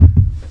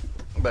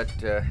But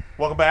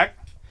Welcome back.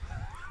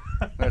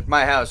 it's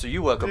my house, so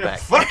you welcome back.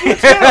 Fuck you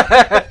too.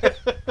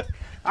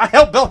 I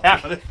helped Bill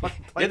have it.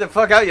 Get the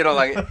fuck out, you don't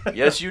like it.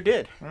 Yes, you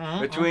did.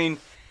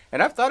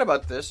 And I've thought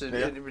about this.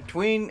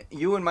 Between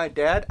you and my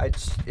dad,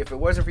 if it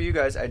wasn't for you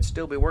guys, I'd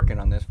still be working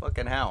on this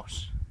fucking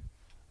house.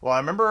 Well, I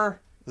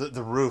remember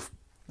the roof.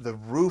 The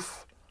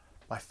roof,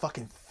 my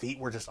fucking feet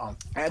were just on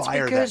fire that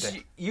That's because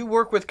day. you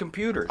work with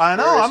computers. I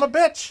know, I'm a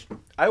bitch.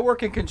 I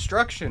work in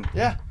construction.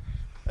 Yeah.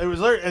 It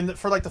was literally, and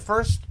for like the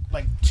first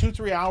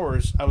 2-3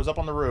 hours, I was up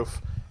on the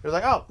roof. It was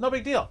like, oh, no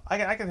big deal.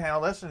 I can handle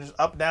this, and just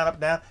up, down,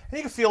 and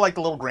you can feel like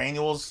the little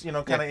granules, kind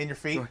of in your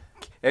feet.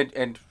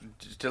 And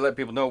to let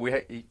people know,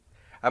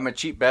 I'm a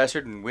cheap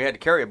bastard, and we had to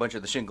carry a bunch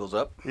of the shingles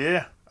up.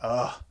 Yeah.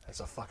 Ugh, that's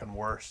the fucking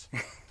worst.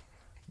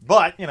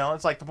 But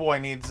it's like the boy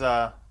needs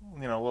a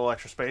little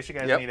extra space. You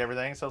guys need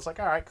everything, so it's like,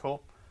 all right,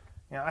 cool.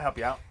 Yeah, I help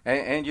you out.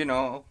 And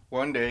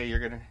one day you're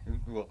gonna.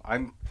 Well,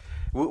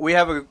 we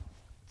have a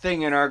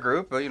thing in our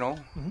group.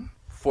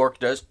 Fork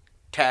does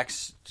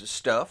tax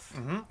stuff,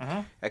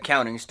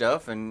 accounting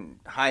stuff, and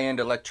high-end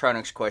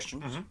electronics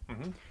questions.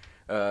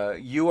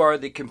 You are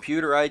the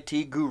computer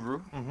IT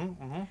guru,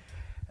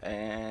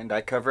 and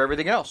I cover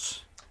everything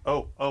else.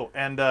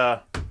 And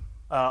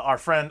our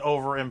friend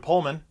over in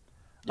Pullman,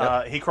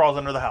 he crawls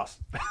under the house.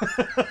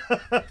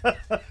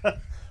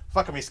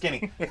 Fucking me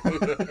skinny.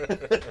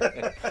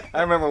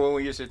 I remember when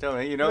we used to tell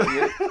him, you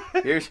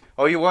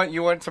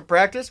want some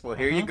practice? Well,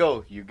 here you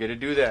go. You get to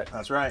do that.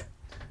 That's right.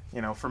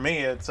 For me,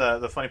 it's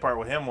the funny part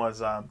with him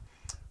was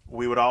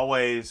we would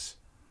always,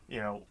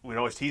 we'd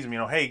always tease him,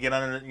 hey, get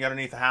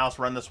underneath the house,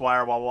 run this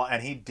wire, blah, blah, blah,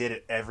 and he did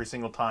it every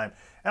single time.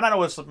 And I know it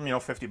was,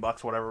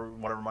 $50,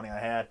 whatever money I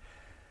had.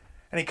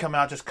 And he'd come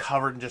out just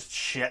covered in just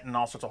shit and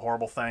all sorts of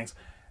horrible things.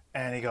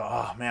 And he'd go,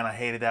 oh, man, I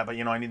hated that, but,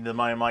 I needed the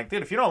money. I'm like,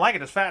 dude, if you don't like it,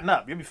 just fatten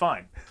up. You'll be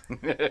fine.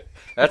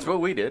 That's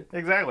what we did.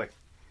 Exactly.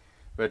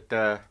 But,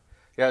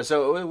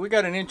 so we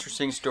got an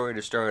interesting story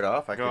to start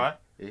off. Go on.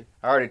 I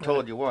already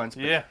told you once.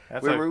 But yeah.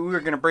 We were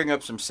going to bring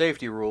up some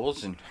safety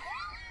rules, and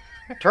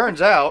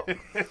turns out,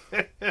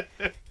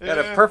 got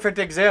a perfect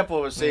example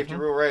of a safety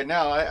rule right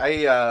now.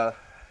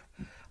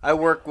 I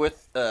work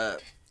with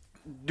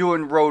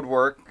doing road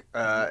work,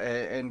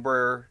 and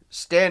we're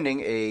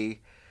standing a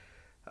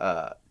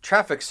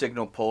traffic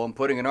signal pole and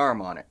putting an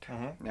arm on it.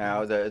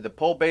 Now, the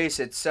pole base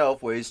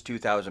itself weighs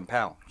 2,000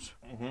 pounds.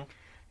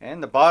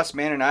 And the boss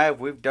man and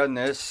we've done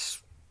this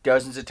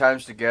dozens of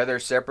times together.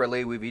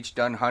 Separately, we've each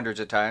done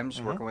hundreds of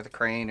times, working with a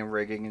crane and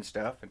rigging and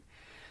stuff. And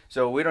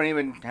so we don't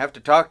even have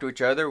to talk to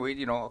each other.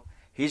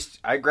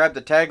 I grabbed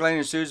the tagline,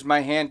 as soon as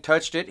my hand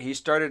touched it, he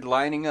started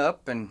lining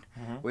up, and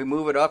we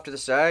move it off to the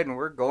side, and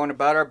we're going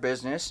about our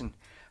business. And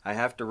I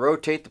have to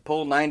rotate the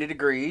pole 90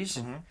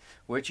 degrees,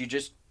 which you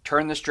just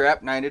turn the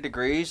strap 90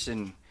 degrees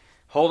and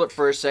hold it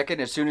for a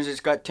second. As soon as it's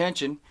got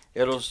tension,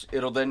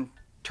 it'll then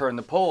turn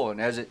the pole. And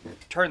as it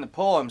turns the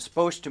pole, I'm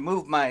supposed to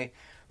move my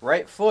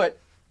right foot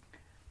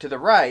to the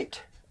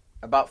right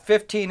about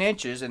 15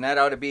 inches, and that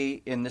ought to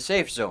be in the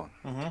safe zone.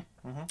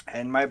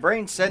 And my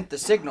brain sent the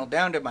signal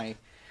down to my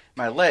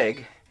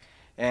leg,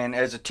 and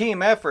as a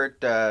team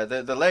effort,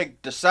 the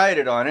leg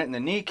decided on it, and the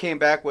knee came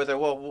back with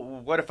well,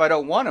 what if I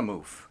don't want to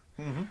move?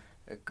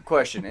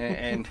 Question.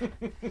 And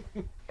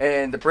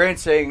the brain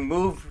saying,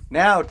 move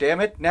now, damn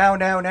it,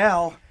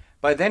 now.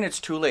 By then it's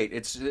too late.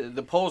 It's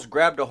the pole's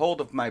grabbed a hold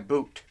of my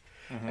boot,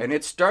 and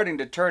it's starting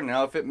to turn.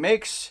 Now, if it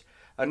makes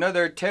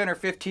another 10 or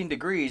 15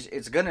 degrees,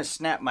 it's going to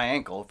snap my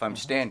ankle if I'm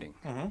standing.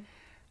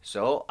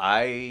 So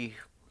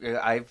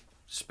I've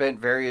spent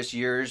various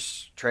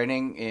years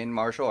training in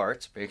martial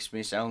arts. Makes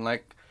me sound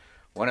like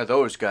one of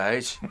those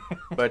guys.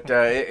 But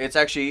it's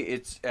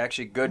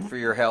actually good for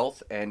your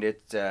health, and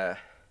it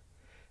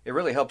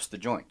really helps the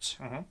joints.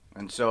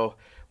 And so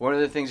one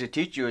of the things they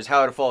teach you is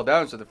how to fall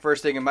down. So the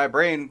first thing in my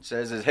brain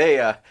says is,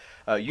 hey,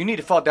 you need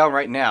to fall down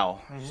right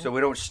now so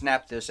we don't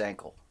snap this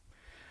ankle.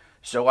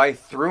 So I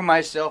threw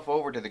myself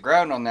over to the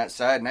ground on that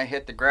side, and I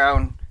hit the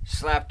ground,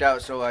 slapped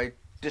out, so I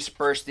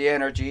dispersed the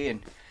energy,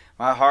 and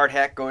my hard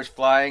hat goes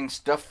flying,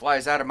 stuff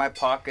flies out of my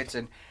pockets,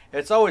 and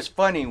it's always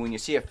funny when you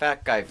see a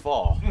fat guy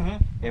fall,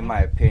 in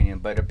my opinion.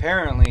 But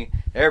apparently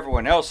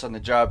everyone else on the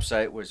job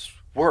site was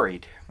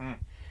worried. And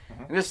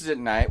this is at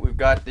night. We've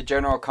got the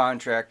general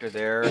contractor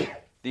there,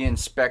 the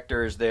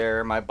inspector is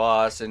there, my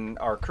boss, and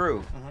our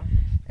crew.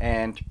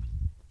 And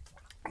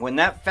when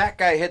that fat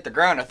guy hit the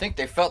ground, I think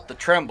they felt the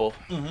tremble,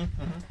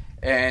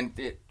 and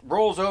it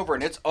rolls over,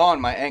 and it's on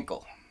my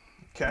ankle.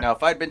 Okay. Now,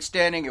 if I'd been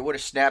standing, it would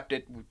have snapped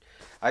it.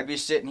 I'd be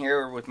sitting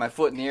here with my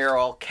foot in the air,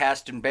 all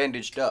cast and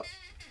bandaged up.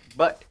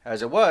 But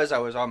as it was, I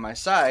was on my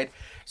side,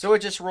 so it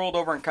just rolled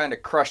over and kind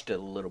of crushed it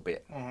a little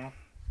bit.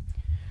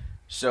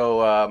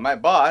 So my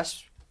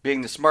boss,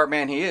 being the smart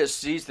man he is,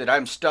 sees that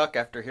I'm stuck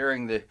after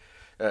hearing the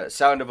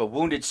sound of a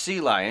wounded sea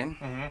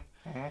lion.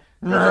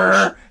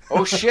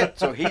 Oh shit,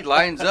 so he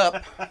lines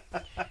up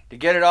to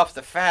get it off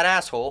the fat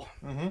asshole.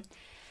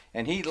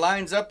 And he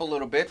lines up a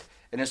little bit,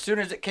 and as soon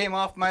as it came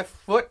off my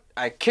foot,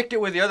 I kicked it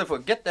with the other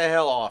foot. Get the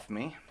hell off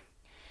me.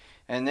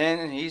 And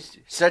then he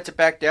sets it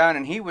back down,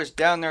 and he was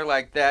down there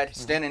like that,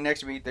 standing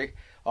next to me. They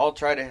all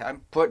try to,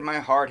 I'm putting my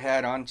hard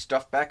hat on,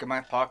 stuff back in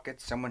my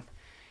pocket. Someone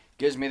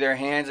gives me their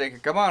hands. They go,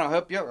 come on, I'll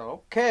help you.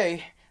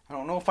 Okay. I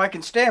don't know if I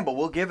can stand, but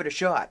we'll give it a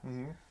shot.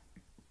 Mm-hmm.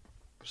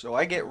 So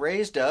I get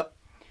raised up.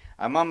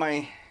 I'm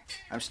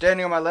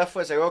standing on my left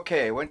foot. I say,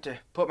 okay. I went to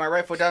put my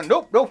right foot down.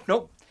 Nope.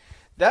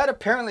 That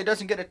apparently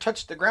doesn't get to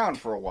touch the ground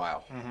for a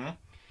while. Mm-hmm.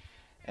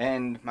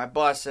 And my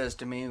boss says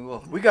to me,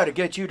 well, we got to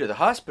get you to the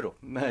hospital.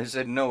 I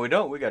said, no, we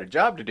don't. We got a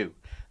job to do.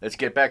 Let's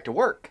get back to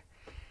work.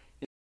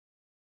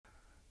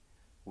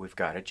 We've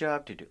got a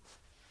job to do.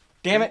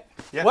 Damn it.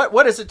 Yeah.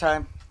 What is the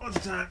time?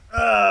 What's the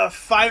time?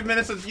 5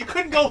 minutes. You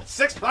couldn't go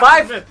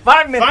 5 minutes.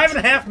 5 minutes.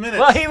 5.5 minutes.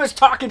 Well, he was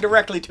talking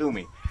directly to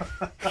me.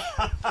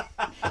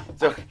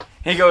 So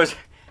he goes,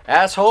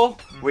 asshole,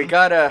 we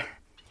got to,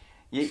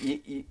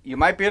 you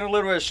might be in a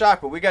little bit of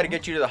shock, but we got to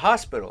get you to the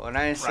hospital. And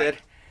I said,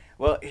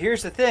 well,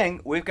 here's the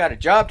thing. We've got a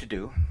job to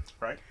do.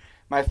 Right.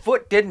 My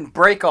foot didn't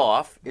break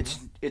off.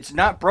 It's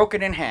not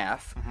broken in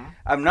half. Mm-hmm.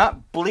 I'm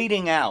not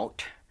bleeding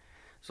out.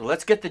 So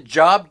let's get the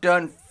job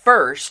done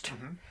first,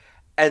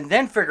 and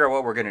then figure out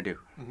what we're going to do.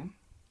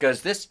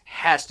 Because this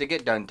has to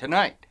get done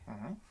tonight.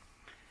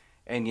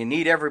 And you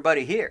need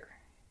everybody here.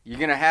 You're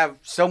going to have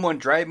someone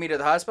drive me to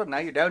the hospital. Now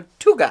you're down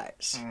 2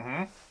 guys.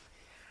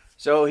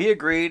 So he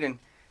agreed, and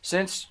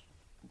since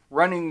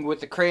running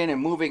with the crane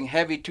and moving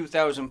heavy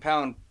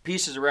 2,000-pound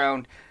pieces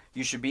around,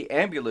 you should be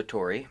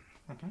ambulatory.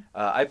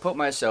 I put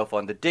myself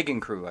on the digging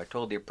crew. I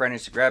told the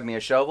apprentice to grab me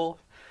a shovel.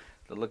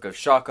 The look of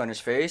shock on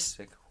his face.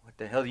 Like, what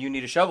the hell do you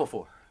need a shovel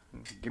for?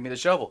 Give me the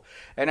shovel.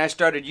 And I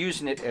started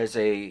using it as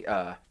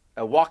a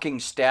walking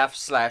staff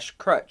 /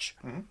 crutch.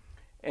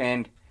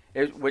 And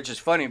which is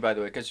funny, by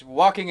the way, because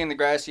walking in the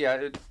grass,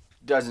 it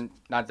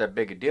not that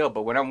big a deal.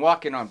 But when I'm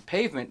walking on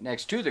pavement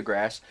next to the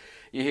grass,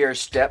 you hear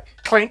step,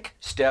 clink,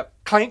 step,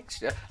 clink.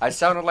 Step. I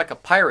sounded like a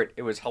pirate.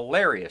 It was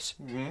hilarious.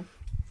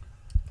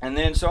 And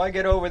then so I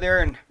get over there,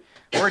 and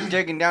we're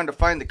digging down to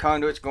find the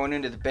conduits going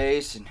into the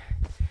base. And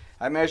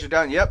I measure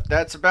down. Yep,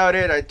 that's about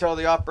it. I tell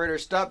the operator,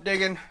 stop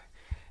digging.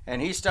 And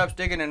he stops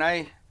digging, and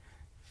I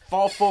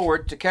fall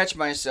forward to catch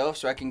myself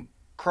so I can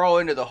crawl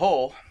into the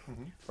hole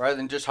rather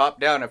than just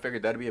hop down. I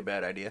figured that'd be a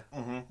bad idea.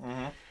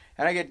 And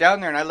I get down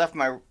there, and I left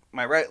my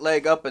right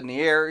leg up in the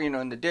air,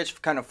 in the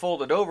ditch, kind of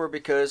folded over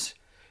because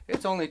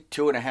it's only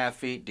 2.5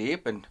 feet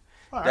deep, and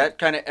that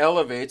kind of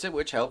elevates it,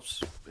 which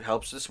helps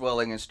the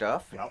swelling and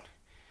stuff. Yep.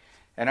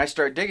 And I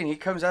start digging. He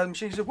comes out of the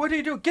machine. He said, what do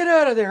you do? Get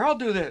out of there. I'll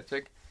do that. It's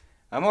like,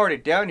 I'm already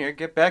down here.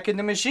 Get back in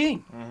the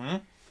machine.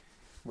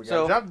 We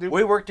got a job to do.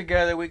 We work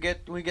together. We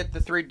get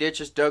the 3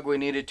 ditches dug we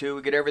needed to.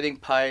 We get everything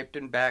piped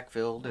and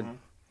backfilled.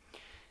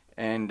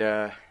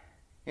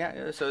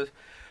 So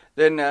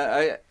then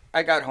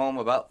I got home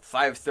about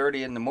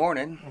 5:30 in the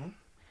morning.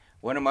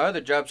 One of my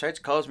other job sites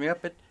calls me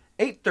up at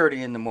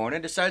 8:30 in the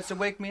morning, decides to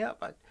wake me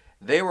up.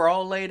 They were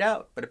all laid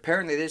out, but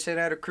apparently they sent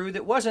out a crew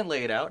that wasn't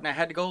laid out, and I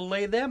had to go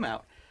lay them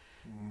out.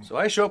 So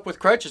I show up with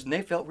crutches, and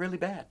they felt really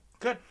bad.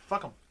 Good.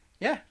 Fuck them.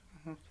 Yeah.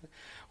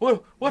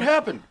 What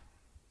happened?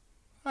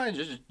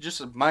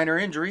 Just a minor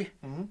injury.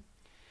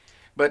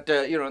 But,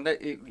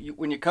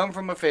 when you come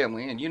from a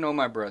family, and you know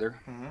my brother,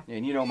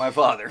 and you know my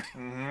father,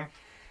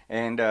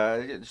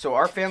 and so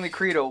our family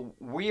credo,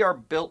 we are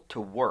built to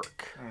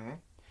work.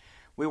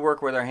 We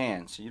work with our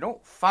hands. You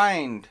don't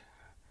find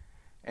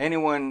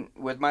anyone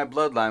with my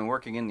bloodline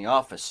working in the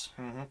office.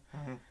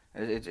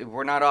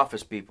 We're not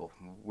office people.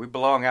 We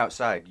belong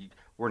outside.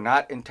 We're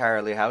not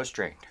entirely house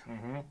trained.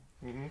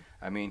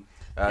 I mean...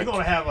 you're going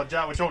to have a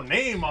job with your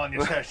name on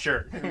your chest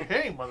shirt.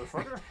 Hey,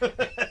 motherfucker.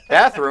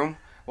 Bathroom.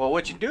 Well,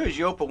 what you do is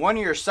you open one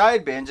of your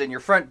side bins and your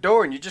front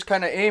door, and you just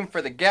kind of aim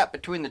for the gap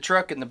between the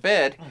truck and the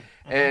bed,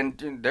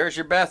 and there's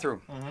your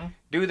bathroom.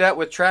 Do that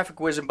with traffic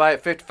whizzing by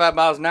at 55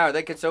 miles an hour.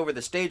 That gets over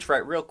the stage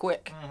fright real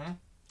quick.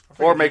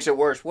 Or makes it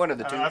worse. One of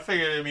the two. I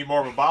figured it'd be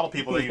more of a bottle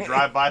people that you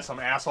drive by, some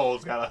asshole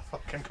who's got a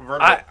fucking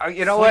convertible.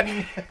 You know what?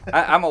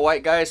 I'm a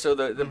white guy, so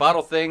the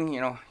bottle thing,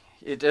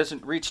 it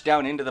doesn't reach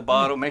down into the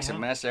bottle, makes a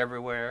mess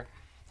everywhere.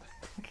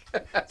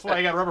 That's why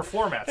you got rubber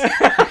floor mats.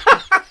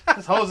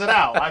 Just hose it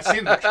out. I've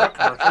seen the truck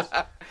commercials.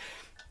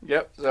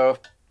 Yep.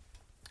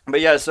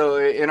 So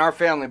in our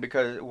family,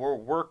 because we're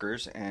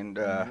workers and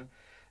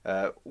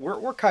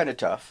we're kind of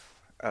tough.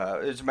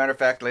 As a matter of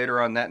fact,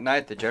 later on that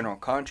night, the general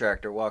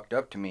contractor walked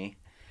up to me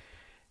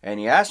and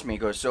he asked me, he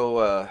goes,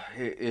 so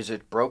is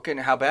it broken?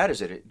 How bad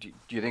is it? Do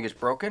you think it's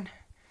broken?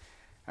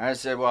 I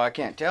said, well, I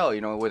can't tell.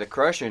 With a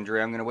crush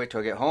injury, I'm going to wait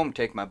till I get home,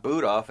 take my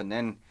boot off, and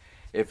then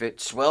if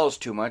it swells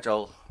too much,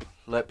 I'll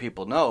let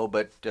people know.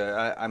 But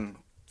I'm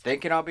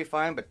thinking I'll be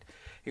fine. But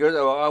he goes,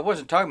 oh, I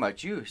wasn't talking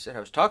about you. He said, I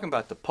was talking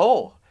about the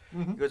pole.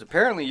 He goes,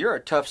 apparently you're a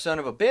tough son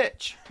of a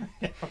bitch.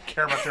 I don't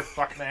care about your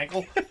fucking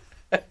ankle.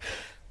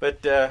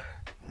 But,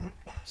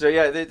 so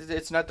yeah,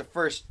 it's not the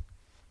first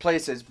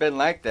place that's been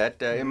like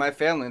that. In my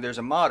family, there's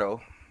a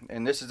motto,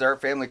 and this is our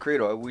family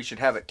credo. We should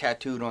have it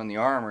tattooed on the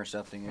arm or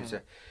something. It's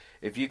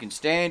if you can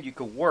stand, you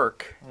can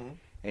work.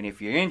 And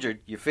if you're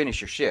injured, you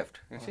finish your shift.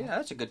 See,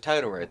 that's a good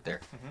title right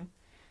there.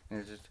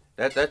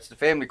 That's the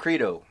family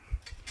credo.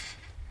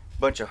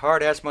 Bunch of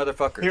hard-ass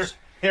motherfuckers.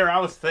 Here, I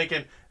was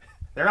thinking,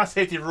 they're not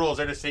safety rules,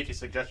 they're just safety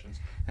suggestions.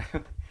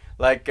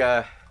 Like,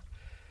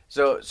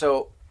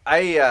 so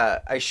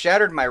I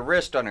shattered my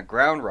wrist on a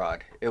ground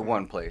rod at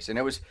one place. And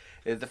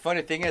the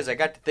funny thing is, I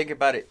got to think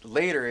about it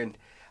later, and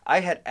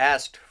I had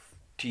asked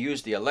to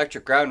use the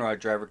electric ground rod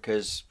driver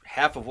because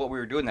half of what we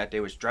were doing that day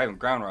was driving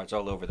ground rods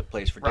all over the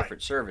place for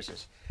different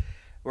services.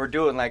 We're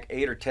doing like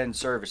 8 or 10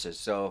 services,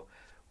 so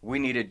we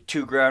needed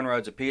 2 ground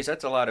rods apiece.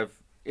 That's a lot of,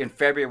 in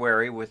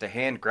February with a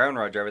hand ground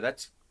rod driver,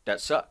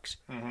 that sucks.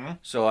 Mm-hmm.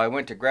 So I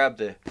went to grab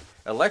the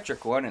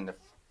electric one, and the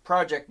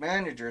project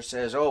manager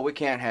says, "Oh, we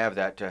can't have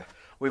that.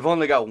 We've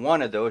only got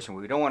one of those, and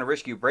we don't want to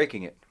risk you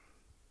breaking it."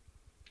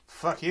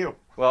 Fuck you.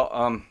 Well,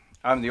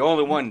 I'm the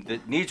only one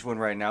that needs one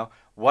right now.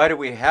 Why do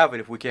we have it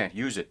if we can't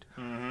use it?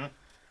 Mm-hmm.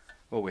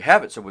 Well, we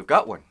have it, so we've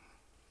got one.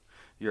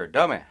 You're a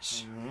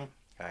dumbass. Mm-hmm.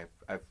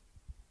 I'm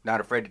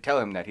not afraid to tell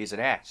him that he's an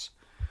ass.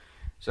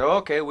 So,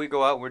 okay, we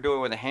go out. We're doing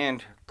it with a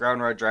hand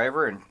ground rod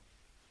driver, and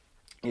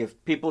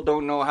if people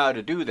don't know how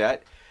to do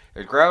that,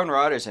 a ground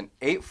rod is an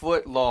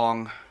 8-foot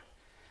long,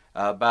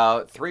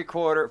 about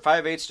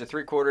 5/8 to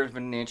 3/4 of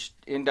an inch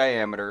in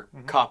diameter,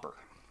 copper.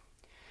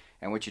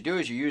 And what you do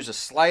is you use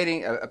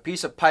a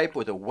piece of pipe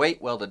with a weight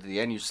welded to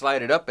the end. You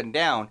slide it up and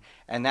down,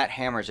 and that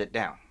hammers it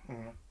down.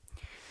 Mm-hmm.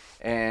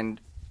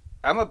 And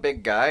I'm a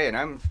big guy, and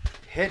I'm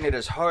hitting it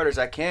as hard as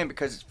I can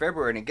because it's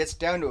February, and it gets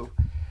down to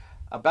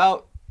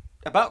about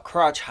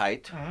crotch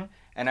height. Mm-hmm.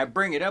 And I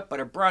bring it up, but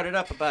I brought it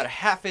up about a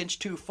 1/2 inch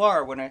too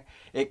far when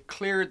it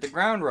cleared the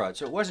ground rod,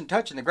 so it wasn't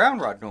touching the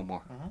ground rod no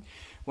more. Mm-hmm.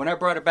 When I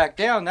brought it back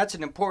down, that's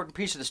an important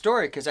piece of the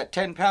story because that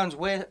 10 pounds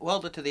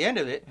welded to the end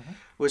of it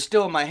was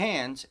still in my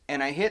hands,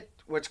 and I hit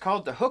what's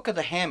called the hook of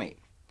the hamate,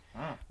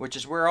 which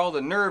is where all the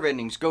nerve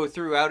endings go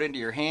through out into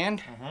your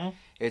hand. Mm-hmm.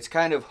 It's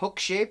kind of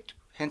hook-shaped,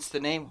 hence the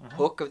name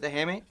hook of the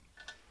hamate.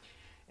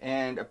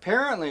 And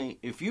apparently,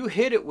 if you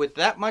hit it with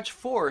that much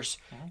force,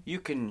 you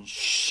can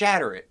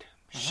shatter it.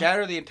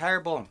 Shatter the entire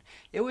bone.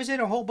 It was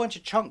in a whole bunch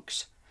of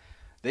chunks.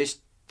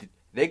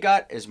 They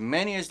got as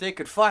many as they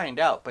could find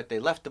out, but they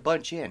left a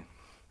bunch in.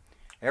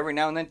 Every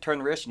now and then, turn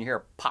the wrist and you hear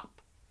a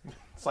pop.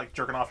 It's like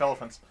jerking off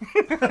elephants.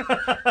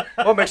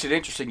 Well, it makes it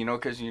interesting,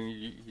 because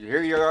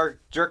here you are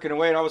jerking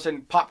away, and all of a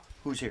sudden, pop.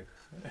 Who's here?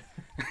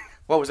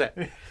 What was that?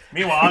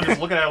 Meanwhile, I'm just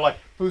looking at it like,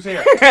 who's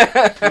here?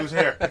 Who's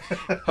here?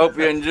 Hope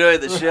you enjoy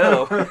the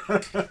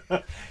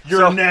show.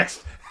 You're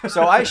next.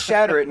 So I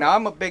shatter it. Now,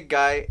 I'm a big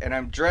guy, and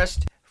I'm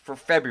dressed for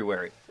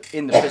February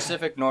in the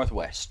Pacific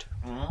Northwest.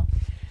 Mm-hmm.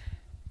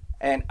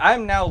 And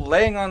I'm now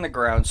laying on the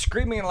ground,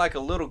 screaming like a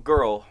little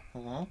girl.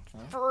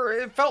 For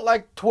it felt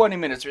like 20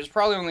 minutes. It was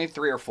probably only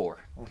 3 or 4.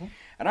 Mm-hmm.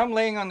 And I'm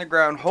laying on the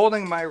ground,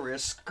 holding my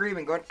wrist,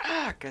 screaming, going,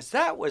 because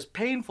that was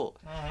painful.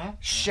 Mm-hmm.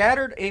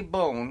 Shattered a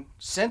bone,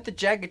 sent the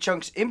jagged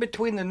chunks in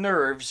between the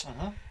nerves,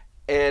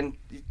 and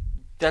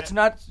that's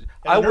not...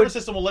 And the nervous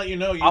system will let you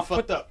know you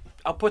fucked up.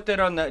 I'll put that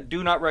on the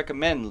do not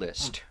recommend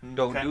list.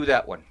 Don't do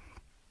that one.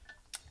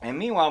 And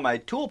meanwhile, my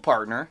tool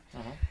partner,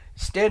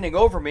 standing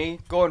over me,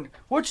 going,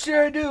 "What should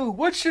I do?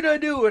 What should I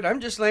do?" And I'm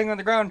just laying on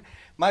the ground.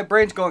 My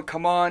brain's going,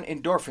 "Come on,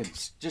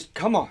 endorphins. Just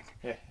come on.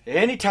 Yeah.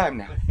 Anytime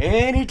now.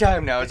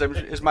 Anytime now."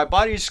 As my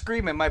body is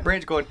screaming, my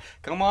brain's going,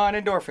 "Come on,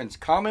 endorphins.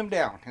 Calm him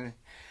down."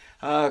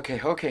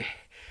 Okay.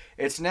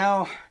 It's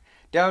now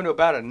down to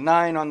about a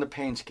 9 on the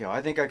pain scale.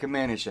 I think I can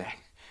manage that.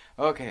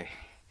 Okay.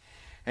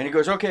 And he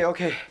goes,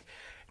 okay.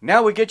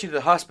 Now we get you to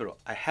the hospital.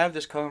 I have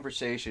this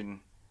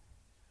conversation...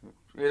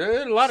 There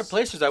are a lot of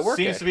places I work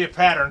at. Seems to be a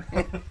pattern.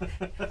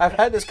 I've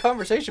had this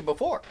conversation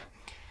before.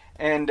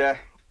 And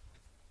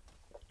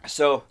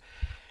so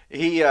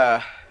he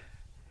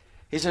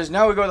says,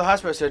 "Now we go to the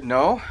hospital." I said,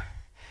 "No.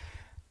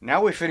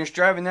 Now we finished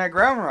driving that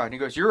ground rod." And he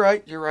goes, You're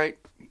right.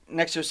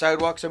 Next to the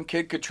sidewalk, some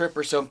kid could trip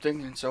or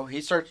something. And so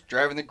he starts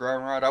driving the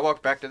ground rod. I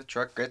walk back to the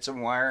truck, get some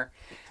wire.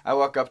 I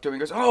walk up to him. He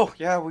goes, "Oh,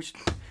 yeah,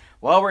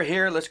 while we're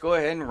here, let's go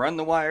ahead and run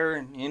the wire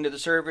and into the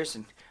service."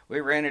 And we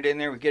ran it in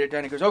there. We get it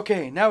done. He goes,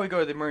 "Okay, now we go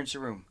to the emergency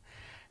room."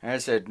 And I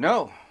said,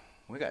 "No,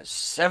 we got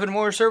 7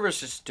 more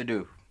services to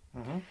do."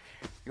 Mm-hmm.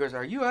 He goes,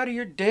 "Are you out of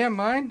your damn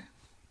mind?"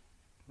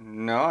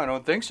 "No, I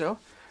don't think so."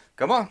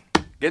 "Come on,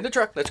 get in the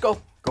truck. Let's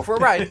go. Go for a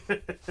ride."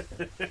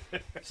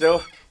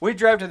 So we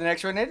drive to the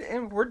next one,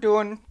 and we're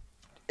doing,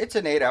 it's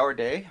an 8-hour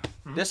day.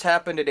 Mm-hmm. This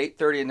happened at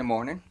 8:30 in the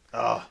morning.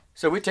 Oh.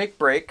 So we take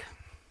break.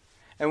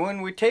 And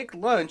when we take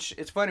lunch,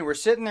 it's funny, we're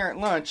sitting there at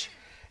lunch,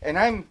 and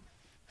I'm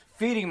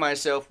feeding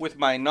myself with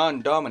my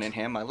non-dominant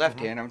hand, my left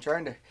hand. I'm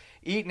trying to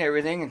eat and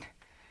everything.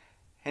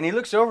 And he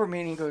looks over at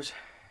me and he goes,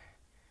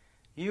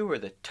 "You were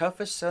the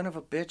toughest son of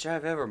a bitch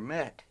I've ever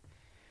met."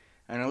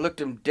 And I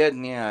looked him dead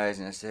in the eyes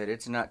and I said,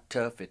 "It's not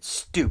tough, it's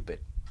stupid."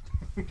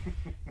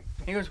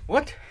 He goes,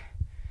 "What?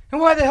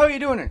 And why the hell are you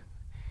doing it?"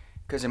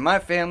 "Because in my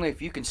family,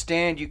 if you can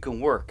stand, you can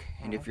work.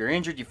 And if you're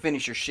injured, you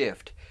finish your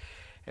shift.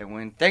 And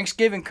when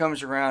Thanksgiving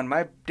comes around,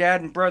 my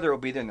dad and brother will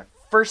be there. And the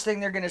first thing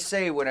they're going to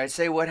say when I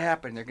say what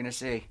happened, they're going to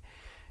say,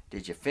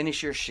 'Did you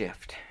finish your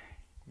shift?'"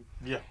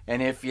 Yeah.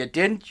 And if you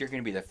didn't, you're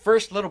going to be the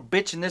first little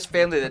bitch in this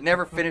family that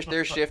never finished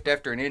their shift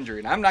after an injury.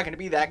 And I'm not going to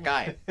be that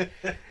guy.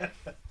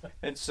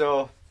 And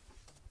so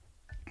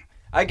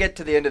I get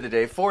to the end of the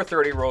day,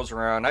 4:30 rolls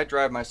around. I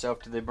drive myself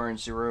to the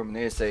emergency room, and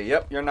they say,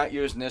 yep, you're not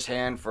using this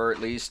hand for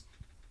at least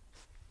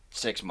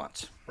 6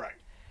 months. Right.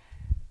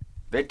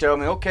 They tell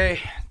me, okay,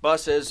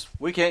 boss says,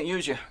 we can't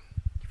use you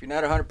if you're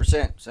not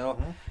 100%.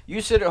 So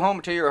you sit at home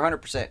until you're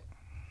 100%,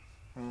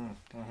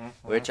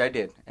 which I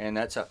did, and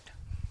that sucked.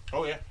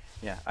 Oh, yeah.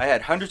 Yeah, I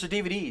had hundreds of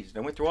DVDs, and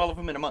I went through all of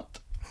them in a month.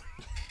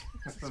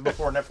 This is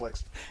before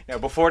Netflix. Yeah,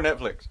 before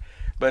Netflix.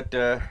 But,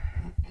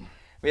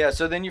 yeah,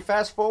 so then you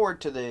fast forward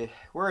to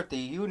we're at the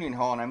Union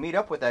Hall, and I meet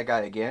up with that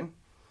guy again,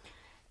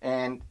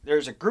 and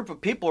there's a group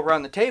of people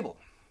around the table.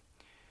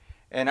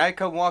 And I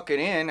come walking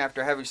in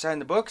after having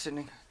signed the books,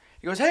 and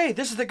he goes, hey,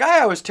 this is the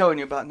guy I was telling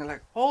you about. And they're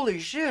like, holy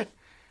shit.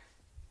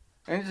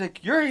 And he's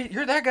like,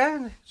 you're that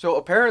guy? So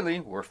apparently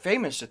we're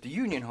famous at the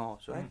Union Hall.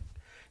 So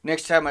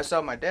next time I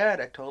saw my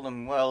dad, I told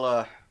him,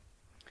 well,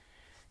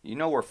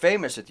 we're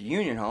famous at the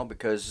Union Hall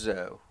because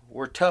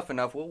we're tough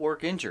enough, we'll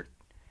work injured.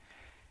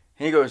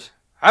 And he goes,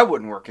 I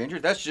wouldn't work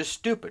injured. That's just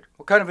stupid.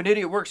 What kind of an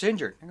idiot works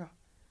injured? I go,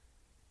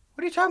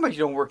 what are you talking about? You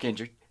don't work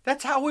injured.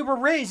 That's how we were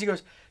raised. He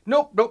goes,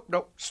 nope.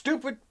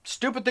 Stupid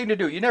thing to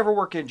do. You never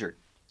work injured.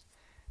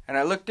 And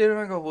I looked at him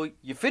and I go, well,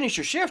 you finish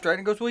your shift, right? And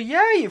he goes, well,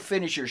 yeah, you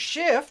finish your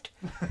shift,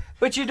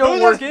 but you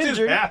don't work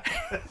injured.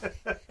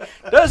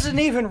 Doesn't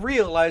even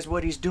realize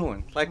what he's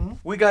doing. Like,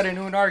 we got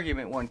into an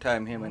argument one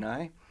time, him and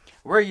I.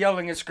 We're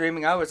yelling and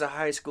screaming. I was a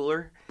high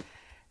schooler,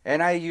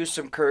 and I used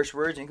some curse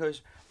words. And he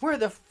goes, where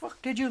the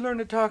fuck did you learn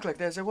to talk like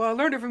that? I said, well, I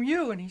learned it from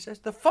you. And he says,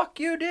 the fuck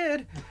you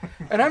did.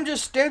 And I'm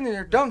just standing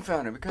there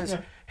dumbfounded because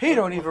he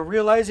don't even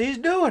realize he's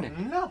doing it.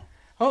 No.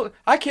 Oh,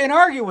 I can't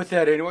argue with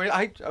that anyway.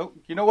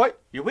 You know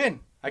what? You win.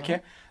 I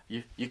can't.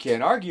 You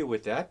can't argue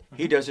with that.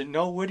 He doesn't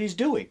know what he's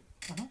doing.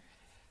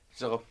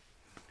 So,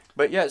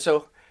 but yeah.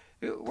 So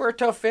we're a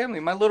tough family.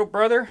 My little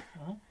brother,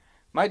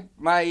 my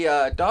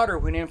daughter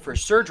went in for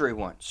surgery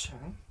once,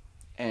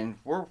 and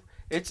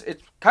it's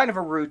kind of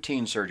a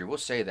routine surgery. We'll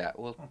say that.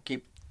 We'll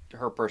keep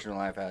her personal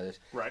life out of this.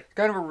 Right. It's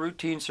kind of a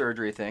routine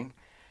surgery thing,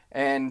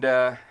 and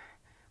my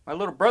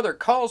little brother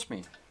calls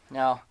me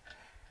now.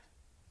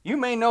 You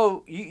may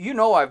know, you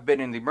know I've been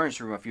in the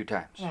emergency room a few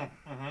times.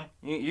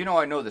 You know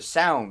I know the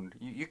sound.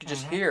 You can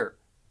just hear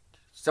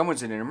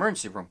someone's in an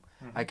emergency room.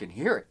 I can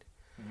hear it.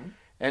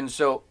 And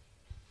so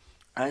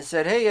I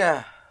said,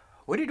 hey,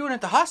 what are you doing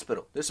at the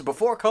hospital? This is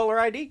before caller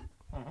ID.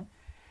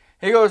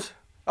 He goes,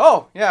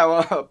 oh, yeah,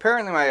 well,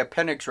 apparently my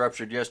appendix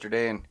ruptured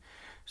yesterday. And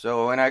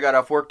so when I got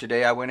off work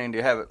today, I went in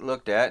to have it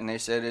looked at, and they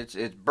said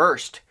it's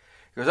burst.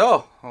 He goes,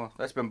 oh, well,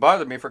 that's been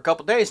bothering me for a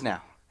couple days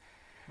now.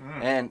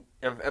 And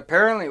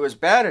apparently it was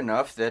bad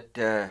enough that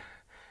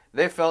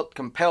they felt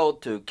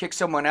compelled to kick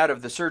someone out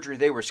of the surgery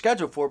they were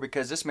scheduled for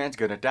because this man's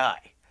going to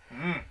die.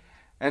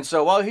 And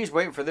so while he's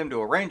waiting for them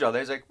to arrange all that,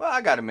 he's like, well, I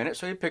got a minute.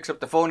 So he picks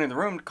up the phone in the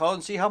room to call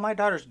and see how my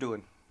daughter's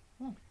doing.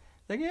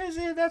 Like,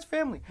 yeah, that's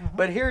family.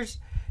 But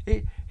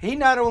he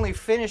not only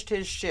finished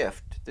his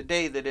shift the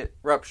day that it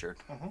ruptured,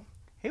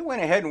 he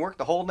went ahead and worked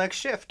the whole next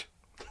shift.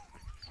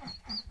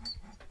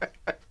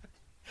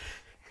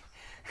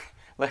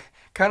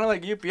 Kind of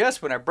like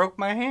UPS when I broke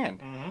my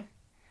hand.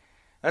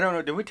 I don't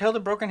know. Did we tell the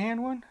broken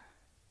hand one?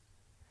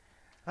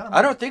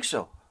 I don't think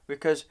so.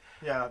 Because...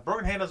 yeah,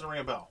 broken hand doesn't ring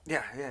a bell.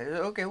 Yeah.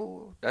 Okay,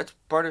 well, that's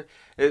part of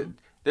it.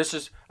 This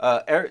is...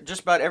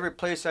 just about every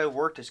place I've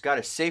worked has got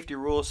a safety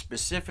rule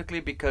specifically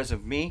because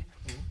of me.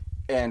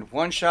 And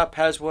one shop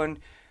has one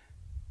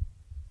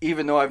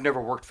even though I've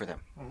never worked for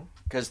them.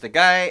 Because the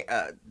guy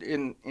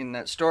in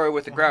that story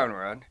with the ground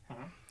rod,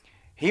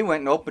 he went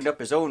and opened up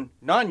his own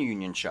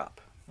non-union shop.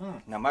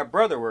 Now, my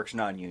brother works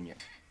non-union.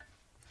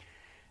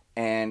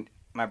 And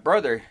my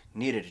brother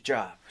needed a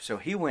job. So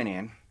he went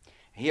in.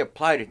 He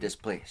applied at this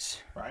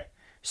place. Right.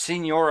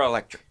 Senior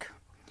Electric.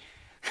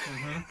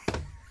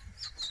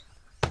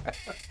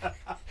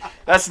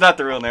 That's not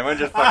the real name. I'm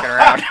just fucking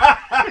around.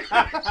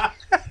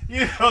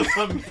 You know,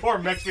 some poor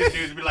Mexican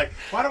dudes would be like,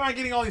 why am I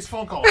getting all these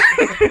phone calls?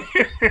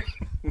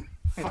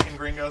 Fucking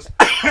gringos.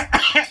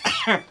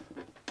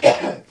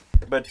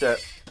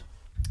 But,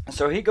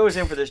 so he goes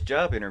in for this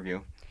job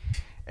interview.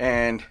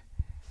 And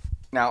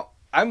now,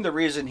 I'm the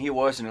reason he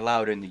wasn't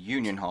allowed in the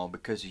Union Hall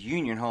because the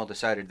Union Hall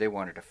decided they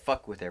wanted to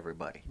fuck with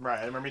everybody. Right,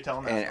 I remember you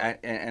telling that.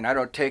 And I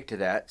don't take to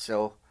that,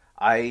 so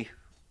I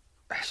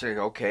say,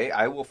 okay,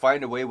 I will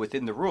find a way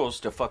within the rules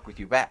to fuck with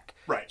you back.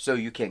 Right. So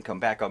you can't come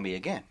back on me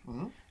again.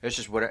 It's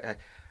just what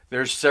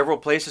there's several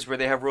places where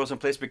they have rules in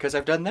place because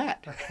I've done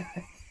that.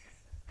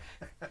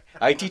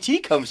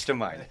 ITT comes to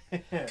mind.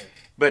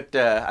 But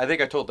I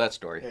think I told that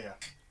story. Yeah.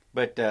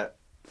 But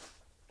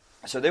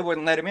so they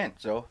wouldn't let him in.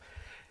 So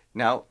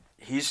now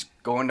he's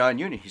going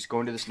non-union. He's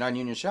going to this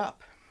non-union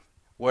shop.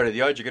 What are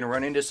the odds you're going to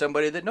run into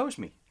somebody that knows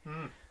me?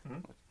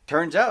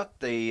 Turns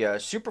out the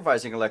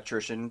supervising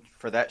electrician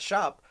for that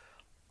shop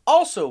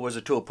also was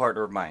a tool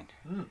partner of mine.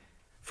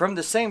 From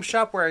the same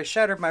shop where I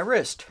shattered my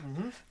wrist.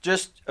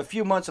 Just a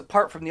few months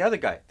apart from the other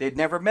guy. They'd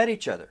never met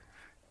each other.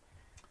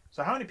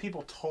 So how many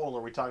people total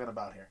are we talking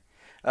about here?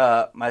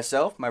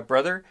 Myself, my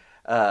brother.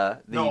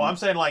 No, I'm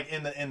saying like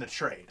in the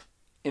trade.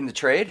 In the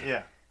trade?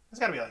 Yeah. There's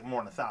got to be like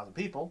more than 1,000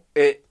 people.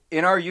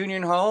 In our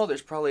union hall,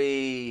 there's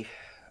probably...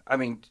 I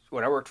mean,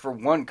 when I worked for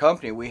one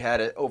company, we had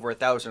over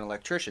 1,000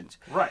 electricians.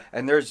 Right.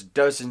 And there's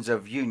dozens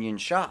of union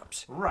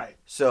shops. Right.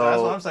 So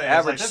that's what I'm saying.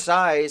 Average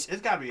size,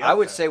 it's got to be I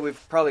would there. say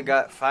we've probably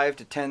got 5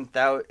 to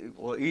 10,000,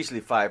 well, easily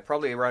 5,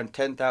 probably around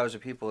 10,000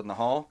 people in the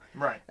hall.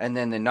 Right. And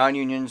then the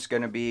non-union's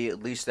going to be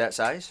at least that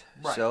size.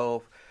 Right.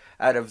 So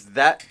out of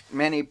that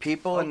many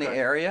people in the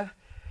area,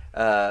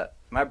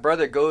 my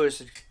brother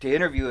goes to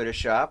interview at a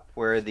shop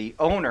where the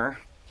owner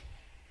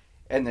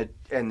and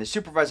the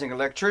supervising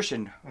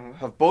electrician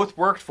have both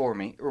worked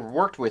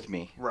with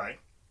me. Right.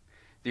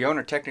 The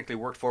owner technically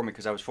worked for me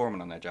because I was foreman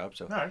on that job.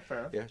 So. All right, fair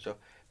enough. Yeah. So,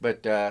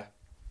 but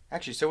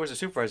actually, so was the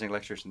supervising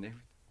electrician.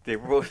 They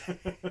were both.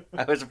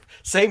 I was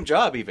same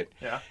job even.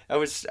 Yeah. I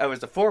was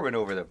the foreman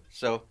over them.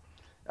 So,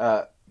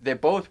 they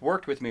both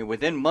worked with me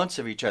within months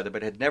of each other,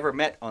 but had never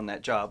met on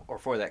that job or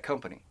for that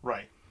company.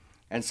 Right.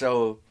 And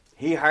so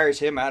he hires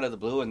him out of the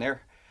blue,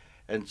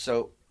 and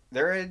so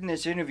they're in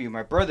this interview.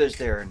 My brother's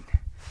there, and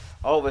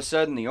all of a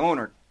sudden the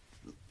owner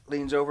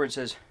leans over and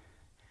says,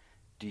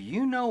 "Do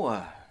you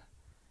know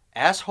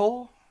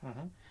asshole?"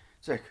 Mm-hmm.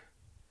 It's like,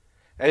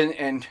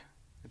 and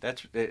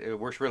it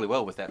works really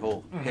well with that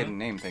whole hidden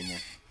name thing there.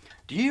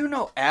 "Do you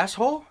know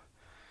asshole?"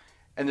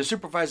 And the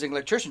supervising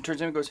electrician turns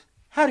to him and goes,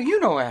 "How do you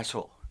know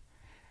asshole?"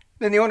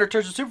 Then the owner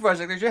turns to the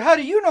supervising electrician, "How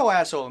do you know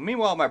asshole?" And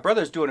meanwhile, my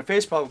brother's doing a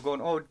face palm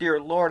going, "Oh dear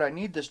Lord, I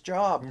need this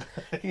job.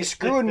 He's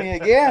screwing me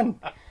again."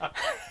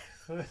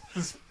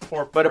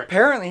 Poor But prick.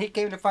 apparently he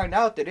came to find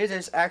out that it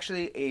is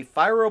actually a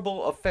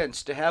fireable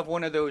offense to have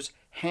one of those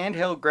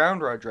handheld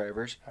ground rod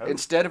drivers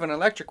instead of an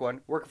electric one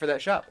working for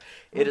that shop.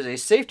 It is a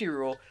safety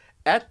rule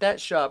at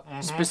that shop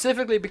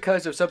specifically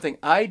because of something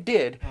I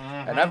did,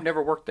 and I've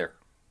never worked there.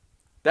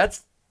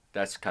 That's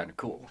kind of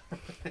cool.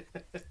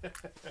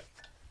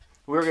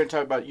 We were going to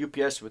talk about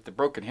UPS with the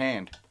broken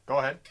hand. Go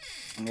ahead.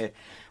 Okay.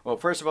 Well,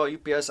 first of all,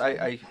 UPS,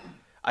 I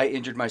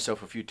injured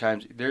myself a few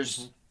times.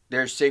 There's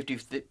safety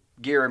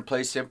gear in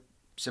place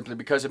simply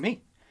because of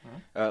me.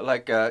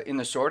 Like in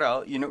the sword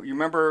owl, you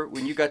remember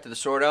when you got to the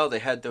sword owl, they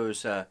had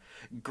those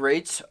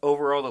grates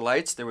over all the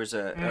lights. There was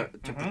to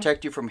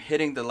protect you from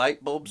hitting the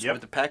light bulbs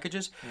with the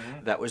packages.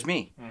 That was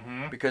me,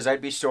 because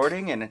I'd be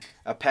sorting and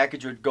a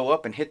package would go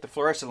up and hit the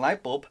fluorescent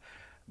light bulb,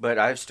 but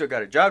I've still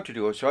got a job to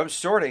do. So I'm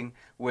sorting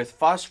with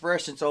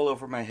phosphorescence all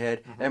over my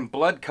head and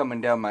blood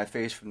coming down my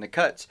face from the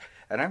cuts,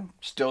 and I'm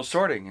still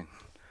sorting. And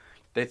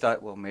they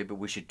thought, well, maybe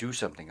we should do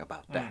something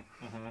about that.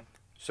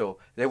 So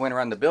they went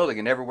around the building,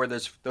 and everywhere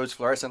there's those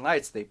fluorescent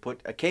lights, they put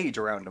a cage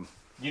around them.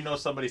 You know,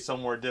 somebody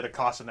somewhere did a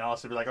cost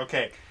analysis. Be like,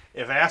 okay,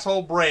 if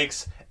asshole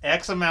breaks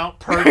X amount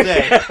per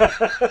day,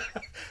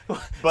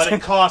 but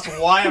it costs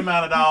Y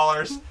amount of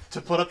dollars to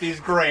put up these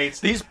grates.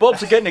 These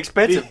bulbs are getting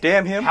expensive,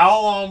 damn him.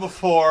 How long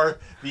before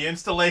the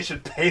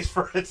installation pays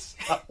for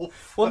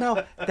itself? Well,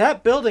 no,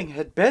 that building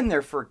had been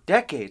there for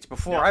decades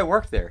before I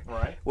worked there.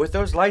 Right. With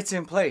those lights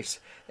in place.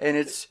 And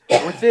it's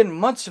within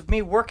months of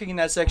me working in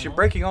that section,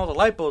 breaking all the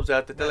light bulbs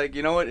out, that they're like,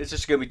 you know what, it's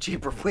just going to be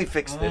cheaper if we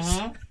fix this.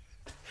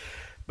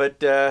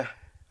 But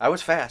I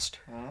was fast.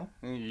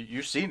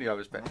 You've seen me, I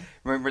was fast.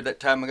 Remember that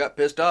time I got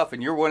pissed off,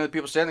 and you're one of the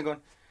people standing there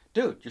going,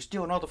 dude, you're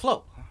stealing all the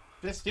flow.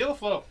 Just steal the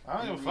flow.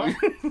 I don't give a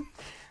fuck.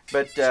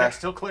 But Check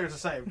still clears the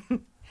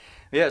same.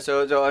 yeah,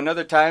 so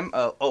another time,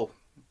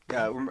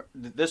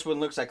 this one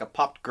looks like a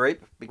popped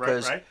grape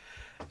because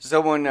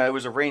someone, it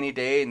was a rainy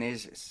day, and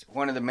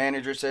one of the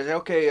managers says,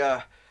 okay,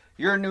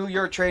 you're new,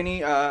 you're a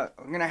trainee, I'm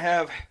going to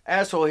have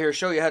asshole here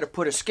show you how to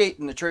put a skate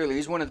in the trailer.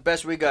 He's one of the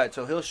best we got,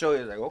 so he'll show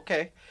you. Like,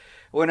 okay.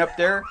 Went up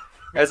there.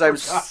 As I'm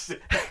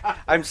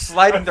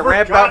sliding the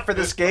ramp out for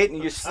the skate,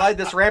 and you slide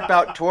this ramp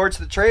out towards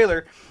the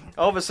trailer.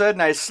 All of a sudden,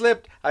 I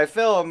slipped, I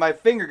fell, and my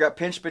finger got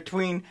pinched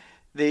between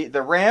the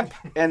ramp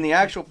and the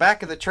actual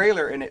back of the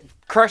trailer, and it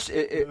crushed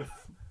it.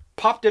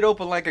 Popped it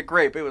open like a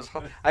grape. It was.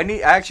 I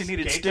actually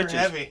needed Skates stitches. are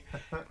heavy.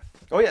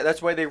 Oh yeah,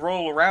 that's why they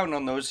roll around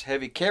on those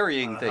heavy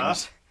carrying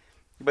things.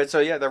 But so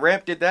yeah, the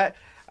ramp did that.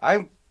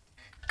 I'm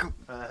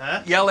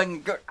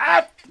yelling,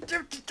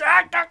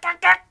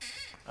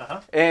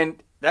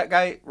 and that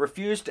guy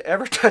refused to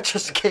ever touch a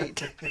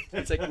skate.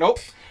 He's like, nope.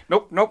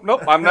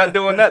 I'm not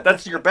doing that.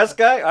 That's your best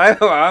guy.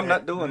 I'm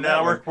not doing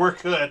that. No, we're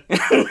good.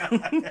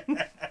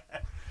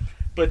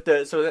 But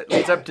so that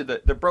leads up to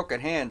the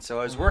broken hand.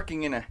 So I was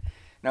working in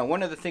now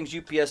one of the things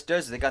UPS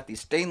does is they got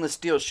these stainless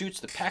steel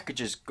chutes. The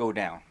packages go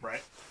down.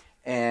 Right.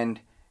 And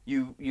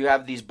you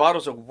have these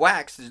bottles of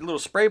wax, this little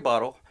spray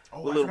bottle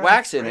with a little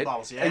wax in it,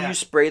 and you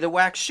spray the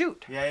wax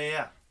chute.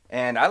 Yeah.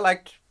 And I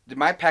liked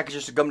my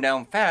packages to come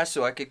down fast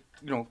so I could,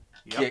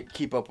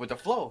 keep up with the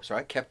flow. So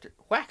I kept it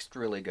waxed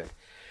really good.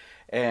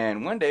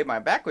 And one day my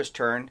back was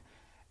turned,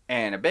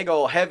 and a big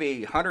old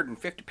heavy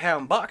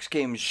 150-pound box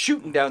came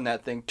shooting down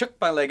that thing, took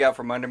my leg out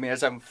from under me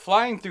as I'm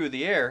flying through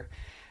the air.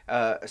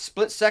 A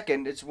split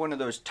second, it's one of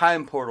those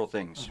time portal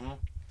things.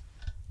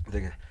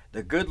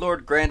 The good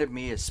Lord granted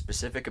me a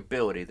specific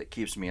ability that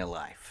keeps me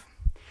alive.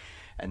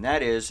 And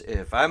that is,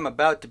 if I'm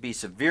about to be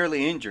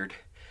severely injured,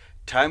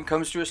 time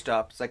comes to a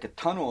stop. It's like a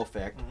tunnel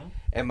effect.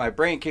 And my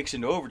brain kicks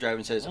into overdrive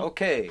and says,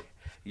 okay,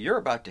 you're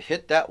about to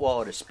hit that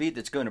wall at a speed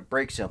that's going to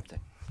break something.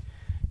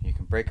 You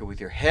can break it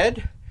with your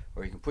head,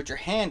 or you can put your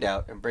hand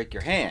out and break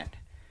your hand.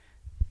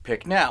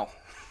 Pick now.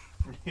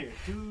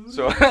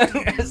 So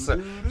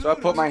I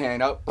put my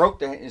hand out, broke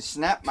the hand, and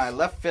snapped my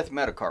left fifth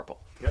metacarpal.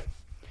 Yep.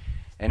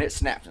 And it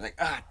snapped. I'm like,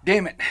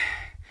 damn it.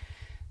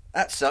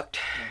 That sucked.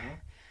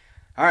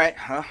 All right,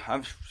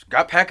 I've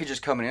got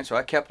packages coming in, so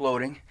I kept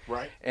loading.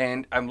 Right.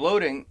 And I'm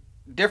loading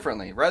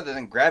differently. Rather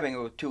than grabbing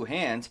it with two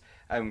hands,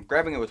 I'm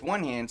grabbing it with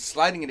one hand,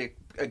 sliding it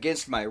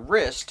against my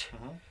wrist,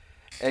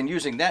 and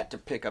using that to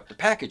pick up the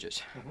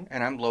packages.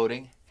 And I'm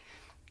loading.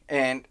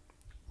 And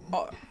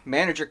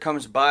manager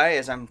comes by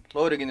as I'm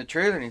loading in the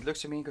trailer, and he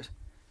looks at me and goes,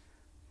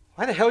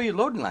 why the hell are you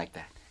loading like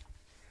that?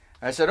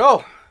 I said,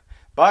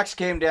 box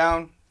came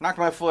down, knocked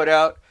my foot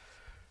out,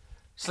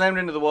 slammed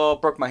into the wall,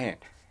 broke my hand.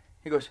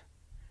 He goes,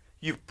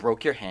 you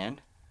broke your hand?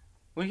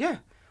 Well, yeah.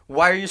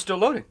 Why are you still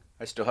loading?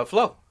 I still have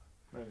flow.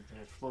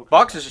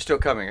 Boxes are still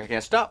coming. I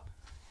can't stop.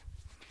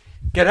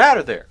 Get out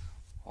of there.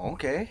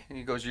 Okay. And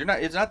he goes,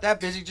 it's not that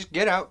busy. Just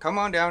get out. Come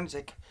on down. He's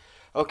like,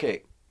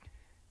 okay,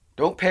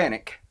 don't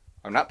panic.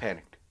 I'm not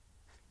panicked.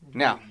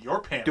 Now,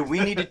 you're panicked. Do we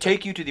need to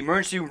take you to the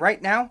emergency room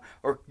right now?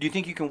 Or do you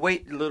think you can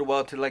wait a little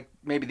while to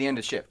maybe the end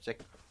of the shift? It's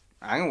like,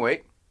 I can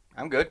wait.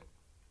 I'm good.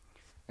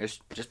 It's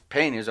just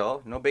pain is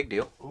all. No big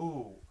deal.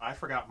 Ooh, I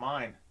forgot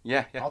mine.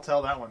 Yeah. I'll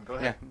tell that one. Go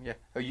ahead. Yeah.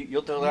 Oh,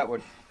 you'll tell that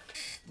one.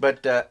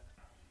 But,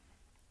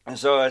 and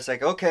so it's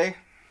like, okay.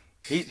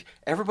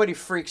 Everybody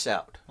freaks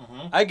out.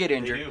 I get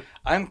injured.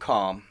 I'm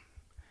calm.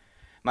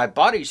 My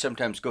body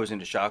sometimes goes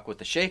into shock with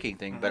the shaking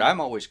thing, but I'm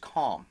always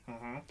calm.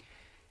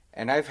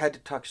 And I've had to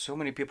talk to so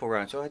many people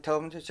around. So I tell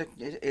them,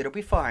 it'll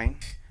be fine.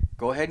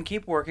 Go ahead and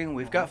keep working.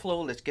 We've got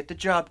flow. Let's get the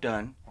job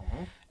done.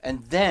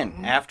 And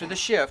then, after the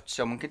shift,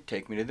 someone could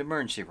take me to the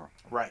emergency room.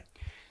 Right.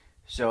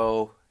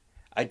 So,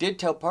 I did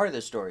tell part of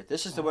this story.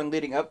 This is the one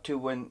leading up to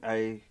when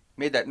I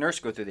made that nurse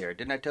go through there.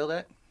 Didn't I tell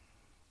that?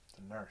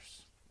 The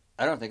nurse.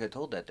 I don't think I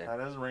told that then. That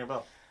doesn't ring a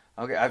bell.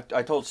 Okay,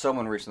 I told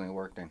someone recently who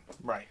worked in.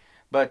 Right.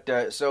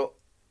 But, so,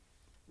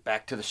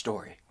 back to the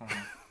story.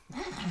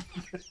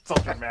 It's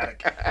all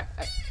dramatic.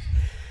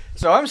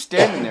 So, I'm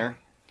standing there.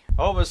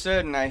 All of a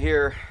sudden, I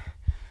hear,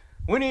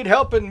 we need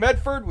help in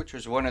Medford, which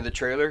was one of the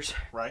trailers.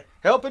 Right.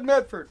 Help in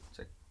Medford. It's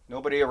like,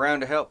 nobody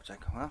around to help. It's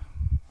like, well,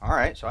 all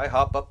right. So I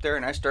hop up there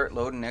and I start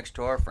loading next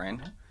to our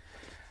friend.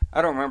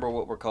 I don't remember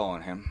what we're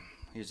calling him.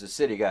 He's a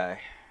city guy.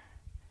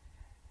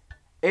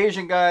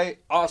 Asian guy,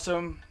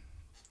 awesome.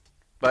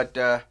 But,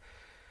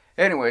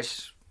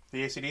 anyways.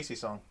 The AC/DC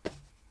song.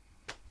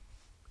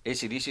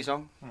 AC/DC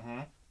song?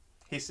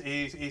 He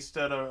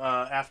stood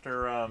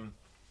after,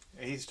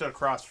 he stood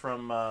across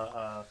from,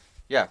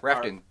 yeah,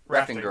 rafting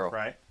girl.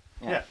 Right.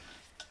 Yeah.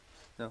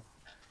 So,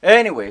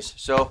 anyways,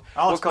 so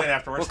I'll explain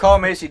afterwards. We'll call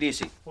him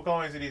AC/DC. We'll call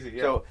him AC/DC.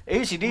 Yeah. So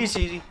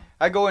AC/DC,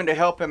 I go in to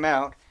help him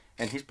out,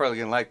 and he's probably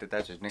gonna like that.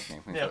 That's his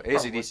nickname. Yeah, so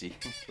AC/DC,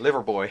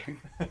 liver boy,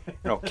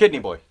 no, kidney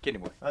boy.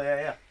 Oh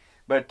yeah.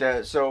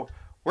 But so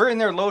we're in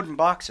there loading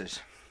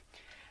boxes,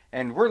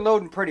 and we're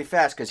loading pretty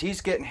fast because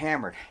he's getting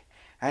hammered,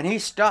 and he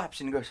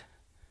stops and goes,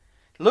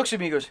 looks at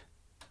me, and goes,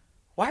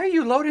 "Why are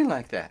you loading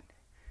like that?"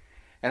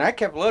 And I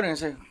kept loading and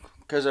said,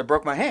 "Because I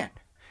broke my hand."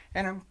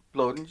 And I'm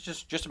loading.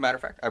 Just a matter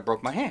of fact, I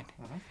broke my hand.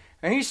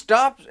 And he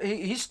stopped.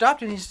 He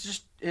stopped, and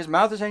his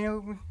mouth is hanging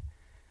open.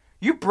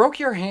 You broke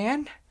your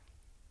hand?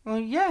 Well,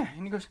 yeah.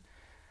 And he goes,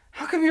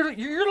 how come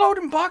you're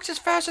loading boxes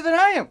faster than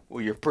I am?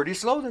 Well, you're pretty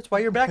slow. That's why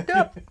you're backed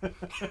up.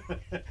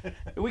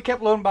 We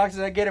kept loading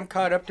boxes. I get him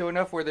caught up to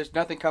enough where there's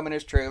nothing coming in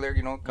his trailer.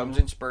 You know, it comes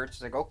in spurts.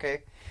 It's like,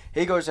 okay.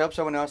 He goes to help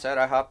someone else out.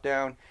 I hop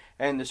down,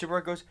 and the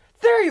supervisor goes,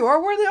 there you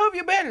are. Where the hell have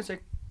you been? It's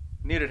like,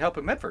 needed help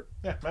in Medford.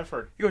 Yeah,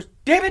 Medford. He goes,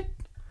 damn it.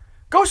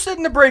 Go sit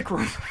in the break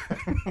room.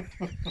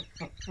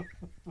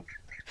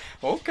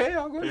 Okay,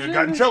 I'll go. You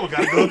got in trouble.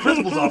 Got to go to the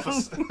principal's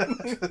office.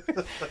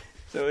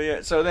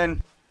 So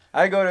then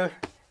I go to.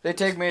 They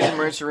take me in the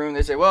emergency room.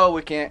 They say, "Well,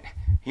 we can't.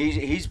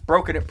 He's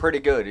broken it pretty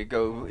good.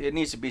 It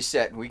needs to be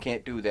set, and we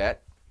can't do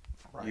that."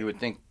 Right. You would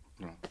think,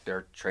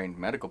 they're trained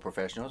medical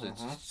professionals.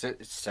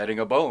 It's setting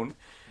a bone.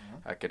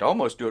 I could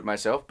almost do it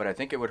myself, but I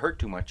think it would hurt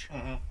too much.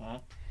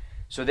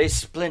 So they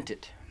splint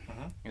it.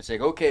 It's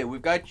like, okay,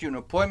 we've got you an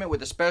appointment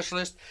with a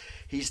specialist.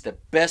 He's the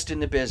best in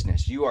the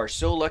business. You are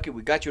so lucky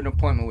we got you an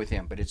appointment with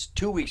him, but it's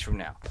 2 weeks from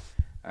now.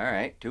 All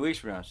right, 2 weeks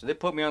from now. So they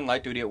put me on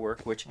light duty at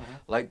work, which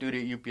light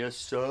duty at UPS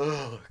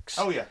sucks.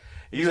 Oh, yeah.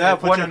 You have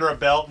put you under a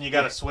belt, and you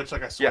got to switch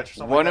like a switch or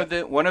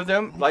something one of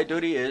them, light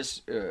duty,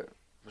 is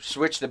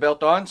switch the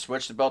belt on,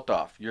 switch the belt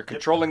off. You're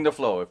controlling the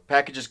flow. If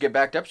packages get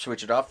backed up,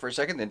 switch it off for a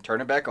second, then turn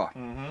it back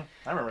on.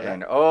 I remember that.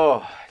 And,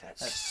 that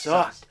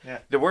sucked. Yeah.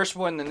 The worst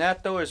one than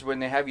that, though, is when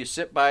they have you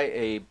sit by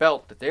a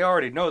belt that they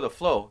already know the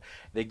flow.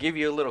 They give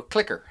you a little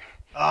clicker.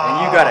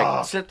 And you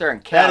got to sit there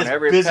and count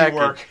every busy package.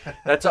 Work.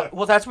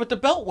 That's what the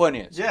belt one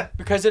is. Yeah.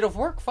 Because it'll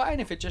work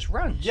fine if it just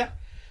runs. Yeah.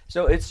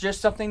 So it's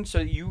just something so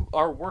you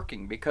are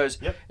working, because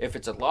Yep. if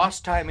it's a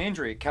lost time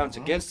injury, it counts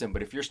against them.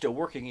 But if you're still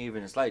working,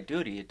 even as light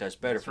duty, it does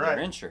better for their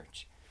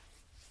insurance.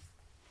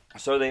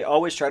 So they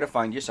always try to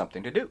find you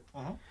something to do.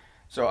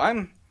 So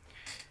I'm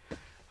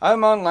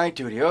on light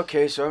duty.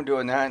 Okay, so I'm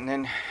doing that, and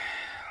then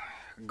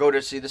go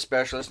to see the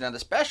specialist. Now the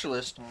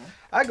specialist,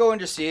 I go in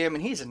to see him,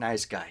 and he's a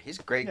nice guy. He's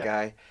a great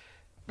guy,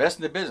 best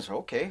in the business.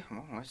 Okay,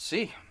 well, let's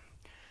see.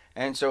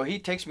 And so he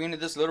takes me into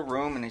this little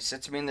room, and he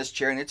sits me in this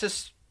chair, and it's a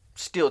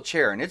steel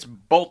chair, and it's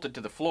bolted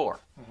to the floor.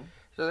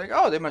 So they're like,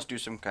 oh, they must do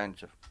some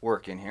kinds of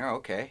work in here.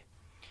 Okay.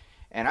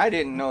 And I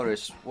didn't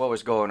notice what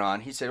was going on.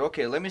 He said,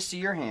 okay, let me see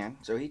your hand.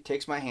 So he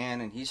takes my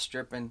hand, and he's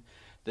stripping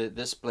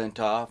the splint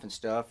off and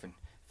stuff and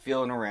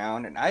feeling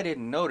around. And I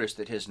didn't notice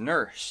that his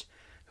nurse,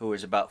 who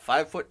was about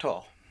 5 foot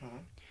tall,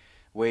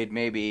 weighed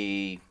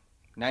maybe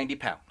 90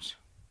 pounds.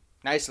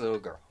 Nice little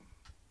girl.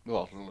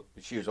 Well,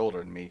 she was older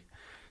than me.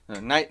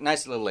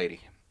 Nice little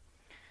lady.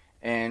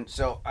 And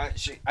so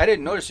I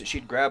didn't notice that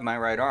she'd grabbed my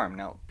right arm.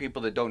 Now,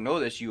 people that don't know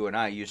this, you and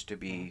I used to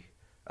be,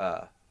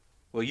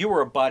 well, you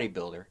were a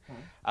bodybuilder.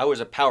 I was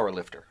a power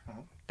lifter.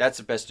 That's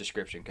the best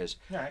description, because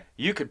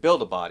you could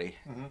build a body.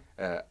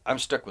 I'm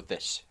stuck with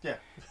this. Yeah.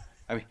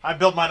 I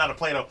built mine out of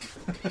Play-Doh.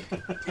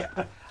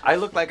 Yeah. I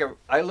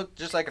look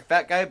just like a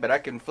fat guy, but I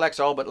can flex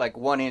all but like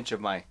 1 inch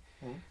of my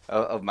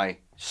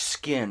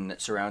skin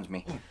that surrounds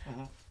me.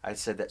 I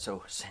said that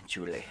so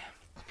sensually.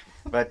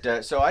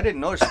 But so I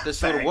didn't notice that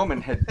this little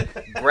woman had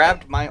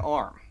grabbed my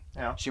arm.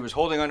 Yeah. She was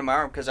holding onto my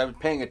arm because I was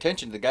paying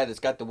attention to the guy that's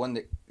got the one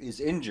that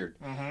is injured.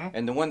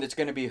 And the one that's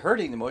going to be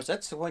hurting the most,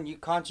 that's the one you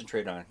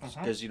concentrate on.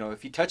 Because,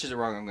 if he touches it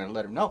wrong, I'm going to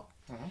let him know.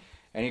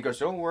 And he goes,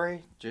 don't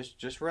worry,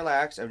 just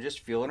relax. I'm just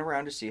feeling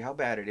around to see how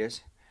bad it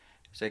is.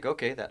 It's like,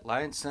 okay, that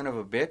lying son of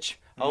a bitch.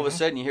 All of a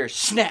sudden you hear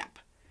snap.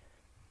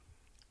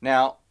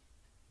 Now,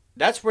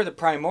 that's where the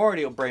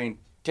primordial brain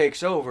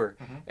takes over.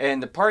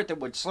 And the part that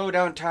would slow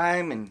down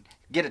time and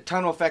get a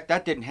tunnel effect,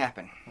 that didn't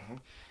happen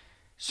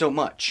so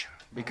much.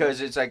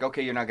 Because it's like,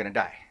 okay, you're not going to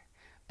die.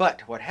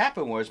 But what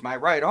happened was my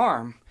right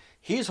arm,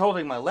 he's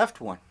holding my left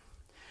one.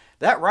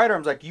 That right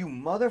arm's like, you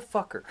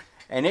motherfucker.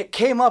 And it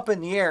came up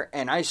in the air,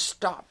 and I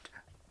stopped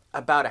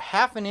about a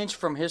half an inch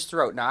from his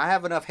throat. Now, I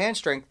have enough hand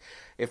strength.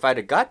 If I'd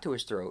have got to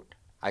his throat,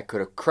 I could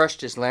have crushed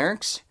his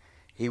larynx.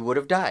 He would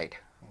have died.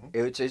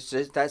 It's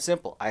that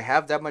simple. I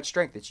have that much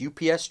strength. It's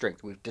UPS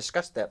strength. We've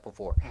discussed that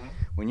before.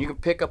 When you can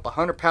pick up a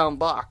 100-pound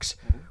box,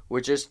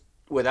 which is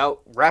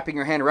without wrapping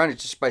your hand around it,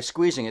 just by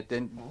squeezing it,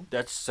 then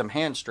that's some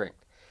hand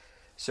strength.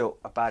 So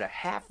about a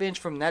half inch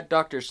from that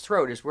doctor's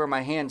throat is where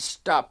my hand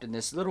stopped, and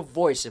this little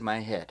voice in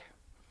my head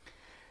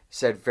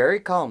said very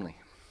calmly,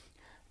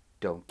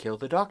 don't kill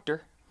the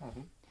doctor.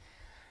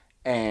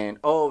 And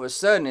all of a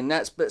sudden, in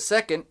that split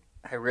second,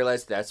 I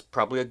realized that's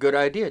probably a good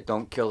idea.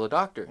 Don't kill the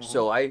doctor.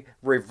 So I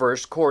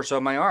reversed course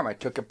on my arm. I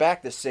took it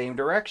back the same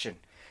direction.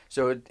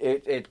 So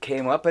it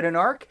came up in an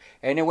arc,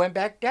 and it went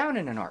back down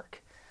in an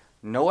arc.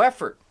 No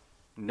effort.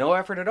 No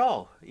effort at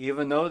all,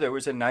 even though there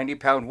was a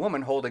 90-pound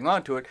woman holding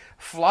on to it,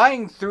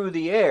 flying through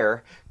the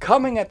air,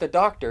 coming at the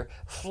doctor,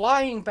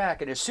 flying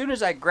back. And as soon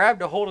as I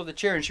grabbed a hold of the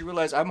chair and she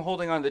realized I'm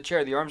holding on to the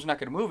chair, the arm's not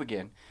going to move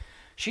again,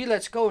 she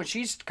lets go, and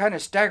she's kind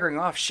of staggering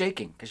off,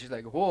 shaking, because she's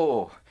like,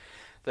 whoa,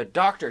 the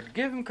doctor,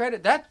 give him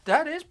credit.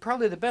 That is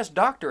probably the best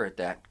doctor at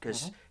that,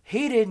 because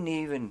he didn't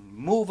even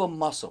move a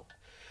muscle.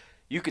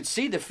 You could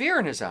see the fear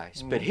in his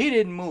eyes, but he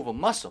didn't move a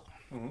muscle.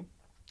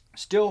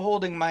 Still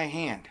holding my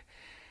hand.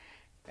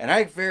 And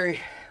I a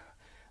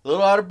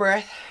little out of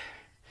breath.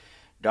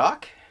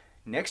 Doc,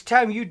 next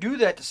time you do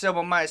that to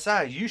someone my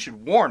size, you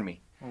should warn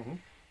me.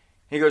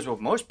 He goes, well,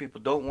 most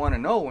people don't want to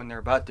know when they're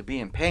about to be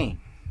in pain.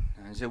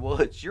 I said, well,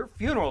 it's your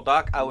funeral,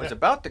 Doc. I was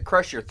about to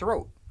crush your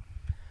throat.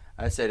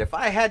 I said, if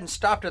I hadn't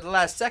stopped at the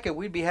last second,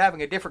 we'd be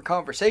having a different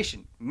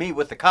conversation. Me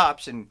with the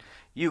cops and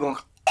you going.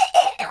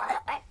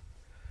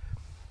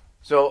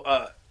 So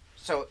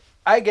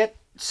I get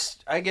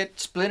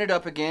splinted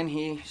up again.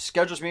 He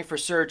schedules me for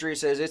surgery.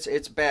 Says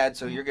it's bad,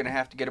 so you're gonna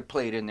have to get a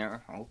plate in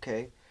there.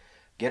 Okay,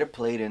 get a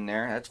plate in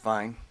there. That's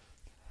fine.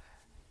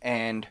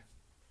 And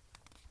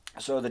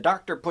so the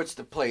doctor puts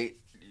the plate.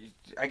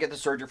 I get the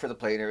surgery for the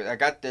plate. I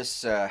got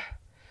this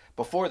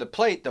before the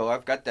plate though.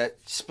 I've got that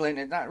splint.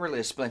 It's not really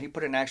a splint. He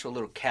put an actual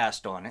little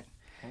cast on it.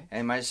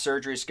 And my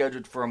surgery is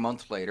scheduled for a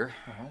month later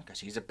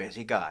because he's a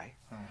busy guy.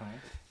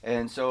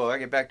 And so I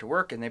get back to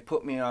work and they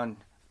put me on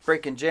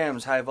Breaking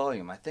Jams high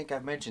volume. I think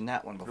I've mentioned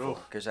that one before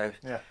because I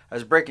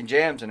was breaking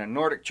jams and a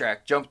Nordic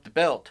track jumped the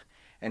belt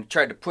and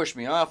tried to push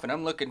me off, and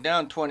I'm looking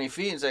down 20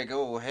 feet and it's like,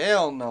 oh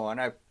hell no, and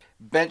I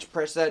bench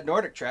pressed that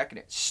Nordic track and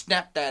it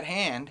snapped that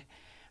hand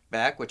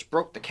back, which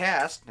broke the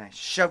cast, and I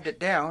shoved it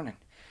down and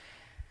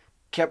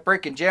kept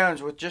breaking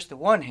jams with just the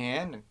one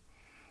hand,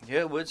 and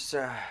it was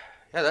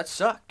that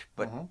sucked,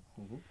 but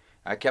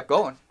I kept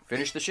going,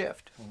 finished the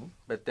shift.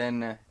 But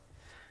then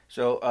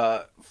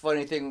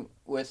funny thing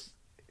with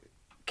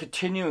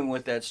continuing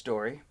with that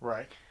story.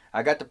 Right.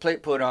 I got the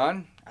plate put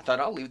on. I thought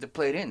I'll leave the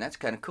plate in. That's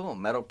kind of cool.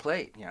 Metal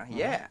plate.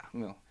 Yeah.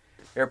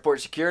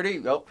 Airport security.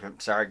 Oh, I'm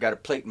sorry. I got a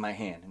plate in my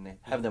hand. And they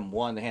have them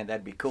wand the hand.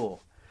 That'd be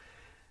cool.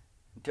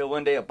 Until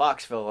one day a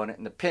box fell on it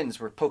and the pins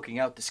were poking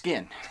out the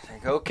skin.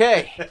 Like,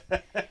 okay.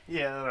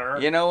 Yeah, that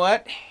hurt. You know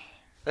what?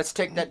 Let's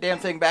take that damn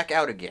thing back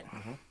out again.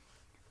 Mm-hmm.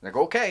 Like,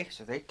 okay.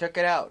 So they took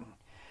it out.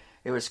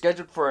 It was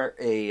scheduled for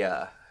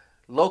a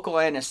local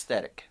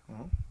anesthetic.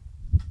 Mm-hmm.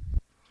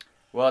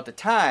 Well, at the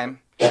time,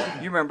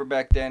 you remember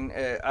back then,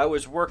 I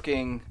was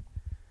working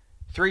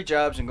 3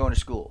 jobs and going to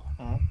school.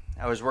 Mm-hmm.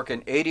 I was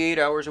working 88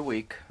 hours a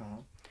week,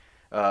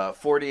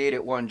 48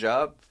 at one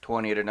job,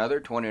 20 at another,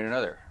 20 at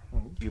another.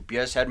 Mm-hmm.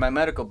 UPS had my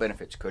medical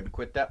benefits. Couldn't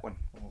quit that one.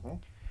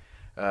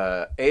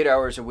 Mm-hmm. 8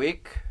 hours a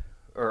week,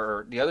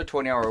 or the other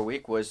 20-hour a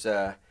week was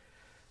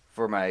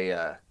for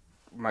my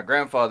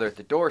grandfather at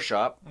the door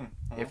shop.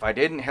 Mm-hmm. If I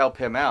didn't help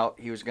him out,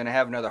 he was going to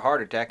have another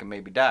heart attack and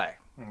maybe die.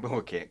 Mm-hmm. Well,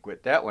 we can't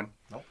quit that one.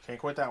 Nope, can't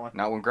quit that one.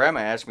 Not when Grandma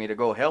asked me to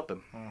go help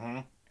him. Mm-hmm.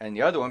 And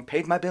the other one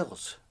paid my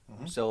bills.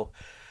 Mm-hmm. So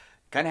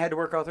kind of had to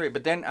work all 3.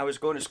 But then I was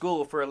going to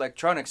school for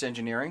electronics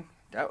engineering.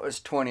 That was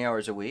 20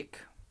 hours a week.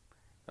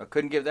 I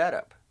couldn't give that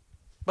up.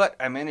 But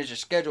I managed to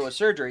schedule a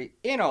surgery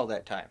in all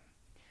that time.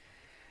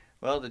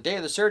 Well, the day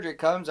of the surgery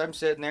comes, I'm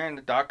sitting there, and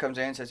the doc comes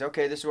in and says,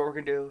 okay, this is what we're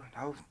going to do.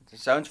 Oh,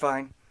 this sounds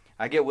fine.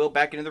 I get Will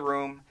back into the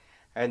room,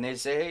 and they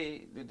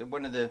say, hey,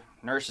 one of the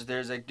nurses there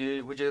is like,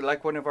 dude, would you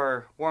like one of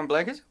our warm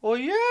blankets? Oh,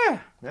 yeah.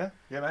 Yeah,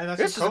 man,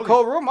 that's This is cozy. a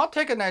cold room. I'll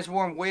take a nice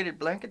warm weighted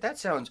blanket. That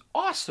sounds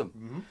awesome.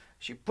 Mm-hmm.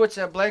 She puts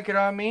that blanket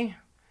on me,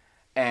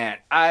 and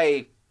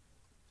I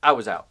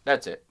was out.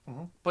 That's it.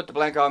 Mm-hmm. Put the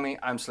blanket on me.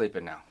 I'm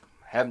sleeping now.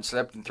 Haven't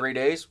slept in 3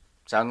 days.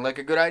 Sounded like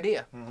a good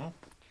idea. Mm-hmm.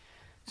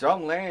 So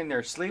I'm laying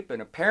there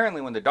sleeping.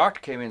 Apparently, when the doctor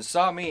came in and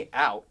saw me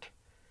out,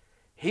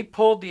 he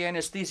pulled the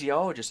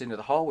anesthesiologist into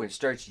the hallway and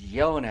starts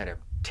yelling at him,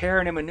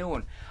 tearing him a new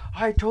one.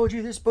 I told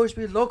you this is supposed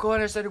to be local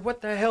anesthetic.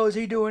 What the hell is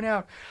he doing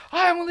out?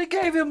 I only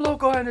gave him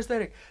local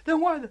anesthetic.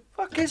 Then why the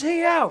fuck is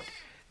he out?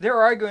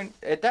 They're arguing.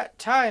 At that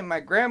time, my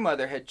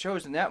grandmother had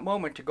chosen that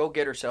moment to go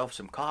get herself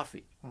some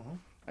coffee. Mm-hmm.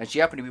 And she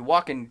happened to be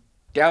walking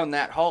down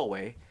that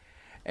hallway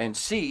and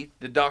see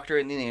the doctor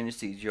and the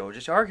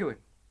anesthesiologist arguing.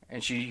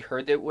 And she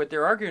heard what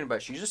they're arguing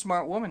about. She's a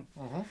smart woman.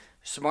 Mm-hmm.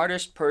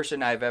 Smartest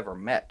person I've ever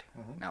met.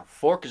 Mm-hmm. Now,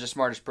 Fork is the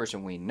smartest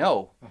person we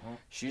know. Mm-hmm.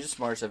 She's the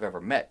smartest I've ever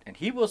met. And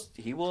he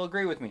will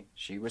agree with me.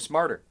 She was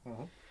smarter.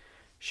 Mm-hmm.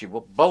 She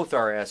will both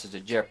our asses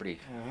at jeopardy.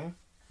 Mm-hmm.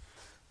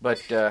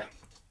 But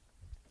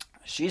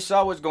she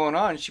saw what's going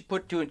on. She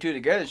put 2 and 2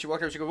 together. And she walked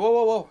over and she goes, whoa,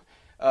 whoa,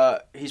 whoa.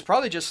 He's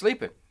probably just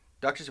sleeping.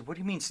 Doctor said, what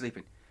do you mean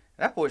sleeping?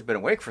 That boy's been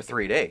awake for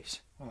 3 days.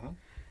 Mm-hmm.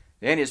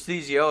 The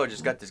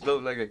anesthesiologist got this glow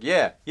like,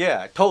 yeah,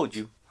 I told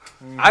you.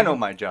 Mm-hmm. I know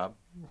my job.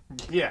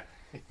 Yeah.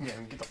 Yeah,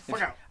 get the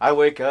fuck out. I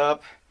wake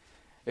up,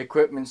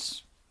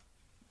 equipment's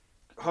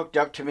hooked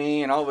up to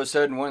me, and all of a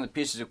sudden one of the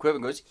pieces of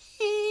equipment goes,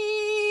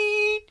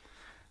 eeet.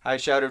 I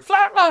shouted,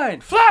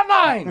 flatline,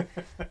 flatline.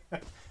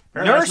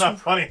 Nurse, that's not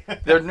funny.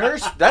 The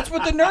nurse, that's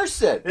what the nurse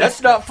said.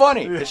 That's not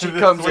funny. And she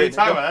comes what are you in.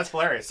 talking about? That's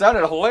hilarious.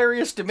 Sounded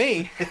hilarious to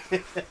me.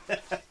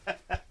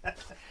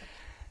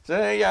 So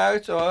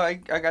I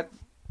got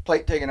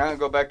plate taken out and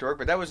go back to work,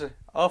 but that was an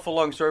awful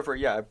long story for,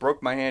 I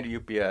broke my hand at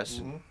UPS.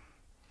 Mm-hmm.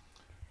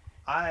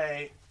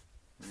 I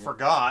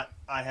forgot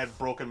I had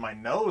broken my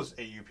nose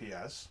at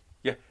UPS.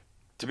 Yeah.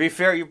 To be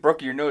fair, you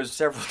broke your nose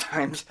several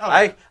times.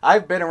 Oh.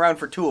 I've been around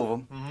for 2 of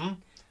them. Mm-hmm.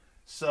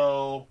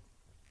 So,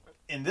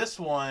 in this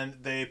one,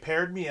 they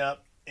paired me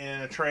up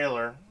in a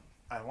trailer.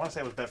 I want to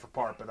say it was Bedford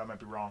Park, but I might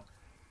be wrong.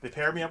 They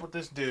paired me up with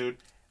this dude,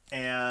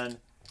 and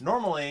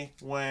normally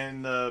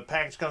when the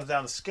package comes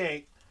down the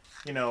skate,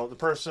 the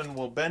person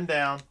will bend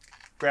down,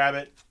 grab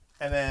it,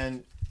 and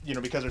then,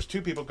 because there's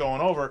 2 people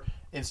going over,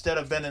 instead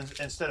of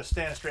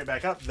standing straight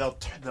back up, they'll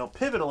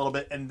pivot a little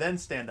bit and then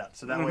stand up.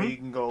 So that way you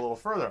can go a little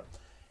further.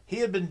 He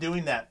had been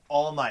doing that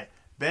all night.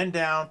 Bend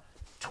down,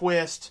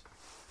 twist,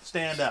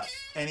 stand up.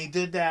 And he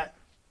did that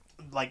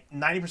like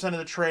 90% of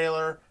the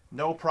trailer,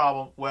 no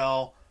problem.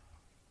 Well,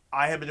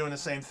 I had been doing the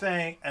same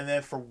thing, and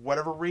then for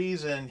whatever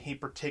reason, he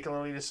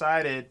particularly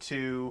decided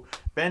to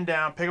bend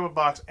down, pick up a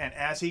box, and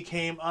as he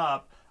came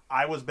up,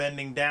 I was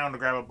bending down to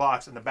grab a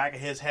box, and the back of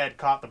his head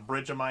caught the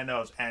bridge of my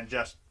nose and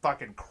just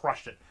fucking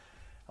crushed it.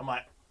 I'm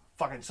like,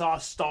 fucking saw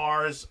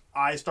stars,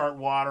 eyes start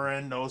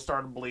watering, nose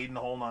started bleeding, the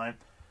whole 9.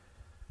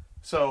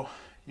 So,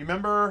 you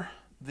remember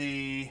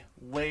the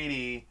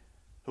lady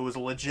who was a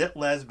legit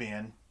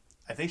lesbian?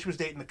 I think she was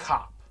dating the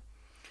cop.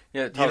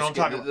 Yeah, You know what I'm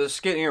talking about? the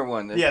skinnier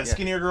one. The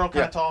skinnier girl,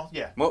 kind of tall.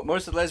 Yeah.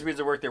 Most of the lesbians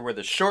that work there were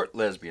the short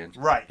lesbians.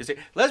 Right. You see,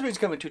 lesbians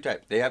come in 2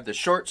 types. They have the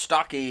short,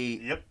 stocky,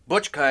 Yep.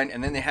 butch kind,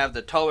 and then they have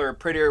the taller,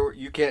 prettier.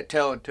 You can't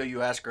tell until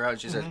you ask her out.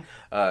 She says,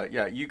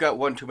 you got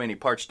 1 too many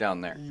parts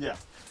down there." Yeah.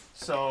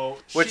 So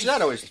Which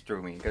that always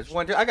threw me because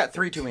I got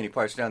 3 too many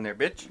parts down there,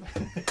 bitch.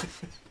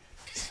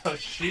 So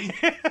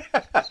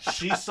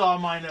she saw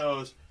my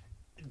nose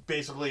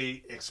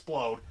basically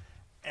explode,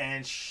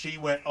 and she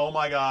went, "Oh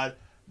my god,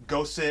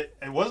 go sit."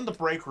 It wasn't the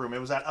break room; it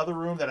was that other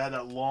room that had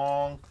that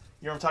long.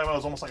 You know what I'm talking about? It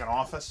was almost like an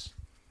office.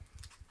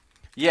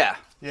 Yeah.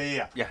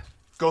 Yeah.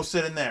 Go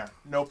sit in there,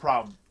 no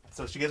problem.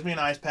 So she gives me an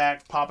ice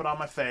pack, pop it on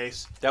my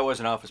face. That was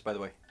an office, by the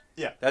way.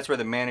 Yeah. That's where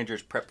the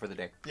managers prep for the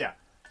day. Yeah.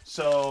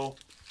 So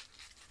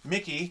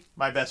Mickey,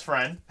 my best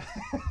friend,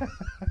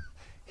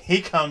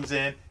 he comes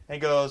in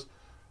and goes,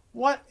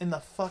 "What in the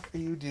fuck are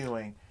you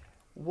doing?"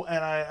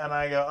 And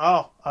I go,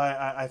 "Oh,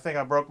 I think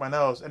I broke my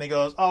nose." And he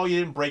goes, "Oh, you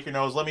didn't break your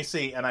nose. Let me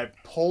see." And I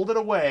pulled it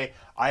away.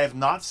 I have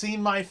not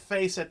seen my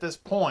face at this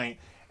point.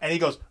 And he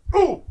goes,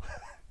 "Ooh,"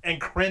 and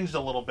cringed a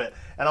little bit.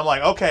 And I'm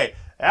like, "Okay,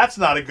 that's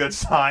not a good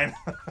sign."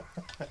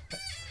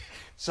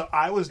 So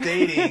I was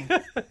dating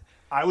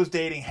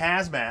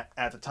Hazmat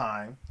at the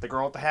time, the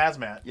girl at the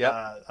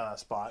Hazmat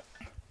spot,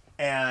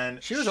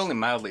 and She was only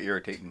mildly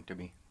irritating to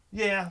me.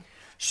 yeah,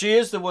 She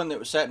is the one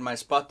that sat in my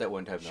spot that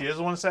one time. she is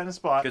the one that sat in the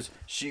spot, Because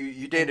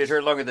you dated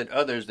her longer than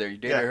others there. You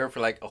dated Yeah. her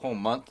for like a whole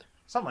month.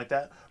 something like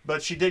that.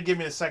 But she did give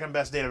me the second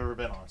best date I've ever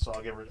been on, so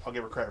I'll give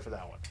her credit for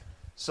that one.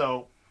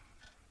 So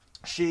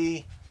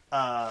she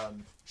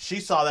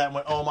saw that and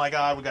went, "Oh my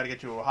God, we got to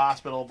get you to a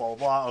hospital." Blah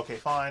blah blah. Okay,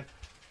 fine.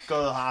 Go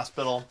to the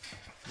hospital.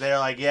 They're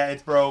like, "Yeah,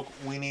 it's broke.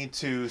 We need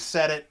to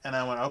set it." And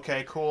I went,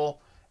 "Okay, cool."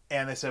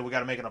 And they said, "We got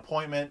to make an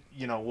appointment.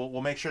 You know,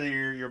 we'll make sure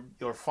that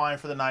you're fine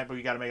for the night, but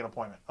you got to make an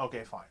appointment."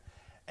 Okay, fine.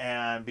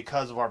 And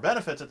because of our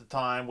benefits at the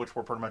time, which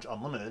were pretty much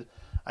unlimited,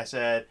 I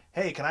said,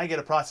 "Hey, can I get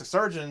a plastic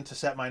surgeon to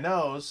set my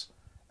nose?"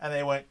 And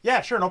they went,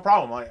 "Yeah, sure, no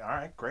problem." I'm like, "All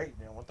right, great.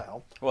 You know, what the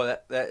hell?" Well,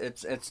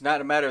 it's not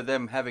a matter of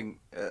them having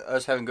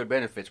us having good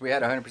benefits. We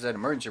had a 100%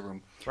 emergency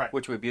room, Right.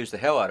 which we abused the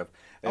hell out of.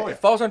 Oh, It yeah.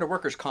 falls under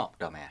workers' comp,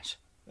 dumbass.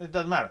 It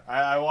doesn't matter.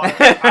 I wasn't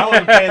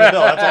paying the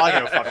bill. That's all I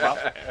give a fuck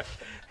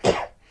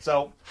about.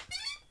 So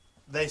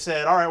they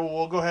said, "All right, well,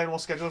 we'll go ahead and we'll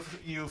schedule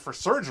you for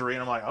surgery."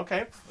 And I'm like,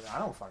 "Okay, I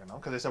don't fucking know."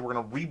 Because they said, "We're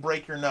going to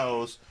re-break your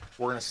nose.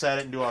 We're going to set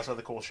it and do all this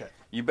other cool shit."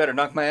 You better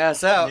knock my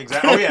ass out.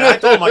 Exactly. Oh, yeah. I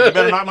told them, like, "You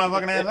better knock my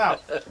fucking ass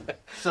out."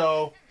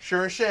 So,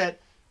 sure as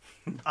shit,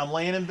 I'm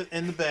laying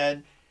in the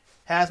bed.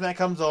 Hazmat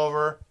comes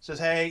over, says,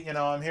 "Hey, you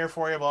know, I'm here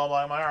for you, blah,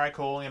 blah." I'm like, "All right,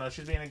 cool." You know,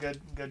 she's being a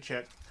good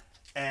chick.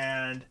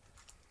 And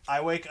I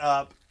wake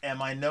up, and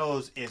my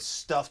nose is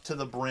stuffed to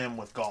the brim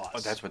with gauze. Oh,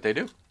 that's what they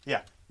do.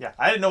 Yeah.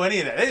 I didn't know any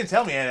of that. They didn't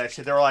tell me any of that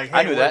shit. They were like,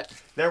 "Hey, I knew that.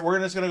 We're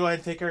just going to go ahead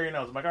and take care of your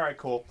nose." I'm like, "All right,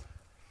 cool."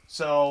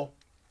 So,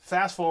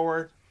 fast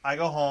forward, I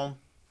go home.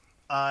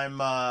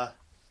 I'm I'm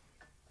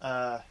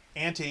at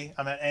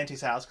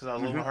Auntie's house because I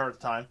was living with her at the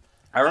time.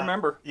 I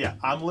remember. Yeah,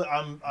 I'm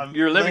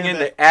You're living laying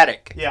in in the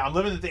attic. Yeah, I'm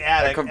living at the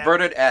attic. A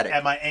converted attic.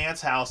 At my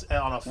aunt's house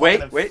on a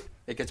Wait. fucking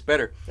It gets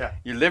better. Yeah.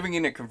 You're living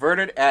in a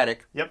converted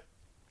attic Yep.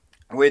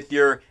 with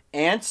your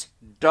aunt's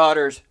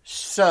daughter's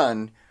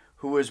son,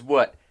 who was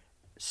what,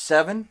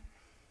 7?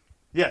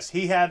 Yes,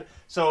 he had.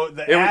 So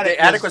the The attic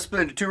attic was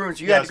split into 2 rooms.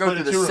 You Yeah, had to go split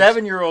through into the 2 rooms.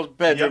 7-year-old's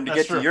bedroom Yep, to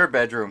that's get to true. your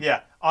bedroom.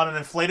 Yeah, on an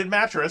inflated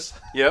mattress,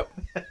 Yep.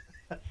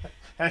 and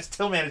I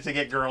still managed to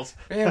get girls.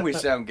 And we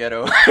sound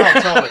ghetto. Oh,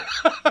 totally.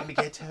 In the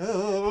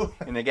ghetto.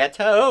 In the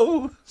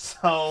ghetto.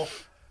 So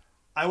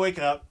I wake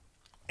up,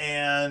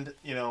 and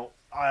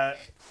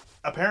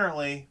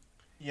apparently,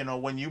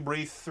 when you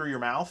breathe through your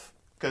mouth,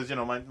 because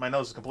my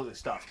nose is completely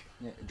stuffed.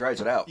 Yeah, it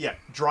dries it out. Yeah,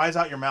 dries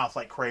out your mouth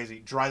like crazy.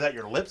 Dries out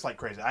your lips like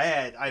crazy.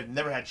 I've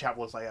never had chapped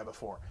lips like that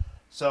before.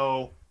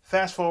 So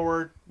fast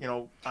forward,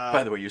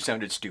 By the way, you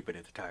sounded stupid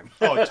at the time.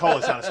 oh, it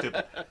totally sounded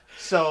stupid.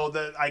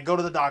 So I go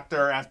to the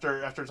doctor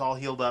after it's all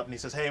healed up, and he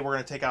says, "Hey, we're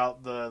gonna take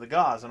out the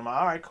gauze." And I'm like,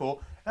 "All right,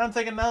 cool." And I'm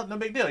thinking, no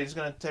big deal. He's just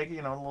gonna take a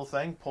little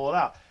thing, pull it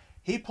out.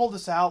 He pulled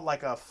this out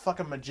like a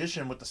fucking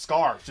magician with the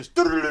scars, just.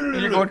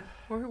 And you're going,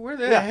 where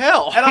the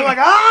hell? And I'm like,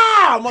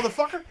 "Ah,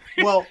 motherfucker!"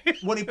 Well,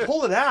 when he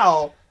pulled it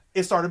out,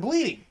 it started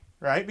bleeding,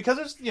 right? Because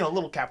there's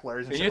little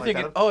capillaries and And shit you're like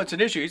thinking, that. oh, it's an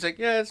issue. He's like,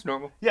 yeah, it's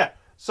normal. Yeah.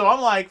 So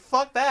I'm like,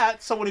 fuck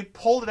that. So when he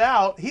pulled it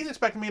out, he's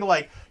expecting me to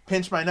like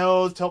pinch my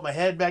nose, tilt my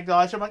head back, all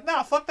that shit. I'm like,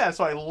 nah, fuck that.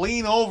 So I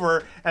lean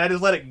over and I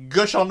just let it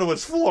gush onto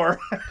his floor.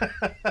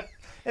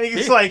 And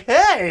he's like,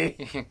 hey,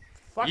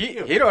 fuck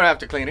you. He don't have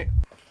to clean it.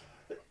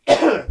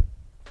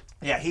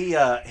 Yeah,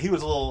 he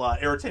was a little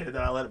irritated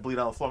that I let it bleed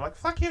on the floor. I'm like,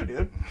 fuck you,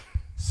 dude.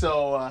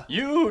 So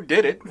You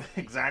did it.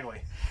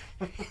 exactly.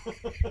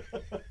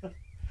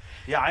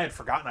 Yeah, I had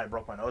forgotten I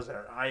broke my nose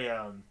there.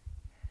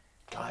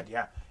 God,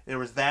 yeah. There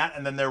was that,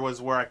 and then there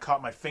was where I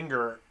caught my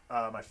finger,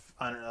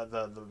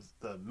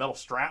 the metal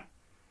strap.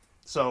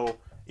 So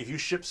if you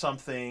ship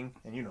something,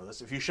 and you know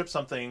this, if you ship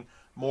something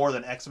more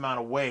than X amount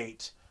of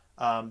weight,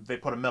 they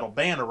put a metal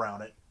band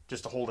around it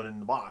just to hold it in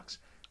the box.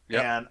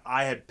 Yep. And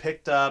I had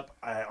picked up,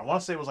 I want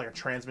to say it was like a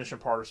transmission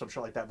part or some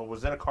shit like that, but it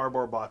was in a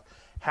cardboard box,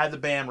 had the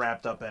band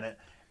wrapped up in it,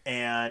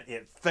 and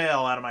it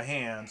fell out of my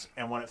hands.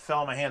 And when it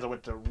fell in my hands, I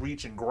went to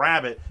reach and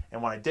grab it.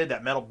 And when I did,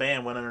 that metal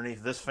band went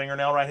underneath this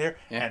fingernail right here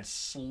and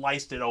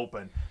sliced it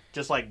open,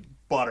 just like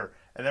butter.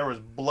 And there was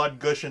blood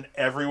gushing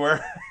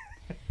everywhere.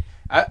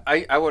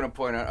 I want to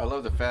point out, I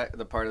love the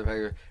part of the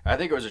fact, I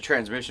think it was a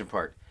transmission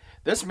part.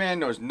 This man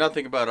knows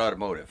nothing about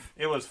automotive.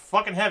 It was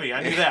fucking heavy.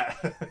 I knew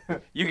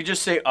that. You could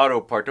just say auto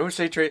part. Don't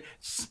say try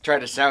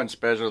to sound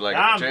special like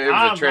it was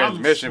I'm a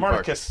transmission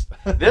part.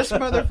 Smarticus. This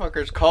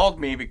motherfucker's called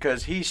me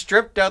because he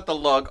stripped out the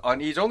lug on.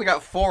 He's only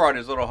got 4 on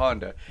his little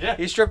Honda. Yeah.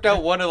 He stripped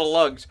out one of the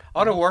lugs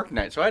on a work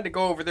night, so I had to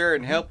go over there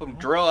and help him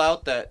drill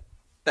out that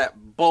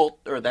bolt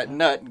or that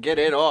nut and get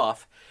it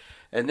off.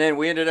 And then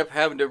we ended up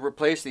having to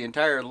replace the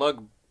entire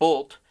lug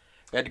bolt.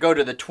 I had to go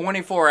to the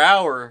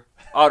 24-hour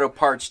auto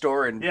parts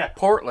store in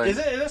Portland. Is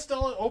it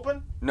still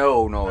open?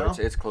 No,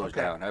 it's closed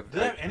down. Do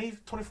they have any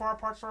 24-hour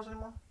parts stores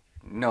anymore?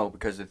 No,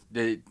 because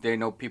they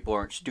know people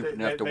aren't stupid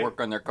enough to work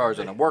on their cars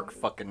on a work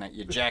fucking night,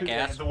 you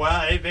jackass.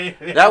 Well, they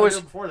that was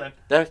before then.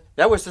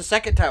 That was the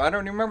second time. I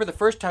don't even remember the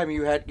first time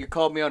you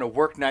called me on a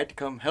work night to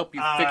come help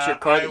you fix your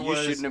car that you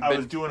shouldn't have been. I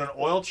was doing an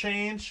oil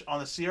change on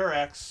the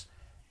CRX,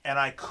 and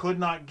I could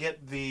not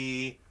get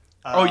the.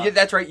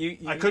 That's right. You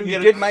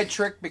did my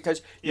trick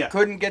because you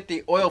couldn't get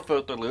the oil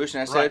filter loose,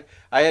 and I said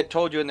I had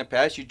told you in the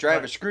past you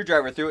drive a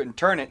screwdriver through it and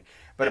turn it,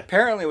 but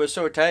apparently it was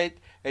so tight.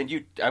 And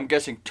you, I'm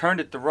guessing, turned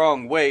it the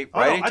wrong way.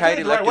 Righty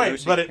tighty, lefty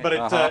loosey. But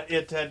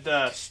it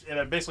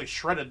had basically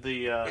shredded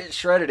the. It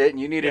shredded it, and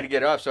you needed to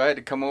get off. So I had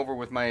to come over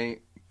with my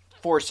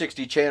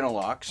 460 channel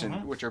locks,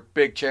 which are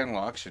big channel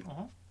locks, and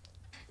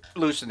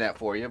loosen that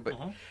for you. But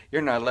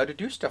you're not allowed to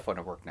do stuff on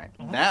a work night.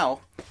 Now,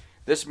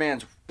 this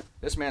man's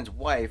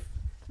wife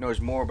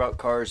knows more about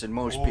cars than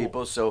most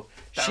people, so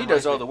she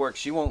does all the work.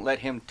 She won't let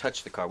him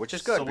touch the car, which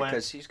is good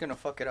because he's gonna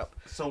fuck it up.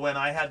 So when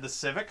I had the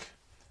Civic.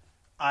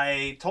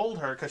 I told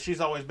her, because she's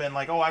always been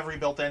like, I've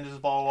rebuilt engines,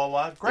 blah, blah,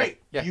 blah. Great,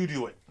 you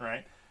do it,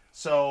 right?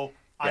 So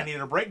I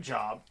needed a brake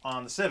job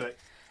on the Civic.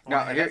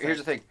 Now, here's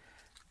the thing.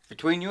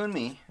 Between you and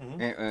me,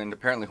 and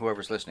apparently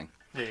whoever's listening,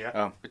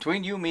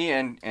 between you, me,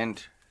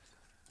 and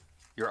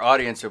your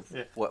audience of,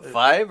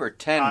 5 or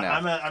 10 now?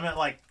 I'm at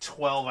like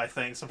 12, I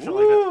think, some shit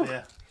like that.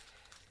 Yeah.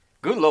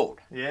 Good Lord.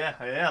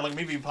 Yeah, look,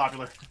 me being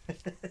popular.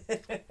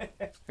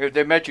 If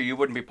they met you, you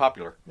wouldn't be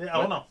popular. Yeah,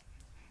 I don't know.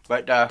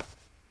 But,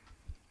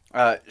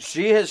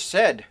 she has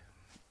said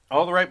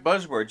all the right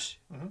buzzwords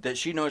that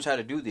she knows how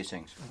to do these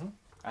things.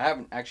 I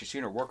haven't actually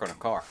seen her work on a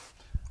car.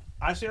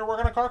 I've seen her work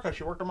on a car because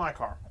she worked on my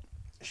car.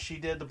 She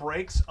did the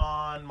brakes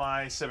on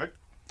my Civic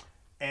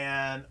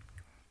and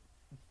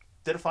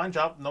did a fine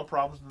job, no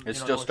problems. It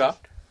still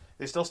stopped?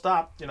 They still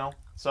stopped,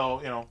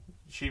 So,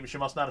 she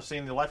must not have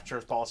seen the life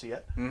insurance policy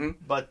yet.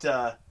 But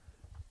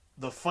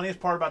the funniest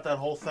part about that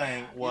whole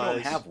thing was...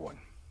 You don't have one.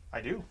 I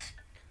do.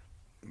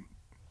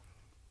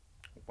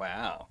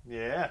 Wow.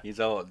 Yeah. He's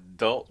all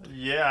adult.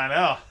 Yeah, I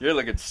know. You're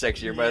looking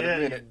sexier by the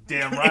minute.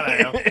 Damn right I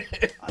am.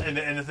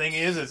 and the thing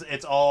is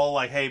it's all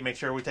like, hey, make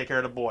sure we take care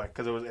of the boy.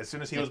 Because it was as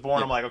soon as he was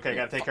born, I'm like, okay, I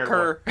got to take care of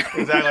her.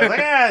 Exactly. I was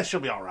like,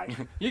 she'll be all right.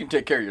 You can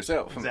take care of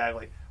yourself.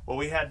 Exactly. Well,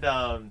 we had,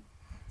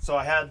 so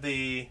I had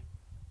the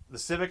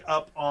Civic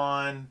up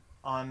on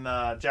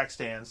jack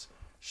stands.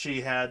 She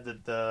had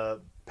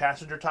the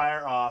passenger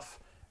tire off.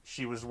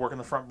 She was working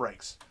the front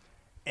brakes.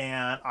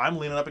 And I'm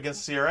leaning up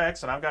against the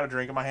CRX, and I've got a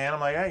drink in my hand.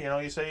 I'm like, hey,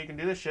 you say you can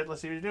do this shit.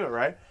 Let's see if you do it,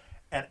 right?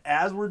 And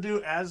as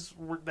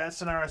that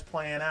scenario is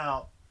playing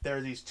out, there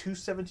are these two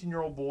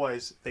 17-year-old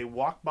boys. They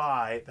walk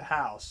by the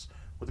house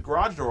with the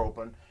garage door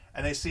open,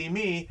 and they see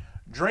me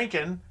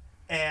drinking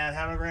and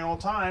having a grand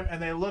old time.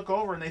 And they look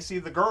over and they see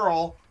the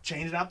girl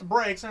changing out the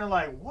brakes, and they're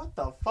like, "What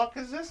the fuck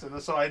is this?" And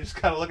so I just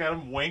kind of look at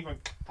them, wink,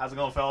 "How's it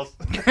going, fellas?"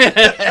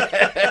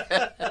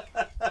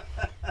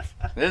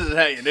 This is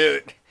how you do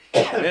it.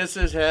 This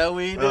is how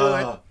we do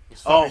it.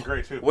 It's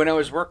great too. When I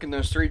was working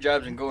those 3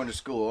 jobs and going to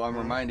school, I'm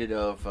reminded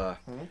of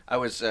I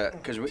was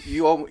because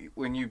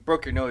when you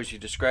broke your nose, you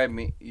described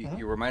me.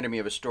 You reminded me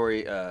of a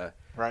story.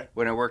 Right.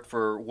 When I worked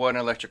for one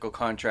electrical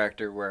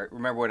contractor, where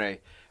remember when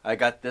I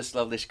got this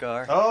lovely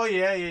scar? Oh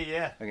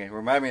yeah. Okay,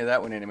 remind me of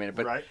that one in a minute.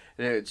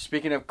 But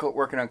speaking of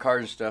working on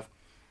cars and stuff,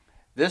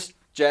 this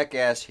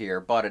jackass here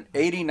bought an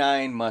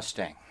 '89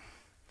 Mustang.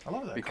 I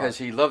love that because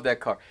car. He loved that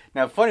car.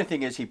 Now, the funny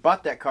thing is, he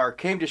bought that car,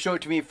 came to show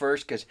it to me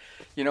first, because,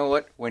 you know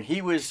what, when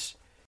he was...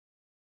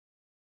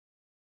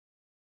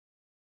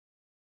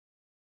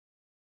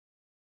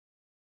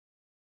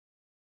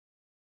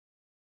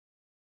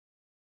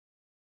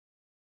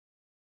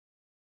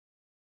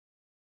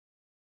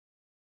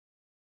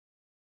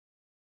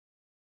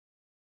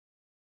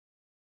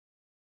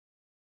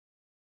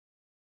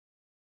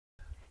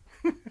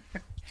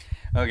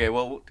 Okay,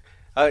 well...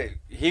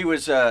 he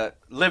was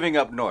living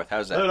up north.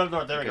 How's that? Living up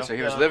north. There we go. So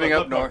he was living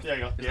up north. There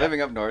you go. He's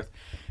living up north,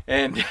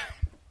 and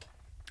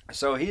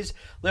so he's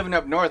living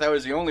up north. I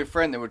was the only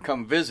friend that would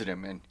come visit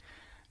him, and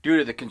due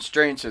to the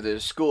constraints of the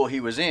school he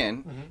was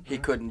in, he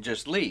couldn't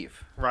just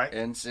leave. Right.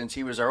 And since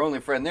he was our only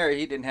friend there,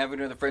 he didn't have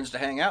any other friends to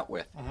hang out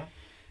with.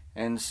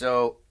 And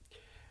so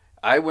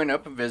I went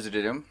up and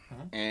visited him,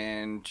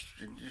 and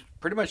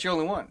pretty much the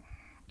only one.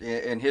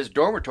 In his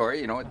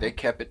dormitory, they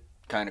kept it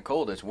kind of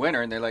cold. It's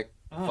winter, and they're like,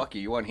 fuck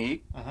you want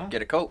heat?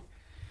 Get a coat.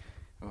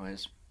 Well,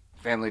 his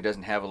family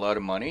doesn't have a lot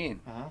of money, and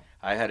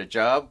I had a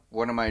job.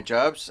 One of my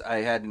jobs, I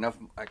had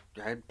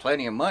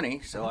plenty of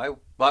money, so I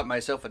bought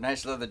myself a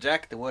nice leather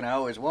jacket, the one I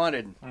always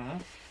wanted.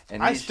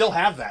 And I still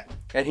have that.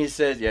 And he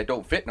says, "Yeah,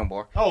 don't fit no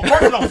more." Oh, of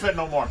course it don't fit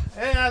no more.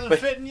 It hasn't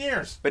fit in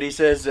years. But he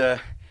says,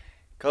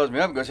 calls me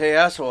up and goes, "Hey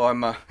asshole,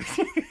 I'm." I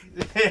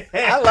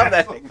love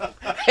that thing.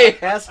 Hey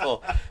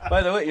asshole.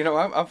 By the way,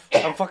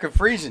 I'm fucking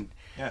freezing.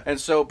 Yeah. And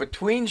so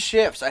between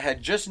shifts, I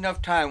had just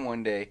enough time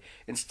one day.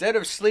 Instead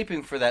of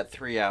sleeping for that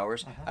 3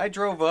 hours, I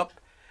drove up.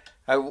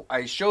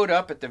 I showed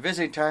up at the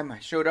visiting time. I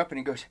showed up, and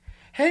he goes,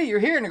 "Hey, you're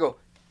here." And I go,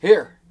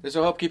 "Here." This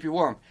will help keep you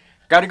warm.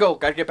 Gotta go.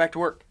 Gotta get back to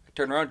work. I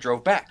turned around,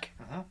 drove back.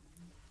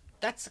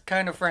 That's the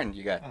kind of friend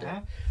you got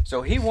there.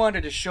 So he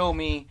wanted to show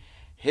me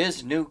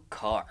his new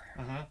car.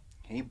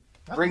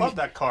 I love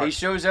that car. He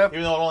shows up.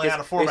 Even though it only had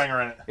a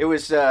 4-banger in it. It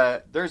was,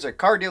 there's a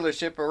car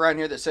dealership around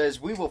here that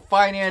says, we will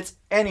finance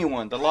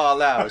anyone the law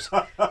allows.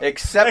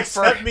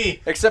 Except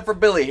me. Except for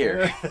Billy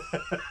here.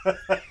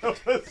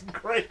 That was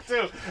great,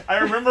 too. I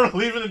remember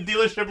leaving the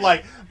dealership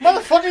like,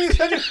 motherfucker, you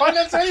said you'd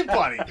finance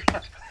anybody.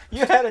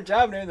 You had a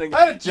job and everything. I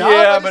had a job.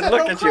 Yeah, but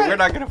look at you. We're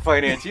not going to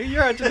finance you.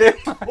 You're out to do.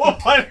 We'll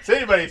finance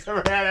anybody who's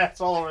ever had ass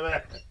all over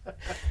there.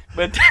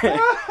 But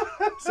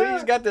so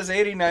he's got this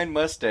 '89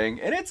 Mustang,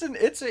 and it's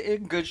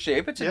in good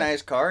shape. It's a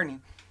nice car, and he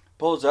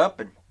pulls up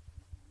and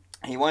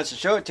he wants to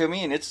show it to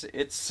me, and it's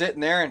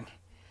sitting there, and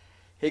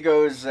he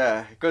goes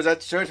out to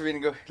show it to me,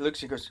 and he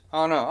looks, and he goes,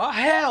 "Oh no, oh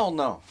hell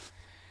no!"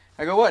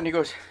 I go, "What?" And he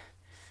goes,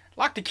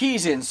 "Lock the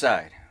keys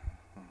inside.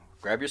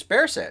 Grab your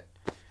spare set."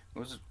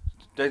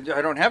 I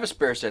don't have a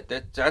spare set.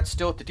 That's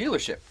still at the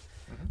dealership.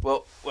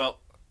 Well,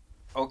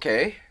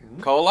 okay.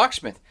 Call a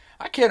locksmith.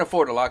 I can't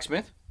afford a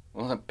locksmith.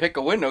 Well, then pick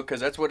a window, because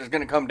that's what it's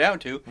going to come down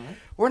to.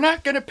 We're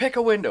not going to pick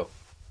a window.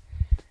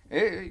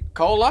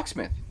 Call a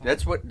locksmith.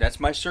 That's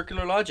my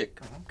circular logic.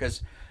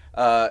 Because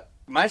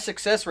my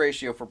success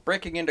ratio for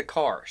breaking into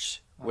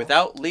cars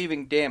without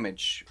leaving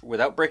damage,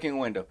 without breaking a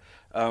window,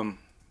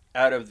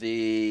 out of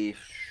the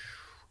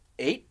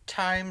 8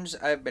 times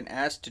I've been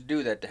asked to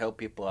do that to help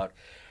people out,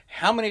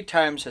 how many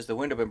times has the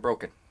window been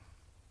broken?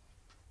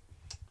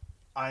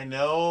 I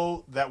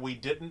know that we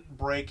didn't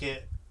break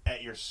it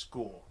at your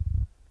school.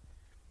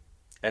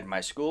 At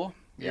my school?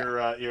 Your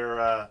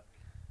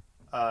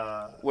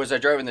Was I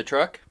driving the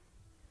truck?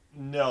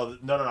 No.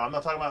 I'm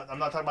not talking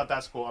about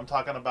that school. I'm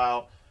talking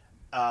about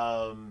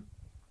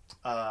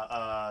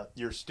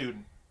your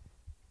student.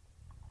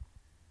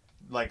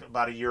 Like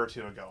about a year or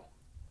two ago.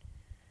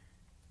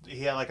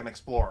 He had like an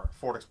Explorer,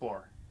 Ford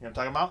Explorer. You know what I'm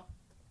talking about?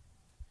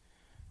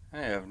 I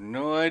have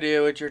no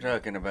idea what you're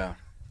talking about.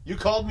 You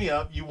called me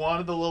up. You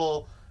wanted the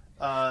little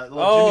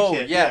Jimmy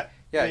kit.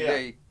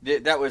 Yeah.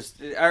 That was.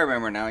 I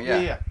remember now.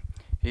 Yeah.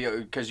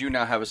 Because you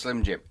now have a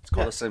Slim Jim. It's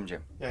called a Slim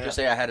Jim. Just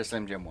say I had a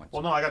Slim Jim once.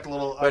 Well, no, I got the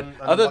little. But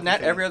other than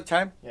that, every other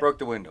time, broke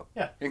the window.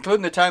 Yeah.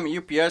 Including the time at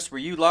UPS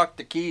where you locked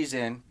the keys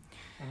in.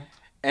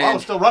 And while it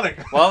was still running.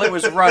 While it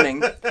was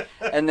running,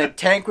 and the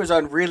tank was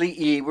on really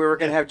E. We were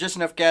going to have just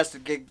enough gas to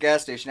get a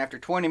gas station. After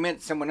 20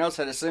 minutes, someone else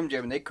had a Slim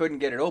Jim, and they couldn't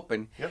get it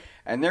open. Yep.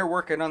 And they're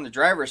working on the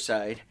driver's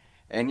side,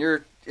 and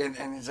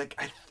it's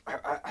like,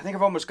 I think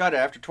I've almost got it.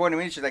 After 20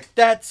 minutes, you're like,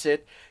 that's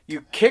it.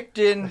 You kicked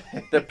in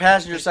the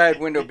passenger side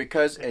window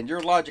and your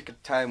logic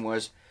at the time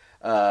was,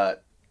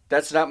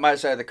 that's not my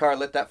side of the car.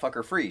 Let that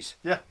fucker freeze.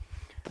 Yeah.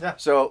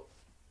 So...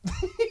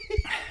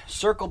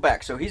 circle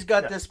back. So he's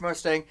got this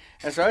Mustang,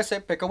 and so I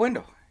said, pick a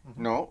window.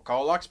 No,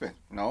 call a locksmith.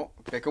 No,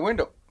 pick a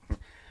window.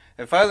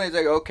 And finally, he's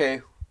like,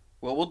 okay,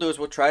 what we'll do is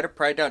we'll try to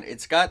pry it down.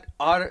 It's got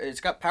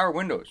power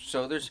windows,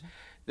 so there's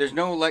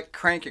no like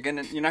crank.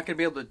 You're not gonna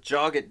be able to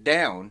jog it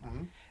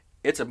down.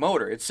 It's a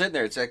motor. It's sitting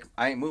there. It's like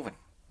I ain't moving.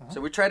 So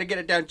we try to get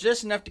it down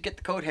just enough to get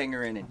the coat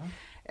hanger in it.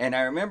 And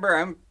I remember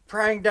I'm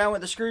prying down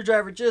with the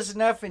screwdriver just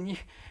enough, and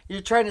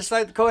you're trying to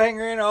slide the coat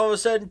hanger in. All of a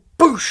sudden,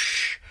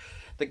 boosh!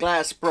 The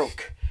glass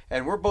broke.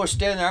 And we're both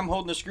standing there. I'm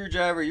holding the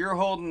screwdriver. You're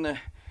holding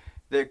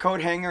the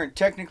coat hanger. And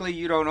technically,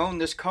 you don't own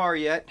this car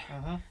yet.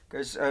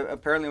 Because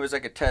apparently it was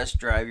like a test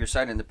drive. You're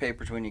signing the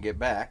papers when you get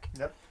back.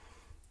 Yep.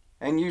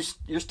 And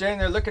you're standing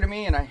there looking at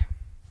me. And I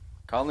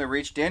calmly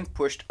reached in,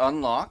 pushed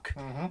unlock,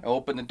 and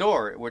opened the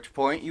door. At which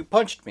point, you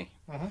punched me.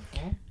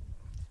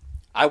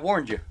 I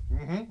warned you.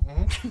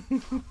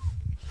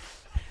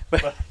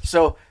 But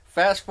so,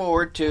 fast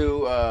forward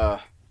to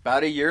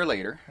about a year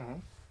later.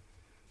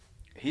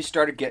 He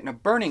started getting a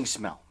burning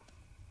smell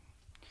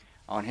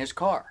on his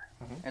car.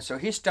 And so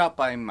he stopped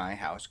by my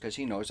house because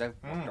he knows I've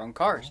worked on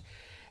cars.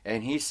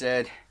 And he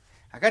said,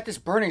 I got this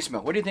burning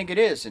smell. What do you think it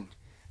is? And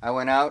I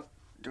went out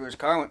to his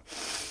car and went,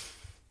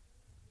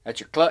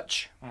 that's your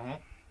clutch.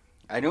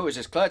 I knew it was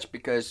his clutch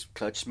because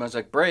clutch smells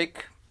like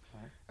brake.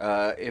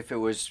 If it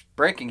was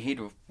braking, he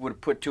would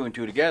have put 2 and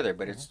 2 together,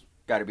 but it's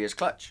got to be his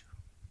clutch.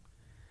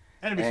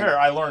 And to be fair,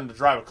 I learned to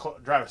drive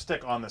a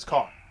stick on this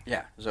car.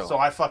 Yeah. So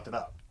I fucked it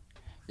up.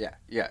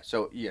 Yeah.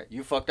 So,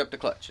 you fucked up the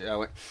clutch. I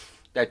went,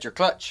 that's your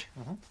clutch.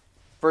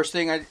 First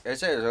thing I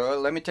said is,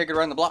 let me take it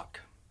around the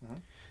block.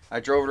 I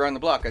drove it around the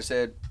block. I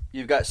said,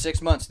 you've got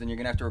 6 months, then you're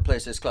going to have to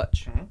replace this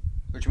clutch.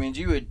 Which means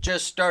you had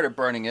just started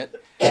burning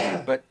it.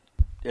 But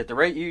at the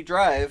rate you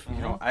drive,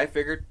 I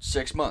figured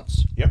 6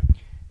 months. Yep.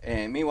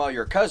 And meanwhile,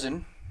 your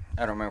cousin,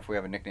 I don't remember if we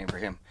have a nickname for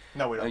him.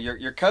 No, we don't.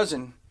 Your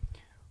cousin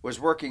was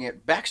working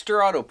at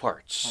Baxter Auto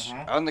Parts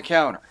on the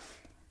counter.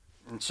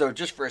 And so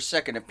just for a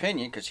second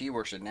opinion, because he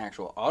works at an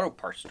actual auto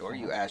parts store,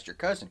 you asked your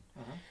cousin.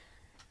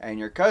 And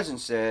your cousin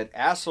said,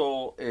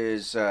 Assel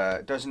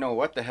doesn't know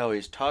what the hell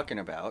he's talking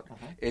about.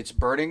 It's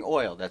burning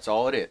oil. That's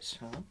all it is.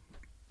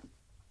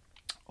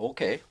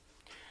 Okay.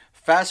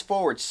 Fast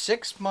forward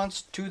 6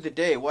 months to the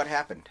day, what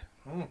happened?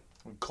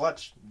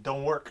 Clutch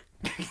don't work.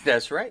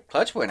 That's right.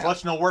 Clutch went out.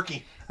 Clutch no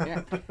working.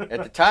 Yeah.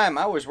 At the time,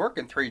 I was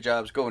working 3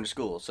 jobs going to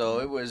school, so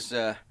it was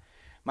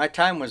my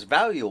time was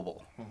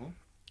valuable. Mm-hmm.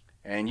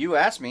 And you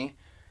asked me,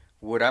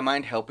 would I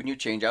mind helping you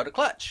change out a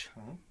clutch?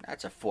 Mm-hmm.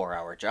 That's a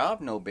 4-hour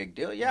job, no big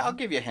deal. Yeah, I'll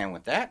give you a hand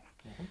with that.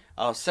 Mm-hmm.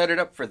 I'll set it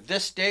up for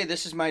this day.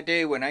 This is my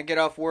day when I get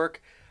off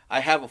work.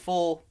 I have a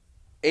full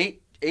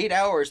 8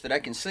 hours that I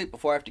can sleep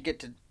before I have to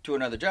get to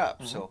another job.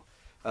 Mm-hmm. So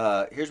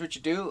here's what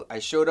you do. I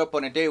showed up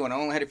on a day when I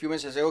only had a few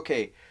minutes. I say,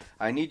 okay,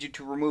 I need you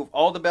to remove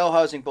all the bell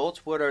housing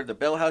bolts. What are the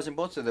bell housing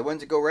bolts? They're the ones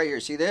that go right here.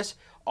 See this?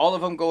 All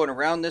of them going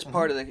around this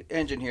part of the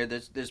engine here,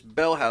 this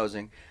bell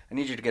housing. I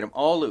need you to get them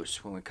all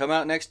loose. When we come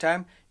out next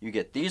time, you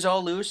get these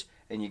all loose,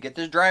 and you get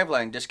this drive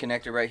line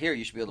disconnected right here.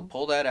 You should be able to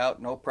pull that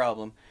out, no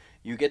problem.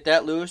 You get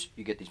that loose.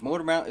 You get these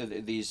motor mount,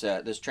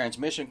 this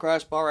transmission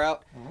crossbar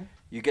out. Mm-hmm.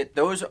 You get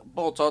those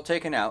bolts all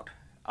taken out.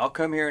 I'll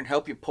come here and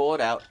help you pull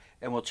it out,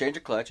 and we'll change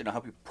the clutch, and I'll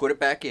help you put it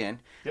back in.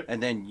 Yep.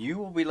 And then you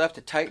will be left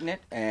to tighten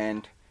it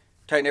and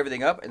tighten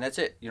everything up, and that's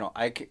it. You know,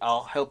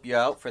 I'll help you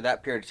out for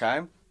that period of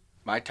time.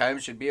 My time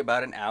should be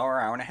about an hour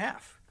and a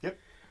half. Yep.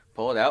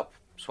 Pull it out,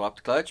 swap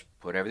the clutch,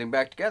 put everything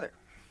back together.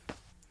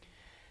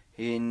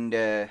 And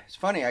it's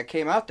funny, I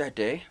came out that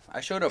day.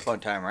 I showed up on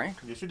time, right?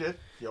 Yes, you did.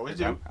 You always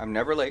do. I'm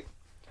never late.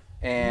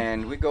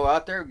 And we go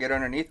out there, get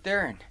underneath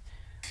there, and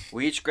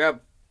we each grab,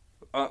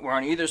 we're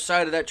on either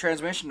side of that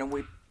transmission, and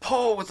we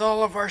pull with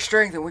all of our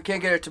strength, and we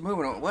can't get it to move.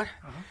 And I went, what?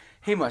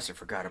 He must have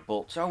forgot a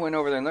bolt. So I went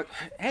over there and looked.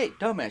 Hey,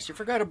 dumbass, you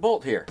forgot a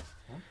bolt here.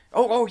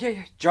 Oh,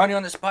 yeah. Johnny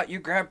on the spot, you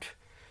grabbed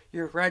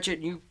your ratchet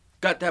and you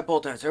got that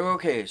bolt out. So,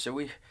 okay, so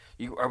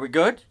are we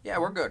good? Yeah,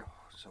 we're good.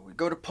 So we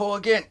go to pull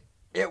again.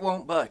 It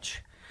won't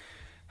budge.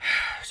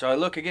 So I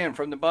look again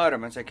from the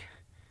bottom. It's like,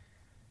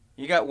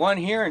 you got 1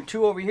 here and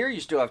 2 over here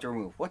you still have to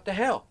remove. What the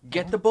hell?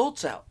 Get the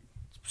bolts out.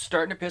 It's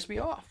starting to piss me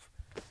off.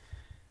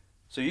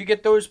 So you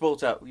get those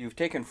bolts out. You've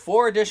taken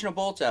 4 additional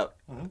bolts out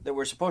that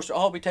were supposed to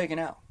all be taken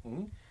out.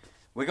 Mm-hmm.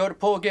 We go to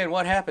pull again.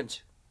 What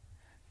happens?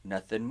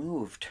 Nothing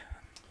moved.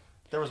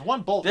 There was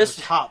one bolt at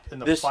the top in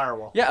the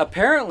firewall. Yeah,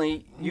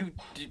 apparently you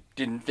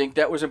didn't think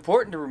that was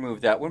important to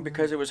remove that one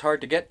because it was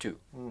hard to get to.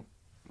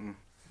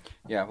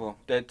 Yeah, well,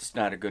 that's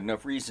not a good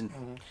enough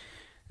reason.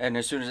 And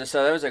as soon as I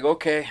saw that, I was like,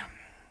 okay,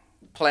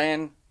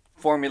 plan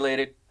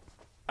formulated.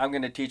 I'm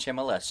going to teach him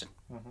a lesson.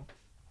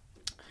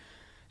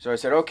 So I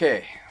said,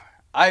 okay,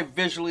 I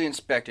visually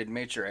inspected,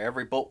 made sure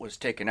every bolt was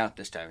taken out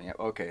this time. Yeah,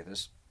 okay,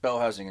 this bell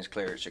housing is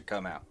clear. It should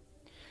come out.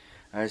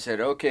 I said,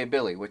 okay,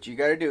 Billy, what you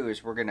got to do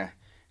is we're going to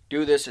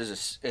do this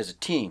as a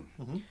team.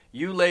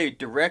 You lay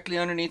directly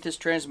underneath this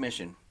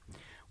transmission.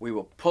 We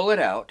will pull it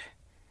out.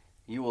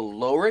 You will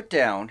lower it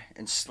down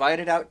and slide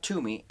it out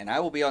to me, and I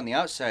will be on the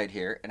outside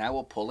here, and I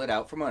will pull it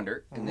out from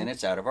under, and then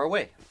it's out of our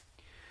way.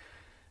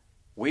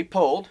 We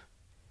pulled,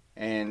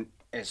 and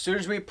as soon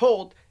as we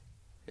pulled,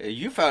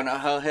 you found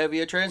out how heavy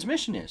a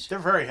transmission is. They're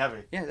very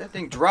heavy. Yeah, that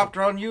thing dropped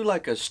on you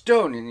like a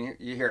stone, and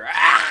you hear,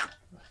 ah!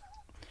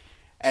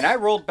 And I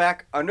rolled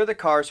back under the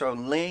car, so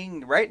I'm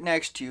laying right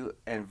next to you,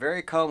 and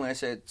very calmly I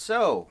said,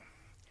 so,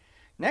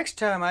 next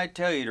time I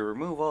tell you to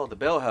remove all the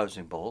bell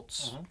housing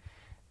bolts,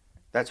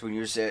 that's when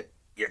you said,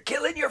 you're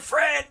killing your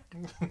friend!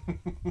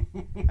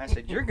 I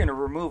said, you're going to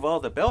remove all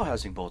the bell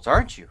housing bolts,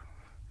 aren't you?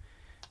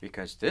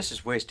 Because this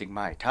is wasting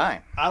my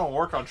time. I don't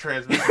work on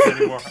transmissions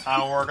anymore. I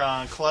don't work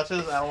on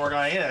clutches. I don't work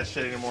on any of that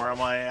shit anymore. I'm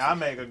like, I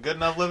make a good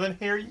enough living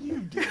here. You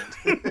did.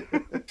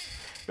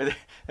 But it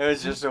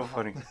was just so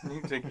funny.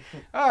 Like,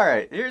 all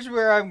right, here's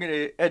where I'm going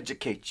to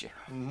educate you.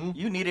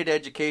 You needed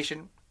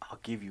education. I'll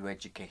give you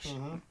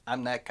education.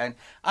 I'm that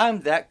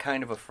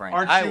kind of a friend.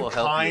 Aren't I you will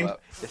kind? help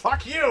you out.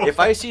 Fuck you. If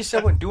I see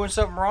someone doing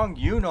something wrong,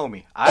 you know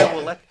me. I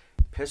will let.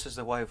 Pisses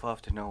the wife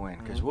off to no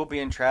end because we'll be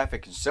in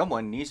traffic and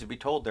someone needs to be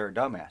told they're a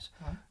dumbass.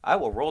 I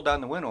will roll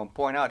down the window and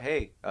point out,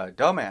 hey,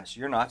 dumbass,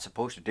 you're not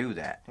supposed to do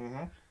that.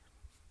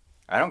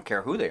 I don't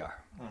care who they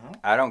are.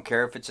 I don't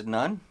care if it's a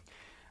nun.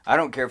 I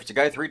don't care if it's a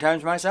guy 3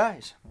 times my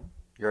size.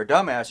 You're a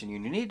dumbass and you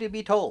need to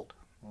be told.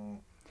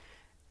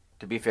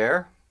 To be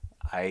fair,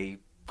 I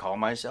call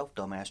myself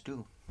dumbass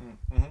too.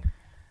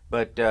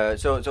 But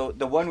so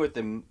the one with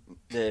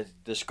the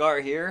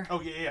scar here.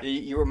 Oh yeah.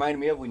 You reminded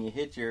me of when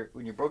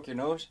you broke your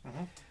nose.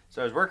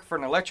 So I was working for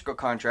an electrical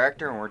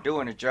contractor, and we're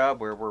doing a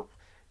job where we're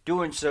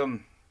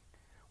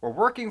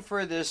working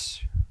for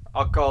this,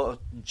 I'll call it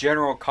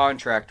general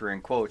contractor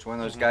in quotes. One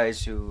of those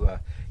guys who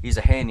he's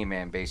a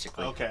handyman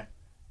basically. Okay.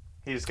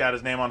 He just got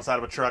his name on the side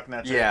of a truck, and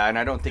that's it. Yeah, and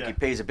I don't think he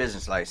pays a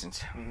business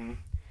license.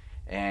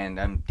 And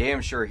I'm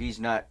damn sure he's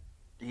not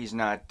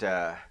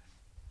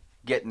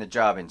getting the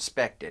job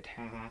inspected,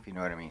 if you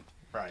know what I mean.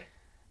 Right.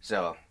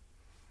 So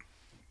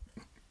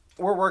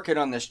we're working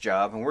on this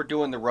job, and we're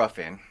doing the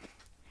rough-in.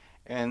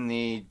 And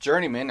the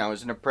journeyman, I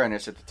was an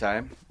apprentice at the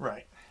time.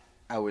 Right.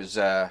 I was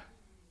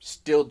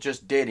still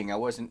just dating. I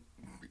wasn't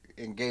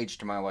engaged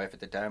to my wife at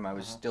the time. I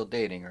was still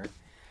dating her.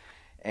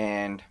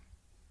 And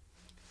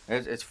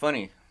it's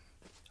funny.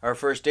 Our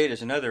first date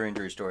is another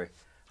injury story.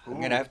 I'm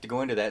going to have to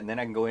go into that, and then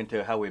I can go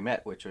into how we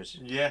met, which was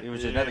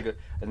another good.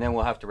 And then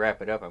we'll have to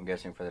wrap it up, I'm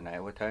guessing, for the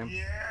night. What time?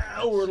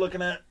 Yeah, we're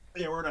looking at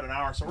we're at an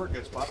hour, so we're a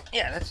good spot.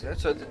 Yeah,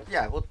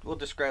 we'll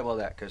describe all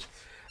that because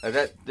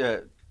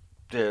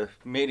the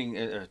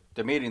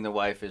meeting the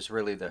wife is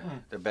really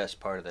the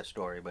best part of the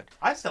story. But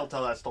I still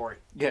tell that story.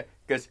 Yeah,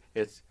 because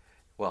it's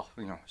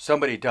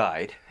somebody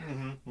died.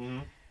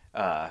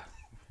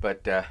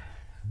 But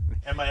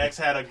and my ex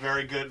had a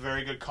very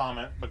good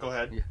comment. But go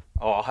ahead. Yeah.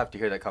 Oh, I'll have to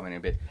hear that comment in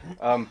a bit.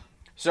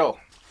 So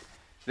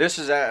this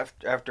is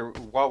after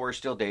while we're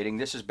still dating.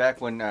 This is back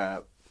when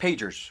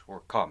pagers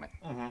were common.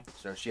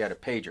 So she had a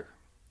pager.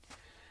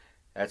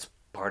 That's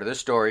part of the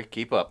story.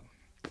 Keep up.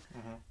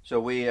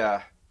 So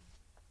we're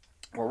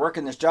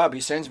working this job.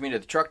 He sends me to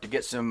the truck to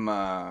get some,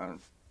 I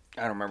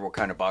don't remember what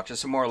kind of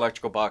boxes, some more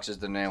electrical boxes,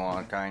 the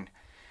nail-on kind.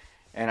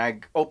 And I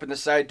open the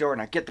side door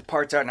and I get the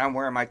parts out and I'm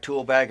wearing my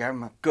tool bag.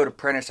 I'm a good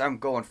apprentice. I'm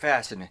going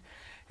fast. And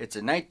it's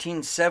a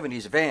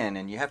 1970s van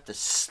and you have to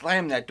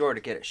slam that door to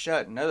get it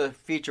shut. Another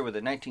feature with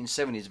a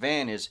 1970s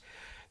van is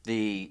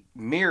the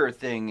mirror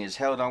thing is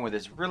held on with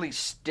this really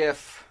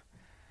stiff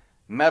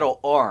metal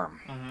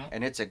arm.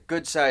 And it's a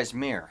good sized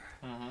mirror.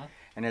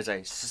 And as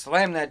I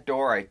slam that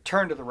door, I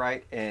turn to the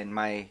right, and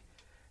my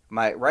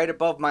right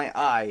above my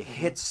eye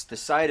hits the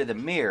side of the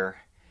mirror.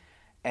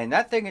 And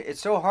that thing,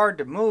 it's so hard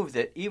to move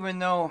that even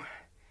though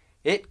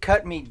it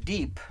cut me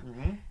deep,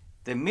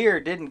 the mirror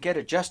didn't get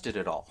adjusted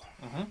at all.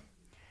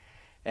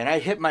 And I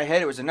hit my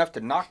head. It was enough to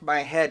knock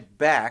my head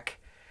back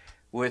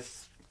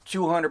with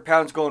 200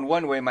 pounds going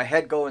one way, my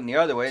head going the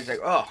other way. It's like,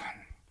 oh,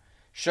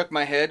 shook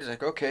my head. It's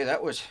like, okay,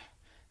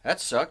 that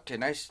sucked.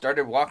 And I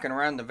started walking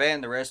around the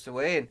van the rest of the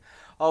way, and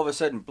all of a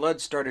sudden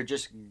blood started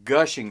just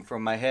gushing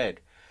from my head.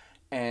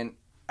 And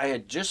I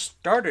had just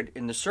started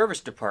in the service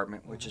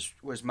department, which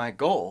was my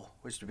goal,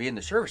 was to be in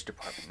the service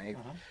department.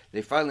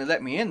 They finally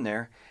let me in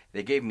there.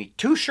 They gave me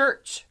 2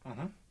 shirts.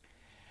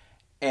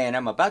 And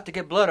I'm about to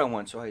get blood on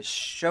one, so I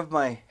shoved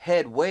my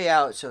head way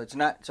out so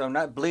I'm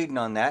not bleeding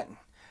on that.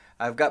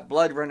 I've got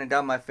blood running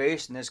down my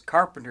face, and this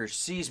carpenter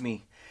sees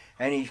me,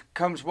 and he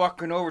comes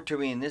walking over to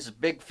me, and this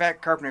big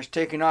fat carpenter's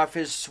taking off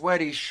his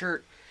sweaty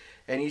shirt,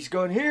 and he's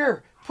going,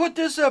 "Here, put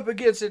this up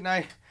against it."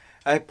 And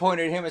I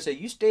pointed at him and said,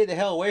 "You stay the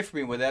hell away from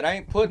me with that. I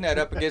ain't putting that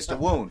up against a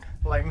wound."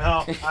 Like,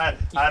 no,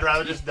 I'd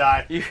rather just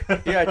die. You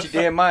got your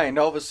damn mind.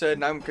 All of a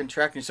sudden, I'm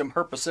contracting some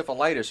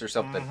herpetosyphilitis or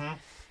something.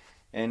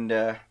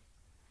 And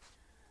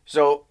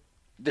so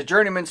the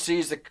journeyman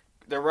sees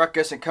the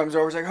ruckus and comes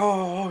over and is like,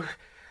 "Oh."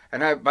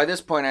 And by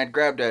this point, I'd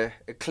grabbed a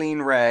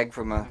clean rag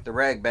from the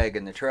rag bag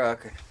in the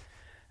truck.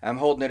 I'm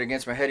holding it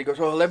against my head. He goes,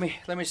 "Oh, let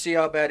me see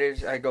how bad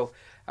it is."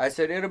 I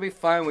said, "It'll be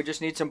fine. We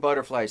just need some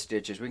butterfly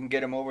stitches. We can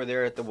get them over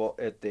there at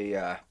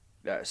the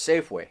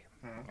Safeway.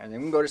 And then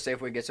we can go to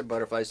Safeway, get some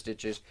butterfly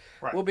stitches.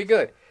 Right. We'll be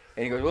good."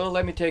 And he goes, "Well,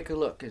 let me take a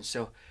look." And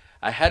so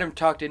I had him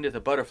talked into the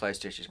butterfly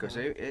stitches. He goes,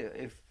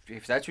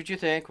 if that's what you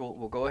think,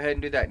 we'll go ahead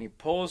and do that. And he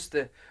pulls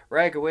the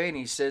rag away and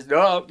he says,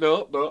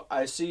 No,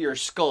 I see your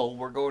skull.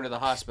 We're going to the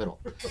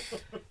hospital."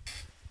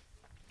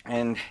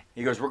 And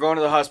he goes, "We're going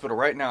to the hospital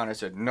right now." And I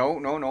said, No,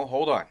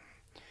 hold on.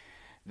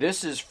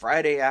 This is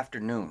Friday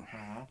afternoon.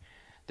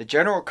 The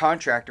general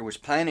contractor was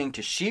planning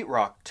to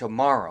sheetrock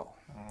tomorrow.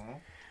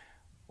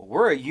 Well,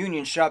 we're a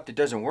union shop that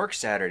doesn't work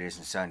Saturdays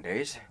and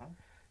Sundays.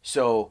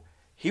 So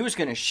he was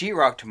going to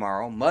sheetrock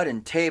tomorrow, mud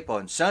and tape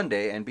on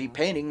Sunday, and be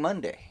painting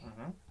Monday.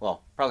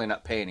 Well, probably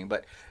not painting,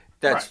 but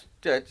that's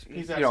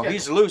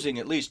he's losing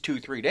at least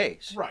 2-3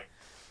 days. Right.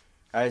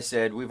 I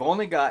said, "We've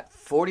only got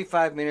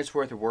 45 minutes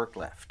worth of work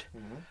left.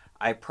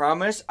 I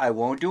promise I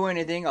won't do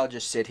anything. I'll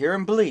just sit here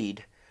and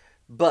bleed.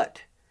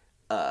 But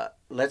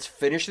let's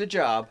finish the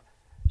job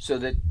so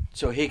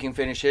he can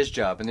finish his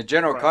job." And the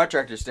general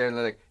contractor's standing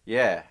there like,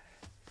 yeah,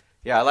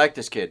 I like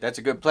this kid. That's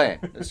a good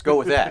plan. Let's go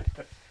with that.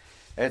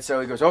 And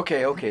so he goes,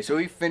 okay. So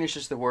he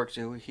finishes the work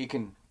so he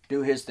can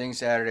do his thing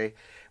Saturday.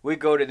 We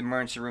go to the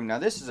emergency room. Now,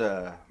 this is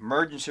a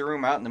emergency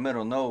room out in the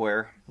middle of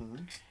nowhere.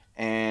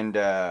 And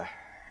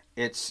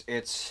it's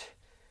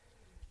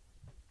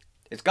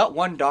got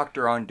one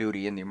doctor on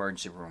duty in the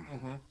emergency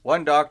room.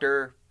 One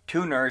doctor,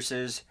 2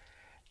 nurses.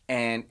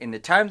 And in the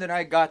time that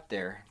I got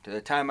there to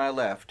the time I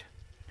left,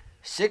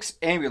 6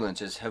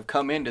 ambulances have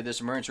come into this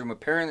emergency room.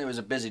 Apparently it was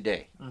a busy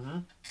day.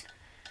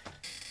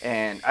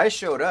 And I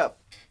showed up,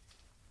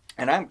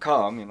 and I'm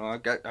calm.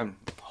 I'm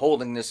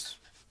holding this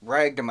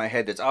rag to my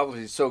head that's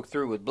obviously soaked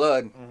through with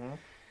blood.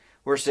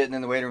 We're sitting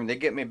in the waiting room. They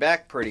get me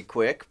back pretty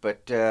quick,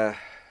 but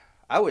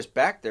I was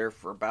back there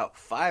for about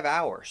 5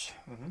 hours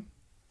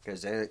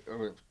because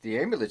the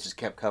ambulances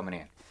kept coming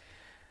in.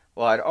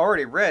 Well, I'd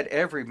already read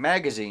every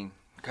magazine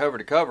cover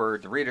to cover,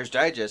 the Reader's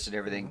Digest and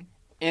everything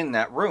in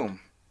that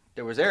room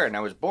that was there, and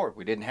I was bored.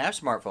 We didn't have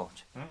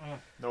smartphones.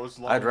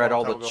 I'd read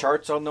all the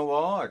charts on the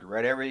wall. I'd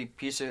read every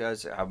piece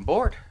of. I'm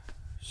bored,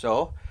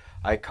 so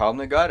I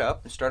calmly got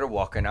up and started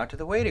walking out to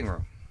the waiting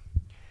room.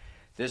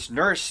 This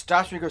nurse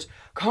stops me and goes,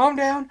 calm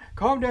down.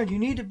 You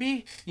need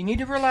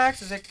to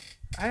relax." I was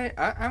like,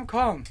 I'm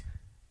calm.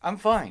 I'm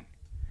fine."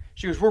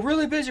 She goes, "We're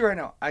really busy right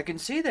now." "I can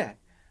see that.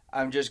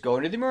 I'm just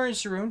going to the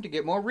emergency room to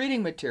get more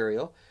reading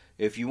material.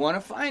 If you want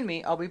to find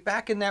me, I'll be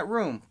back in that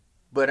room.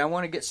 But I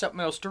want to get something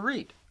else to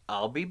read.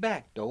 I'll be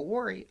back. Don't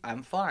worry.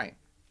 I'm fine.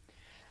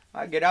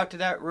 I get out to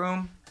that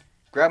room,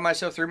 grab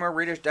myself 3 more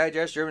Reader's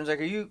Digest. German's like,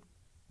 they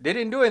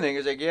didn't do anything.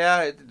 He's like,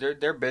 yeah,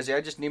 they're busy.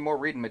 I just need more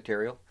reading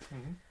material.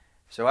 Mm-hmm.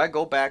 So I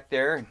go back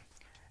there, and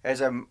as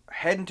I'm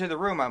heading to the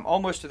room, I'm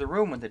almost to the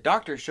room when the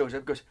doctor shows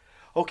up. Goes,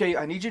 okay,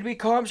 I need you to be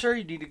calm, sir.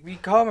 You need to be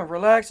calm and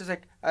relax. It's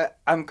like,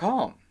 I'm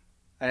calm.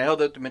 And I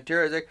held up the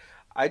material. I was like,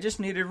 I just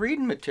needed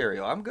reading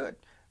material. I'm good.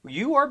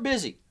 You are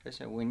busy. I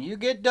said, when you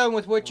get done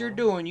with what you're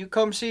doing, you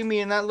come see me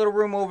in that little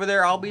room over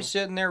there. I'll be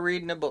sitting there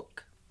reading a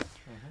book.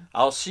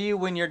 I'll see you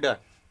when you're done.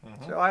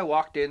 So I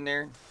walked in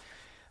there.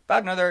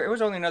 It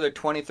was only another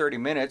 20, 30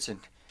 minutes, and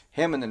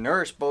him and the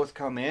nurse both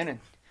come in,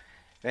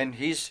 and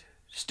he's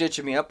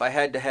stitching me up. I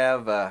had to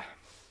have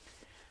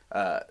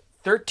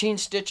 13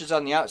 stitches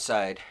on the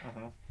outside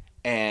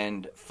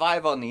and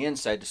 5 on the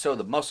inside to sew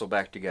the muscle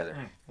back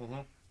together.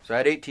 So I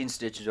had 18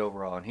 stitches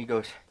overall, and he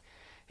goes,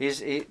 he's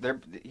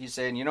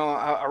saying,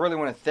 I really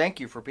want to thank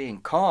you for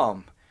being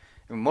calm.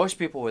 And most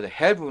people with a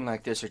head wound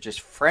like this are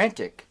just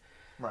frantic.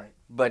 Right.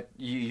 But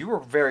you were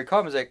very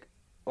calm. It's like,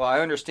 well, I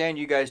understand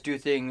you guys do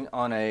things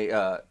on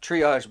a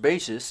triage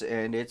basis,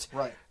 and it's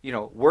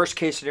worst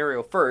case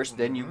scenario first,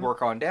 then you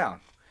work on down.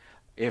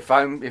 If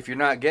you're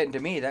not getting to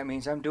me, that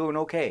means I'm doing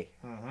okay.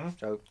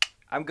 So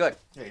I'm good.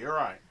 Yeah, you're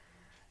right.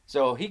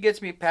 So he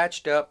gets me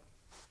patched up,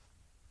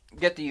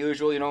 get the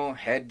usual,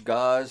 head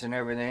gauze and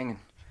everything.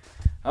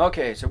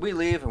 Okay, so we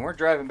leave and we're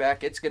driving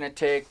back. It's going to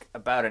take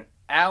about an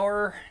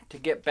hour to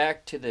get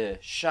back to the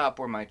shop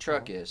where my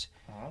truck is,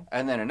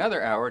 and then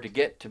another hour to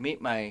get to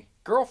meet my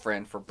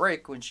girlfriend for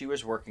break when she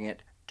was working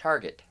at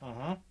Target.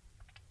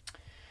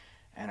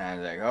 And I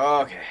was like,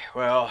 okay,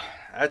 well,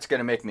 that's going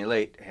to make me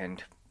late,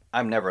 and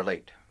I'm never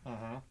late.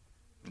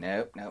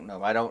 Nope,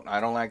 I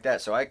don't like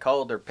that. So I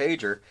called her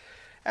pager,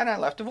 and I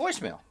left a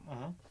voicemail.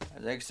 I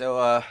was like,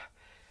 so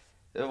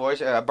the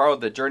voice. I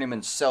borrowed the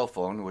Journeyman's cell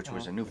phone, which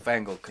was a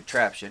newfangled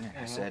contraption. And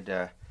I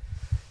said,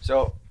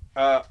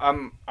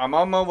 I'm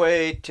on my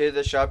way to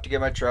the shop to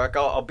get my truck.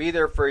 I'll be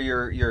there for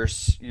your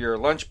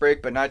lunch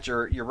break, but not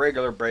your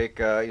regular break.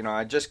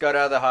 I just got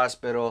out of the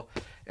hospital,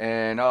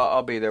 and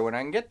I'll be there when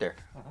I can get there.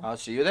 I'll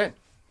see you then.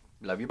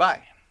 Love you.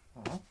 Bye.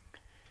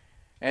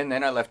 And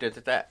then I left it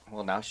at that.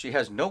 Well, now she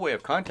has no way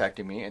of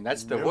contacting me, and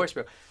that's the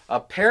voicemail.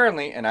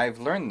 Apparently, and I've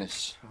learned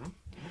this.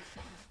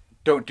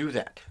 Don't do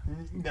that.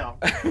 No.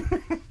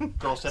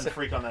 Girls tend to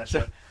freak on that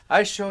shit.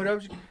 I showed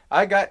up.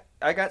 I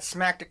got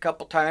smacked a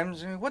couple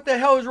times. What the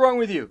hell is wrong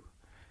with you?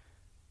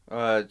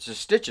 It's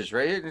just stitches,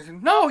 right?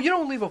 No, you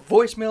don't leave a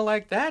voicemail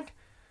like that.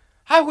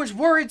 I was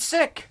worried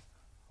sick.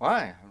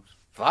 Why? I was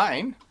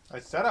fine. I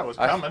said I was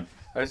coming.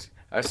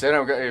 I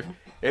said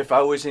if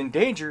I was in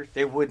danger,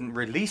 they wouldn't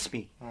release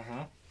me.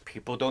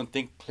 People don't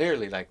think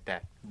clearly like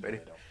that.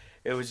 But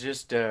it was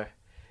just a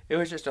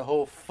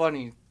whole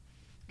funny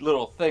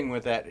little thing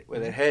with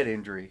a head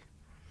injury.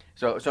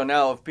 So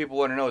now, if people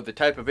want to know the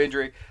type of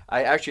injury,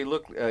 I actually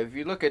look. If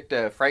you look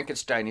at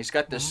Frankenstein, he's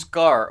got this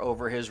scar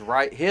over his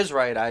right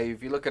eye.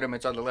 If you look at him,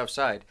 it's on the left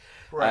side.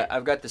 Right.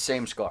 I've got the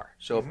same scar.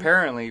 So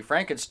apparently,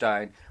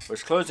 Frankenstein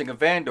was closing a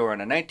van door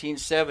on a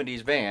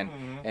 1970s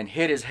van and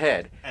hit his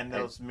head. And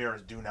those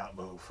mirrors do not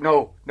move.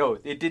 No,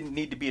 it didn't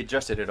need to be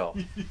adjusted at all.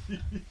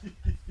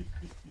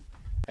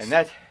 And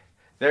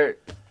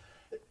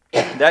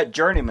that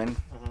journeyman,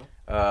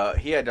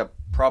 he had a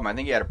problem. I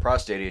think he had a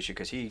prostate issue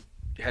because he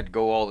had to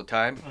go all the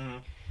time.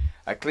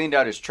 I cleaned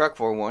out his truck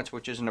for him once,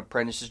 which is an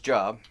apprentice's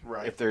job.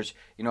 Right. If there's,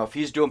 if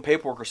he's doing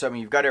paperwork or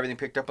something, you've got everything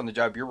picked up on the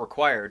job, you're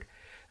required.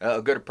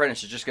 A good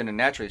apprentice is just going to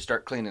naturally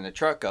start cleaning the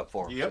truck up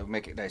for him, so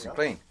make it nice and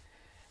clean.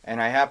 And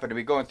I happened to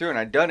be going through, and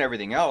I'd done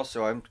everything else,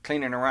 so I'm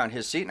cleaning around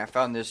his seat, and I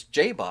found this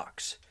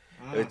J-box.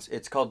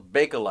 It's called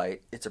Bakelite.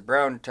 It's a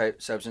brown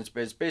type substance,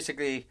 but it's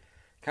basically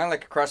kind of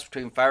like a cross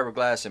between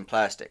fiberglass and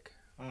plastic.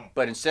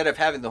 But instead of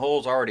having the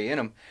holes already in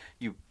them,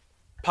 you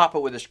pop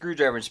it with a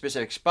screwdriver in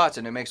specific spots,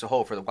 and it makes a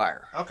hole for the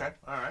wire. Okay,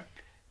 all right.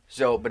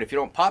 So, but if you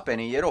don't pop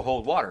any, it'll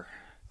hold water.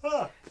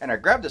 And I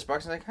grabbed this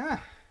box, and I'm like,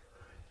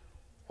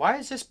 why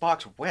is this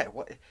box wet?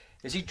 What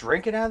is he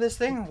drinking out of this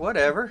thing?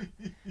 Whatever.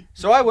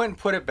 So I went and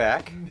put it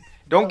back.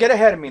 Don't get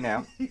ahead of me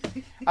now.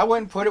 I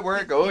went and put it where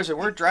it goes, and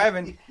we're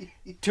driving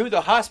to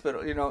the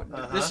hospital.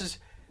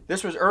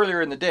 This was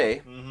earlier in the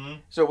day.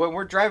 So when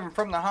we're driving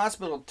from the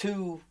hospital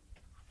to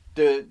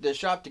the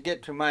shop to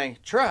get to my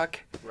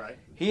truck, right?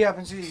 He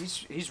happens to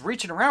he's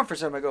reaching around for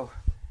something. I go,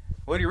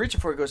 what are you reaching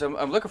for? He goes,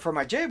 I'm looking for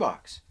my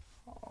J-box.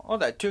 Oh,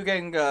 that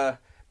 2-gang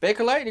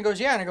Bakelite? And he goes,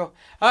 yeah. And I go,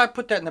 I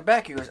put that in the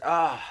back. He goes,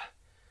 all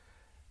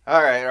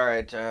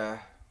right.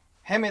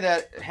 Hand me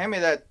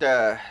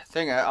that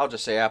thing. I'll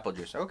just say apple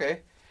juice.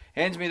 Okay.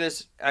 I hand him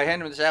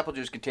this apple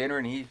juice container,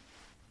 and he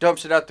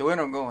dumps it out the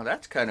window. I'm going, well,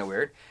 that's kind of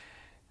weird.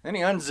 Then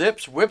he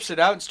unzips, whips it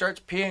out, and starts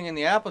peeing in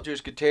the apple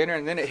juice container,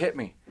 and then it hit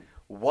me.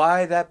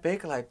 Why that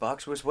Bakelite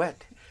box was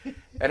wet.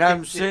 And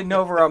I'm sitting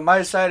over on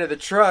my side of the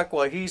truck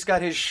while he's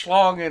got his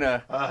schlong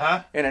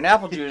in an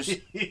apple juice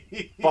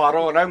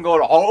bottle, and I'm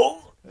going,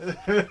 oh,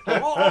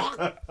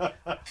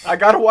 I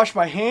gotta wash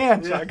my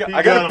hands. Yeah, I you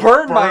gotta gotta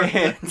burn my burn.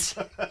 hands.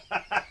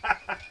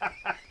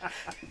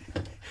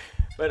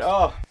 But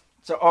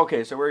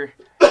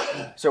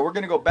so we're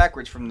gonna go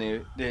backwards from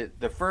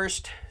the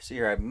first. See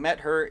here, I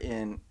met her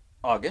in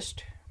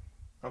August.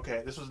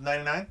 Okay, this was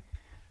 99?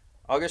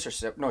 August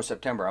or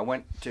September. I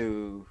went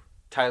to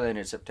Thailand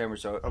in September,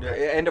 so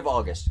Okay. end of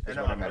August is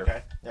when I met her.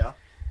 Okay, yeah.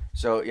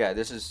 So yeah,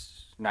 this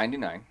is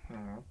 99.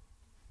 Mm-hmm.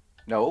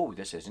 No,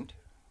 this isn't.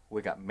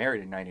 We got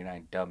married in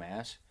 99,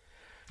 dumbass.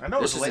 I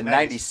know This it is was in late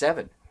 90s.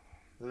 97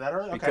 Is that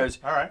early? Okay. because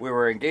All right. we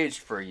were engaged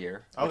for a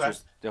year, which Okay.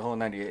 was the whole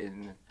 98.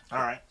 All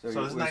right. So it this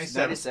was is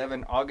 97.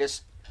 97,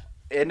 August,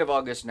 end of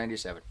August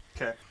 97.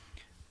 Okay.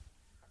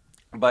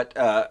 But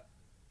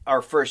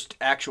our first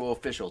actual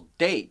official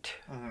date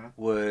Mm-hmm.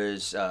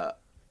 was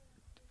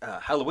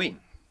Halloween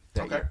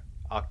that Okay. year,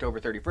 October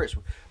 31st.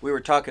 We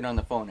were talking on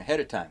the phone ahead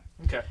of time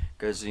Okay.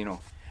 because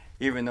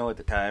even though at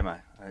the time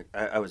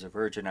I was a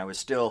virgin, I was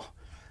still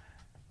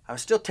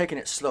taking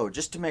it slow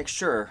just to make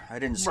sure I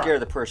didn't scare Right.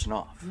 the person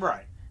off,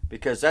 Right.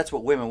 because that's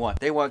what women want.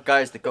 They want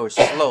guys that go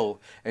slow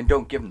and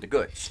don't give them the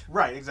goods.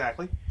 Right,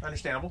 exactly.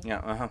 Understandable.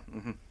 Yeah,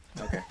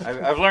 Okay,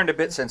 I've learned a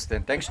bit since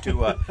then, thanks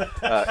to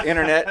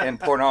internet and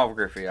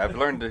pornography. I've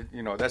learned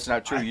that that's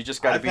not true. You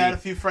just got to I've had a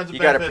few friends with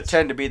you got to benefits.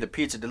 pretend to be the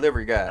pizza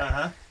delivery guy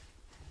Uh-huh.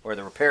 or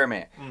the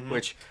repairman,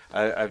 which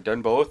I've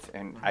done both,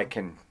 and I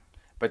can.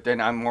 But then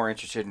I'm more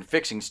interested in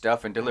fixing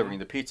stuff and delivering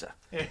the pizza.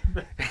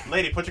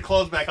 Lady, put your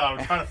clothes back on.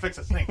 I'm trying to fix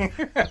a sink.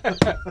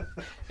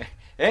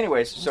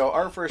 Anyways, so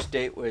our first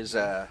date was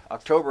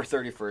October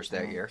 31st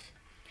that year,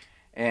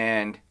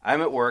 and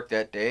I'm at work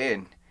that day,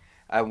 and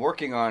I'm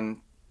working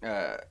on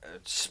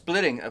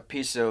splitting a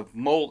piece of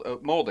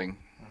molding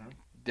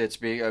that's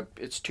being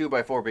it's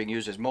 2x4 being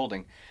used as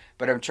molding,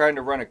 but I'm trying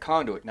to run a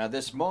conduit. Now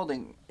this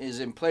molding is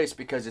in place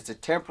because it's a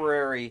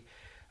temporary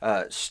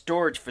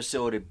storage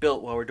facility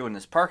built while we're doing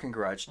this parking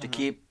garage to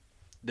keep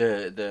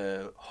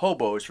the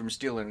hobos from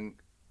stealing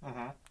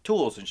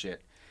tools and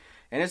shit.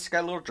 And it's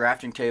got a little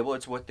drafting table.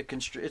 It's what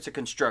it's a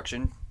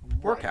construction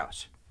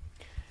workhouse.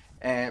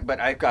 But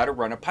I've got to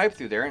run a pipe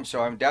through there, and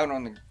so I'm down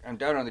on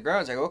the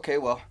ground. It's like, okay,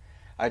 well,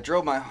 I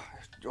drilled my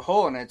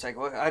hole, and it's like,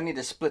 well, I need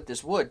to split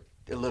this wood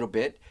a little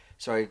bit.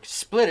 So I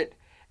split it,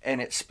 and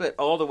it split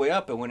all the way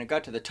up. And when it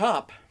got to the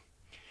top,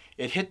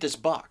 it hit this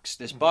box.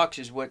 This box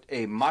is what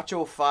a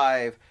Macho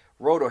 5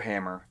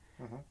 rotohammer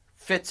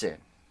fits in.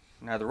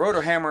 Now, the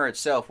rotohammer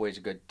itself weighs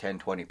a good 10,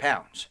 20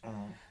 pounds.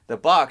 The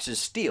box is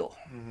steel.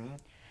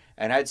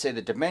 And I'd say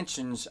the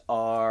dimensions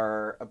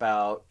are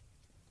about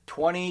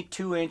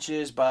 22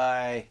 inches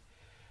by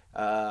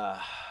 12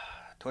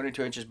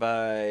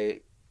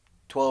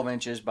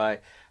 inches by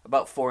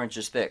about 4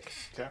 inches thick.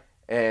 Okay.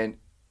 And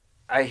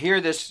I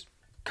hear this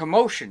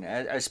commotion.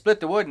 I split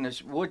the wood, and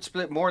this wood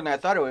split more than I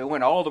thought it would. It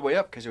went all the way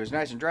up because it was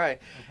nice and dry,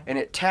 and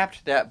it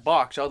tapped that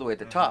box all the way at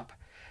the top.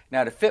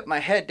 Now, to fit my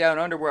head down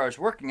under where I was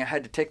working, I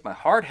had to take my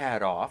hard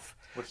hat off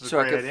Which is a so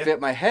I great could idea. fit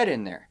my head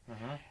in there.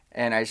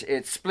 And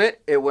it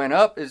split. It went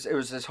up. It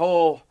was this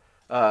whole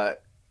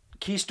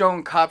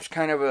Keystone Cops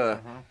kind of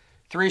a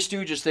Three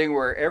Stooges thing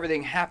where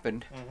everything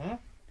happened.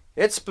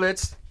 It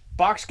splits.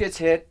 Box gets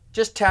hit.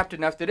 Just tapped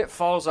enough that it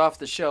falls off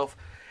the shelf.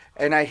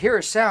 And I hear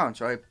a sound.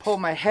 So I pull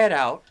my head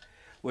out,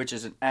 which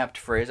is an apt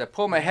phrase. I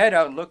pull my head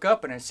out and look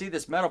up, and I see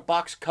this metal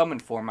box coming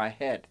for my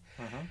head.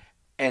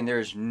 And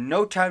there's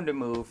no time to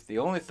move. The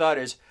only thought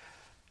is,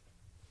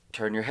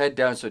 turn your head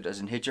down so it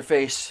doesn't hit your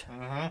face.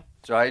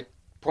 So I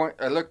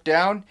look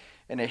down,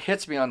 and it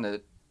hits me on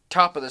the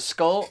top of the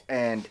skull,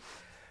 and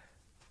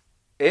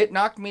it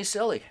knocked me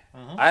silly.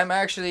 I'm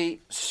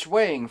actually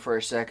swaying for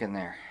a second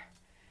there.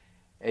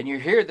 And you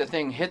hear the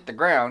thing hit the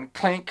ground,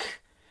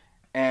 clink,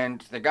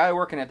 and the guy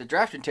working at the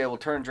drafting table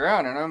turns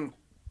around, and I'm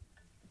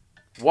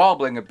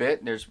wobbling a bit.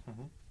 And there's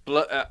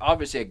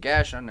obviously a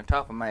gash on the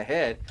top of my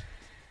head.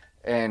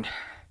 And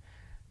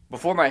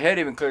before my head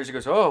even clears, he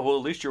goes, "Oh, well,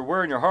 at least you're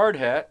wearing your hard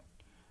hat."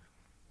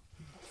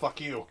 Fuck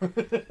you.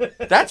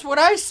 That's what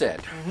I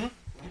said.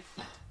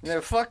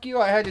 Fuck you,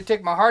 I had to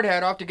take my hard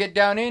hat off to get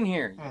down in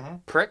here,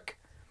 prick.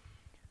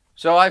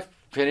 So I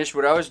finished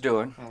what I was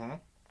doing.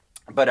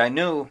 But I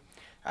knew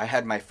I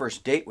had my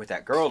first date with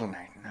that girl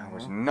tonight, and I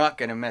was not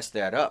going to mess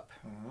that up.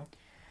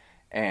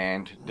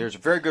 And there's a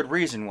very good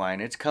reason why,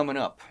 and it's coming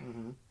up.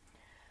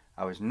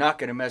 I was not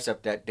going to mess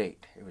up that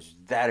date. It was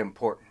that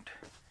important.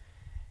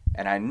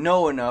 And I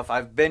know enough,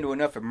 I've been to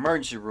enough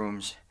emergency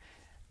rooms,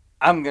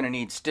 I'm going to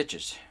need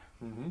stitches.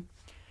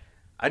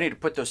 I need to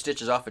put those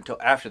stitches off until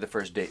after the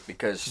first date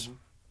because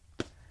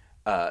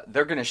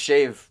they're going to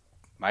shave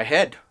my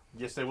head.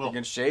 Yes, they They're will.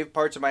 going to shave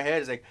parts of my head.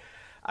 It's like,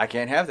 I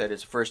can't have that.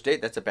 It's a first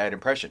date. That's a bad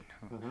impression.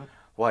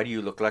 Why do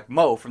you look like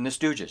Mo from the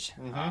Stooges?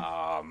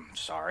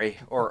 Sorry.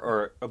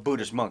 Or a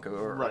Buddhist monk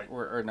or, Right.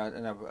 or not,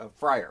 a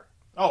friar.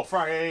 Oh,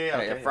 Friday. Yeah,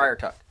 A friar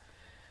tuck.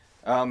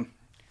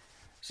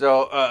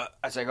 So I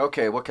was like,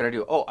 okay, what can I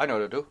do? Oh, I know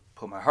what to do.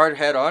 Put my hard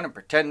hat on and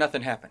pretend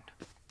nothing happened.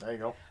 There you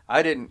go.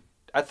 I didn't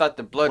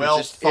the blood well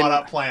was just thought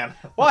out plan.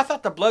 Well, I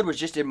thought the blood was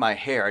just in my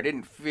hair. I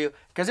didn't feel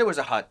because it was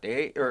a hot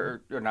day,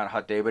 or not a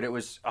hot day, but it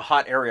was a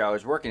hot area I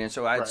was working in,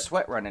 so I had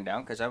sweat running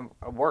down because I'm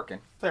working.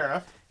 Fair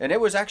enough. And it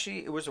was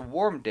a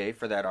warm day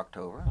for that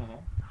October,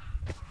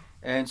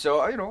 and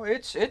so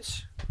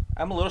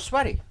I'm a little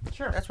sweaty.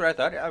 Sure. That's what I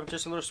thought. I was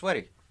just a little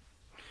sweaty.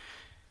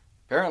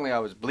 Apparently, I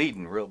was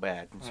bleeding real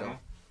bad, and so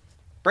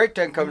break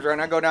time comes around.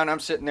 I go down. I'm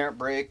sitting there at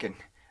break, and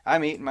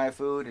I'm eating my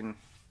food, and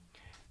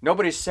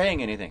nobody's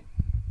saying anything.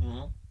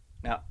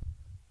 Now,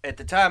 at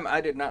the time,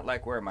 I did not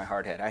like wearing my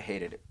hard hat. I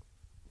hated it.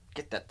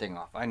 Get that thing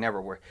off. I never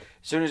wear it.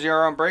 As soon as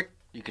you're on break,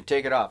 you can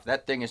take it off.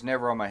 That thing is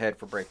never on my head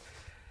for break.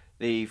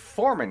 The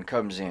foreman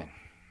comes in,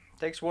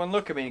 takes one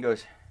look at me, and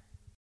goes,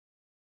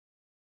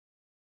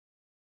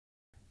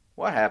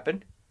 "What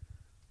happened?"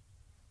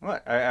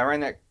 "What? I ran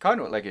that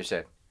conduit like you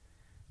said."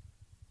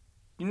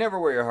 "You never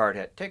wear your hard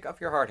hat. Take off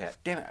your hard hat."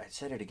 Damn it, I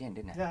said it again,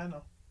 didn't I? Yeah, I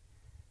know.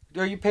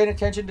 Are you paying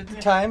attention to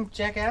the time,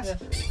 jackass?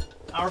 Yeah.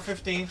 Hour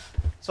 15.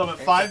 So I'm at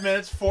 5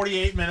 minutes,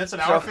 48 minutes, an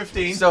hour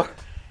 15. So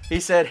he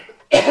said,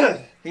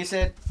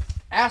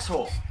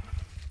 "Asshole,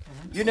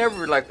 you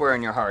never like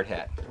wearing your hard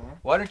hat.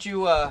 Why don't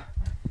you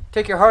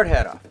take your hard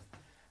hat off?"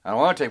 "I don't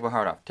want to take my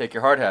hard hat off." "Take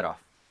your hard hat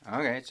off."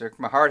 Okay, so I took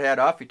my hard hat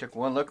off. He took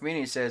one look at me and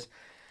he says,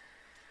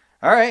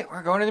 "All right,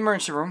 we're going to the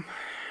emergency room."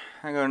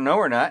 I go, "No,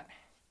 we're not."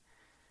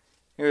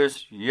 He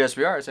goes, "Yes,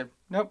 we are." I said,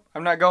 "Nope,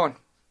 I'm not going.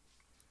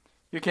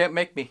 You can't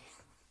make me."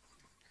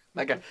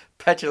 Like a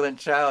petulant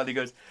child. He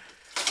goes,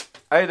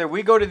 "Either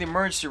we go to the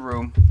emergency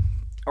room,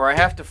 or I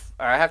have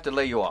to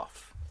lay you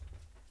off."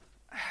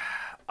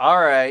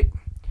 "All right,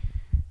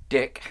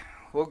 Dick,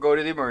 we'll go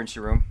to the emergency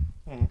room."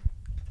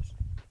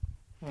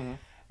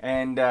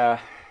 And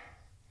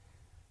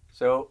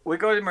so we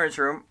go to the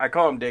emergency room. I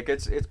call him Dick.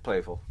 It's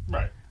playful.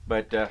 Right.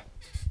 But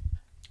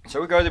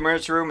so we go to the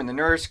emergency room, and the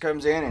nurse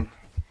comes in, and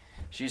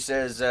she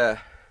says,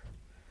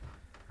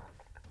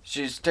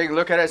 she's taking a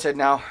look at it. I said,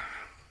 "Now,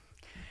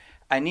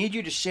 I need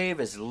you to shave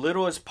as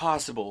little as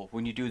possible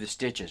when you do the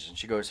stitches." And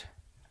she goes,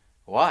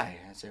 "Why?"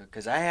 I said,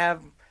 "Because I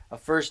have a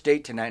first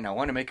date tonight and I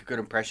want to make a good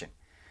impression."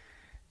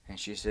 And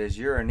she says,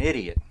 "You're an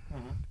idiot."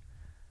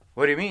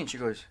 "What do you mean?" She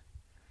goes,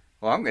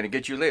 "Well, I'm going to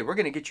get you laid. We're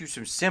going to get you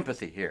some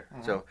sympathy here.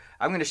 So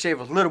I'm going to shave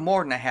a little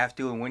more than I have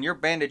to, and when you're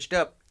bandaged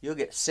up, you'll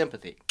get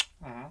sympathy.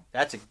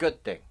 That's a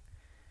good thing."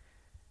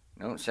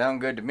 Don't sound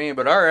good to me,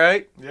 but all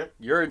right. Yep.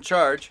 You're in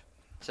charge.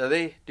 So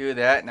they do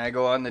that, and I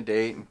go on the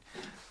date, and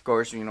of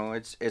course,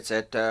 it's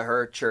at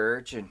her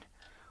church, and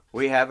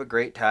we have a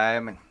great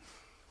time,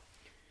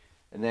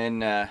 and then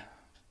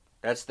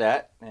that's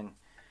that, and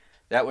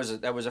that was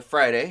a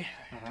Friday,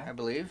 I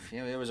believe.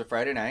 It was a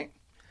Friday night.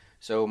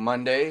 So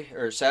Monday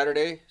or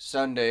Saturday,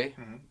 Sunday,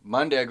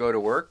 Monday I go to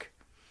work,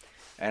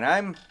 and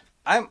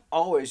I'm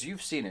always,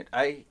 you've seen it.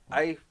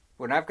 I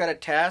when I've got a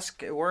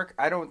task at work,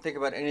 I don't think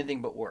about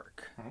anything but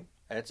work.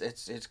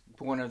 It's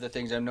one of the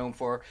things I'm known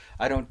for.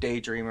 I don't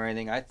daydream or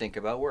anything. I think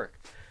about work.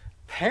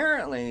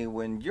 Apparently,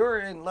 when you're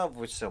in love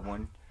with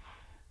someone,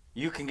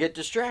 you can get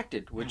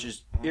distracted, which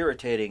is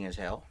irritating as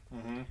hell.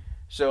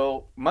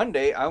 So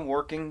Monday, I'm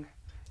working,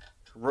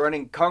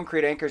 running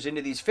concrete anchors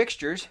into these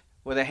fixtures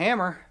with a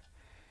hammer,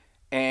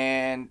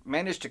 and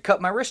managed to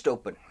cut my wrist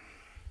open.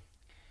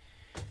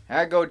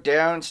 I go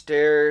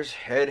downstairs,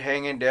 head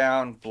hanging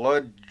down,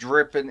 blood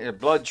dripping, a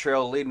blood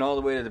trail leading all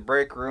the way to the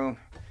break room.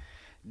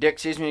 Dick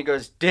sees me and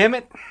goes, "Damn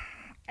it,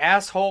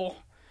 asshole."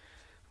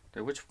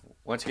 Which,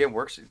 once again,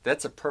 works.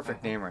 That's a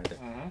perfect name right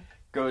there.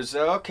 Goes,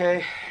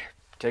 "Okay."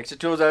 Takes the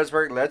tools out of his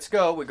work. "Let's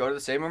go." We go to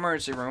the same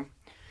emergency room.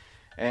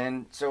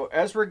 And so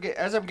as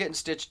I'm getting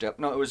stitched up,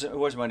 no, it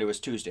was Monday, it was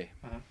Tuesday.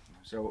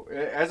 So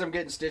as I'm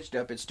getting stitched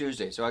up, it's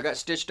Tuesday. So I got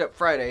stitched up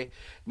Friday.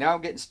 Now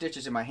I'm getting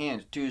stitches in my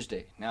hand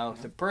Tuesday. Now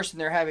the person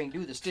they're having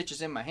do the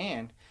stitches in my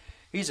hand,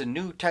 he's a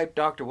new type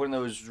doctor, one of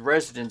those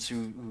residents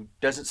who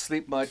doesn't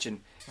sleep much,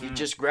 and he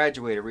just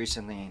graduated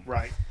recently.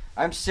 Right.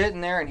 I'm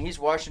sitting there, and he's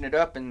washing it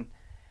up, and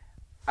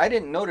I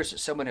didn't notice that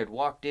someone had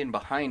walked in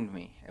behind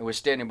me and was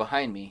standing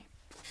behind me.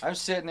 I'm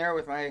sitting there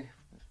with my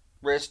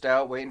wrist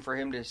out, waiting for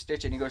him to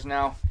stitch it, and he goes,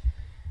 "Now,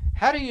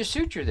 how do you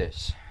suture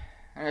this?"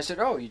 And I said,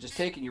 "Oh, you just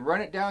take and you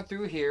run it down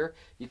through here,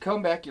 you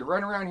come back, you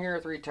run around here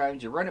 3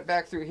 times, you run it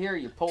back through here,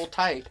 you pull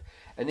tight,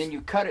 and then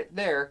you cut it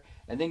there,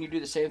 and then you do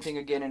the same thing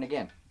again and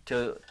again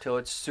till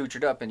it's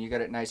sutured up and you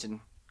got it nice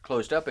and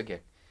closed up again."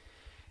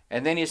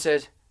 And then he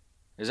says,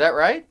 "Is that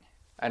right?"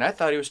 And I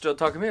thought he was still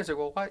talking to me. I said,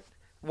 "Well,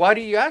 why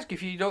do you ask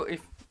if you don't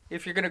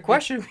if you're going to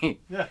question me?"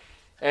 Yeah.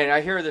 And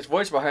I hear this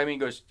voice behind me. He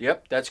goes,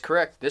 "Yep, that's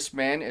correct. This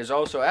man is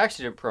also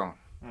accident prone."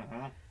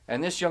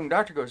 And this young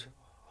doctor goes,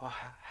 "Well,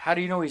 how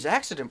do you know he's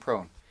accident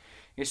prone?"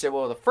 He said,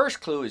 "Well, the first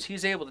clue is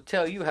he's able to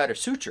tell you how to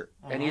suture,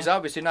 and he's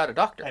obviously not a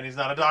doctor." And he's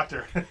not a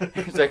doctor.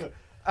 He's like,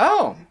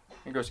 "Oh."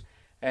 He goes,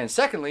 "And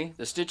secondly,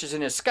 the stitches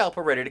in his scalp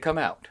are ready to come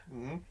out."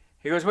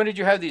 He goes, "When did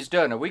you have these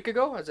done? A week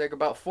ago?" I was like,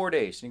 "About 4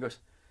 days." And he goes,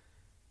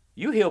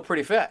 "You heal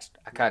pretty fast."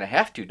 "I kind of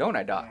have to, don't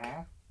I, Doc?"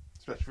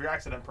 Especially if you're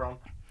accident prone.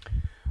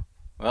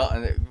 Well,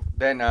 and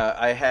then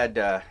I had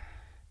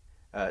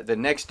the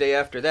next day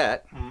after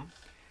that,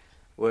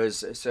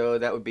 so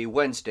that would be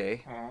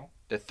Wednesday,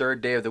 the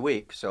third day of the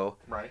week. So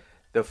Right.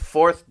 the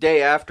fourth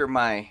day after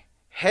my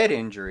head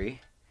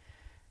injury,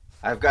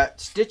 I've got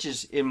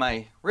stitches in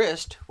my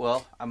wrist.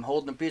 Well, I'm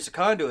holding a piece of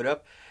conduit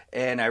up,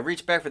 and I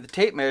reach back for the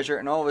tape measure,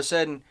 and all of a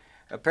sudden,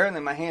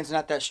 apparently my hand's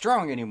not that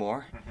strong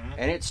anymore,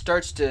 and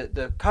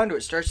the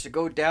conduit starts to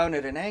go down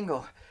at an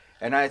angle,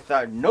 and I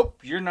thought, nope,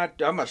 you're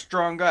not, I'm a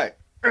strong guy.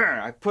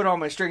 I put all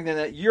my strength in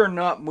that, you're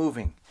not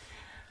moving.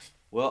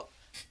 Well,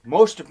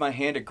 most of my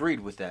hand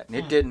agreed with that, and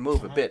it didn't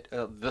move a bit.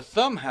 The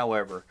thumb,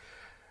 however,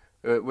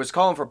 was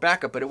calling for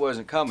backup, but it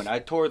wasn't coming. I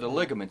tore the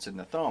ligaments in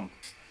the thumb.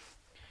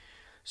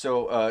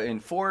 So in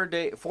 4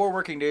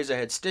 working days, I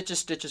had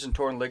stitches, and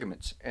torn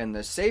ligaments. And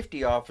the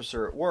safety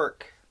officer at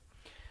work,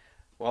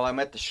 while I'm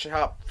at the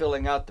shop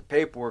filling out the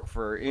paperwork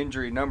for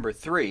injury number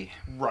 3,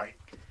 Right.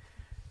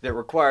 that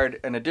required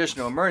an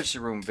additional emergency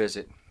room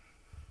visit,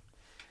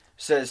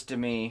 says to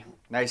me,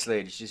 nice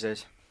lady, she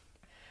says,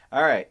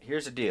 all right,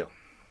 here's the deal.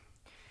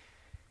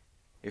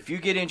 If you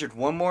get injured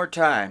one more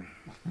time,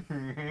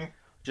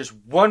 just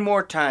one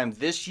more time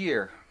this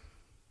year,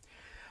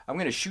 I'm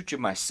going to shoot you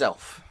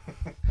myself.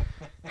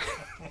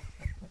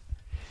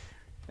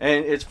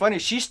 And it's funny,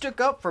 she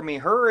stuck up for me.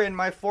 Her and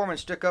my foreman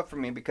stuck up for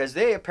me because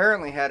they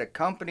apparently had a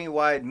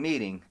company-wide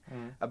meeting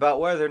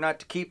about whether or not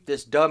to keep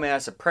this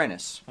dumbass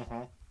apprentice.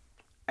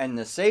 And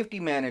the safety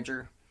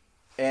manager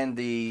and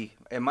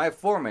my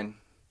foreman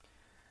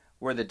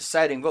were the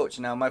deciding votes.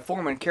 Now, my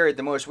foreman carried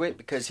the most weight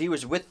because he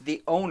was with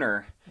the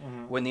owner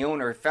when the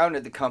owner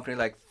founded the company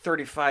like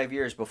 35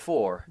 years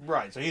before.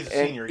 Right, so he's a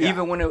And senior guy.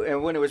 even when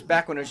it was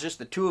back when it was just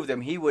the two of them,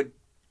 he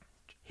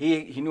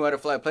knew how to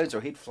fly a plane, so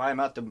he'd fly him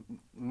out the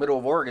middle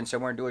of Oregon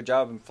somewhere and do a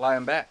job and fly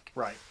him back.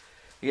 Right.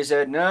 He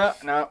said,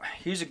 no,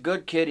 he's a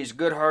good kid. He's a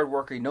good hard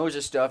worker. He knows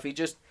his stuff. He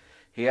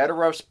had a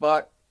rough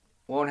spot.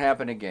 Won't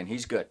happen again.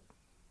 He's good.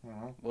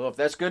 Well, if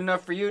that's good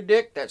enough for you,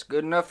 Dick, that's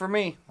good enough for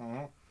me.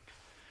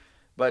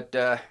 But,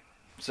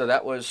 so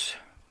that was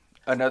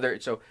another,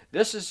 so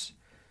this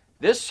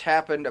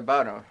happened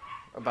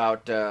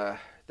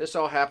this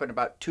all happened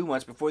about 2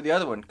 months before the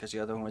other one, because the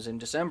other one was in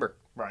December.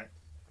 Right.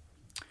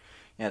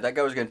 Yeah, that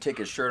guy was going to take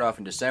his shirt off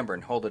in December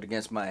and hold it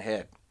against my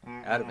head.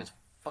 Out of his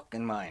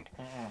fucking mind.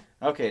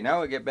 Okay,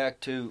 now we get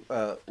back to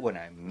when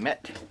I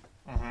met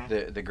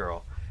the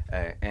girl,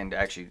 and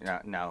actually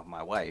now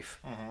my wife.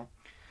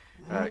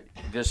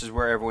 This is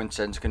where everyone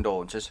sends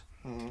condolences.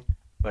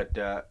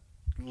 But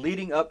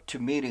leading up to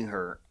meeting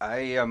her,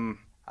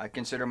 I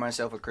consider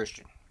myself a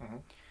Christian.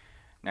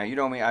 Now, you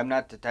know me, I'm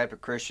not the type of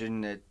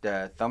Christian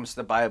that thumps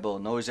the Bible,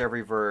 knows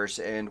every verse,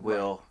 and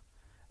will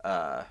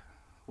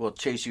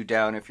chase you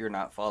down if you're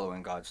not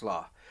following God's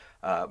law.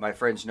 My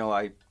friends know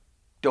I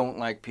don't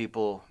like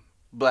people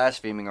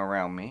blaspheming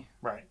around me.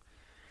 Right.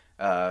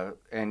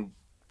 And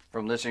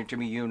from listening to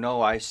me, you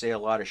know I say a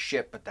lot of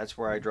shit, but that's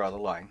where I draw the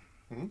line.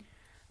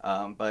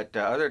 But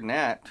other than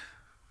that,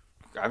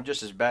 I'm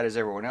just as bad as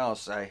everyone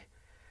else.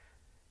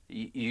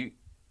 You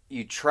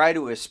try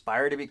to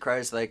aspire to be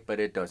Christ-like, but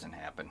it doesn't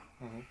happen.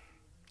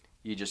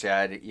 You just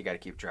got to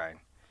keep trying.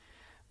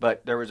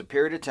 But there was a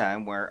period of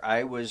time where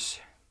I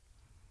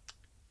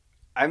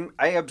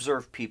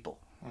observe people.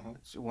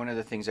 It's one of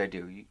the things I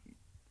do.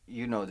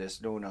 You know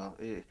this. No.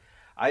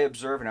 I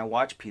observe and I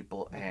watch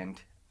people,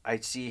 and I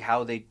see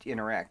how they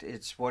interact.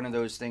 It's one of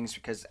those things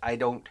because I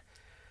don't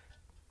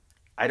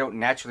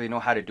naturally know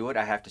how to do it.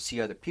 I have to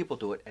see other people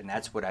do it, and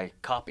that's what I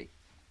copy.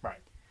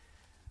 Right.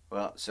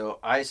 Well, so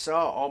I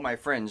saw all my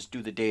friends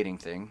do the dating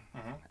thing.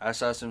 I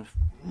saw some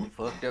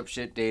fucked up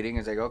shit dating.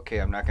 It's like, okay,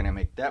 I'm not going to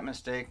make that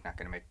mistake. Not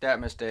going to make that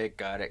mistake.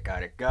 Got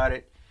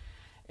it.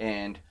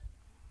 And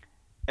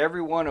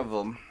every one of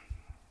them,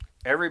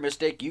 every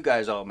mistake you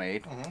guys all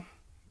made,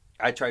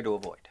 I tried to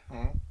avoid.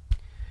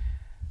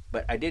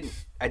 But I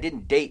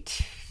didn't date.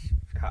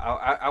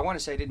 I want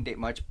to say I didn't date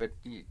much, but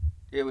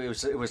it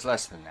was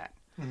less than that.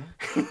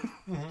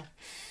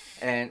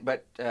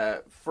 But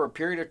for a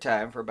period of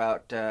time, for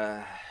about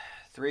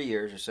 3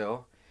 years or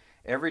so,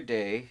 every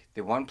day,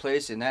 the one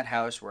place in that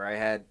house where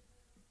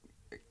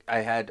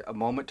I had a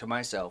moment to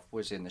myself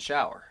was in the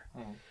shower.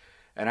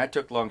 And I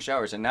took long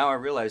showers, and now I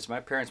realize my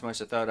parents must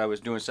have thought I was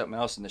doing something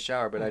else in the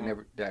shower, but I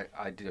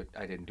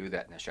didn't do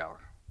that in the shower.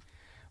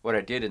 What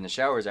I did in the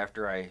shower is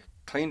after I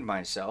cleaned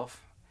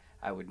myself,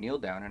 I would kneel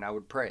down and I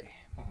would pray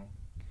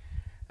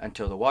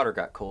until the water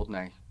got cold, and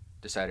I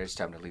decided it's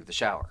time to leave the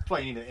shower. That's why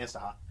you need an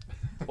Instahot.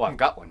 Well, I've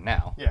got one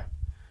now. Yeah.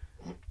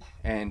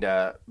 And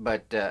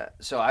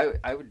so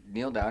I would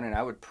kneel down and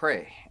I would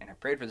pray, and I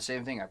prayed for the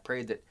same thing. I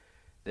prayed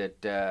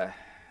that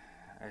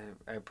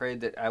I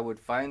prayed that I would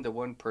find the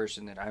one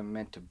person that I'm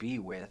meant to be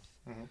with,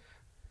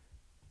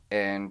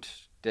 and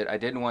that I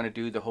didn't want to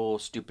do the whole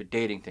stupid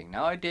dating thing.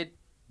 Now, I did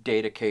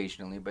date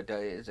occasionally, but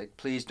it's like,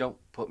 please don't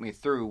put me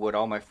through what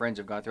all my friends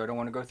have gone through. I don't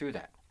want to go through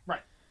that.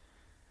 Right.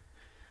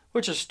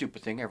 Which is a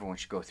stupid thing. Everyone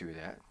should go through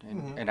that.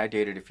 And I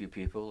dated a few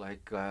people.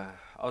 Like,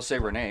 I'll say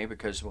Renee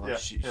because, well,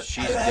 she's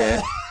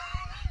dead.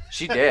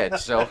 She dead,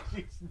 so.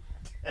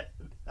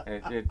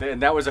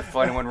 And that was a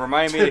funny one.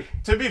 Remind me.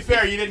 To be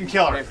fair, you didn't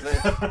kill her.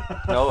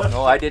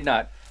 No, I did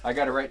not. I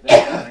got to write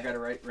that down. I got to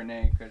write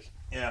Renee because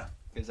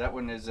that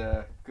one is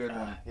a good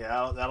one.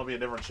 Yeah, that'll be a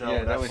different show.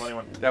 Yeah, that's a funny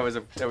one. that was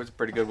a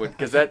pretty good one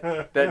because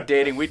that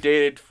dating, we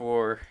dated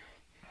for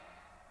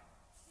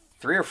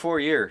 3 or 4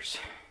 years.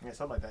 Yeah,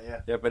 something like that.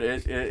 Yeah. Yeah, but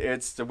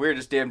it's the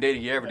weirdest damn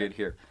dating you ever did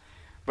here.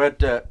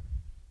 But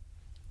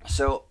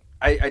so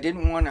I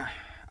didn't want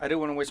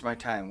to waste my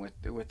time with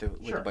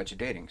a bunch of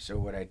dating. So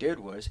what I did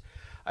was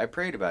I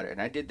prayed about it,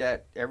 and I did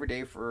that every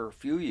day for a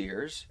few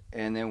years.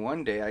 And then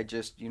one day I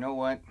just, you know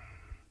what,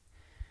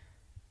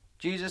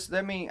 Jesus,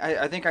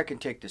 I think I can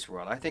take this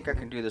world. I think I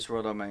can do this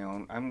world on my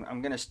own.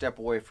 I'm going to step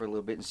away for a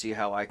little bit and see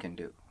how I can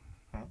do.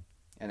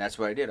 And that's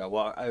what I did. I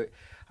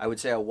would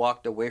say I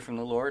walked away from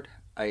the Lord.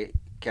 I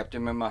kept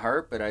him in my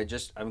heart, but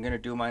I'm going to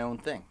do my own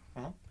thing.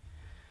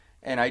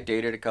 And I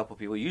dated a couple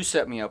people. You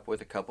set me up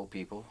with a couple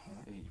people.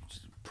 You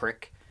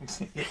prick.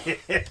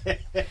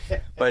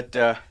 But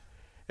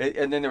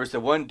and then there was the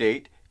one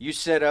date. You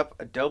set up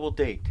a double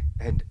date,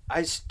 and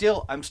I'm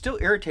still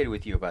irritated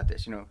with you about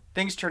this. You know,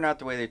 things turn out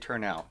the way they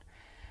turn out,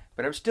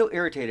 but I'm still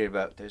irritated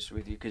about this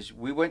with you because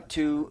we went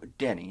to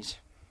Denny's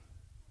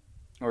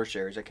or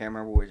Sherry's. I can't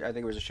remember which. I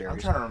think it was a Sherry's. I'm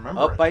trying to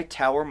remember. Up by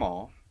Tower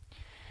Mall.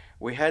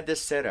 We had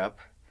this set up,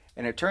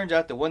 and it turns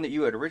out the one that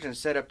you had originally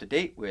set up the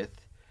date with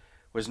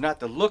was not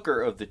the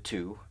looker of the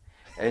two,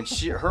 and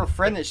her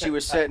friend that she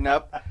was setting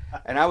up,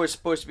 and I was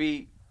supposed to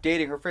be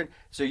dating her friend.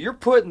 So you're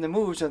putting the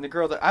moves on the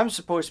girl that I'm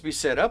supposed to be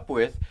set up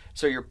with.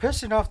 So you're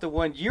pissing off the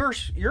one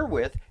you're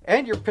with,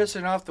 and you're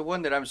pissing off the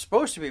one that I'm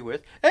supposed to be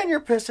with, and you're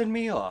pissing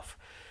me off.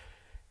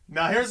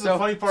 Now here's the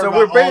funny part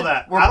about all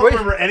that. I don't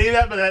remember any of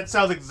that, but that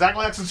sounds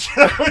exactly like some shit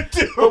I would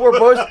do. But we're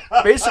both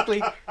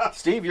basically,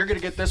 Steve, you're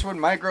gonna get this one.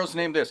 My girl's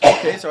named this.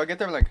 Okay, so I get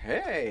there, I'm like,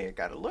 hey, I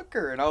got a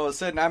looker, and all of a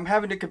sudden I'm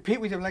having to compete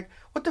with him. I'm like,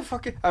 what the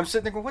fuck? I'm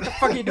sitting there going, what the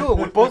fuck are you doing?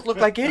 We both look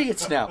like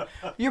idiots now.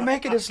 You're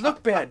making us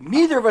look bad.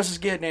 Neither of us is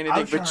getting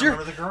anything. But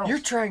you're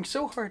trying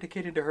so hard to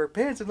get into her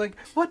pants. And like,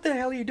 what the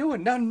hell are you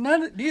doing?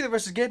 Neither of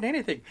us is getting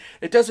anything.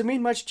 It doesn't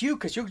mean much to you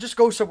because you'll just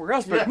go somewhere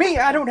else. But me,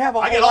 I don't have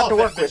a whole lot to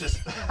work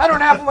with. I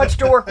don't have much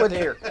to work with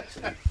here.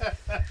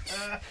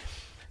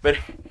 But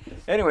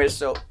anyway,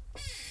 so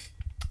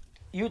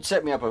you'd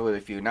set me up with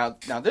a few. Now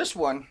this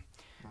one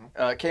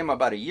came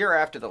about a year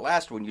after the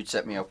last one you'd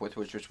set me up with,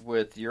 which was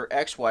with your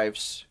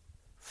ex-wife's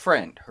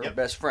friend, her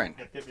best friend.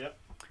 Yep.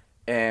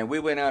 And we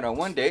went out on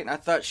one date, and I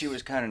thought she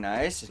was kind of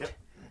nice. Yep.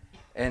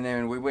 And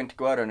then we went to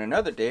go out on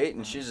another date,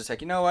 and she's just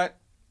like, you know what?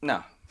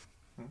 No.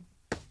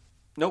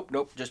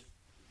 Nope, just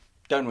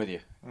done with you.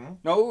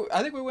 No,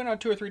 I think we went on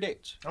 2 or 3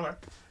 dates. Okay.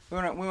 We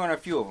went on a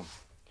few of them.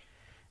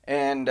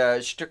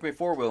 And she took me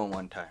 4-wheeling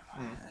one time.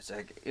 It's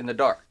like in the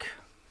dark.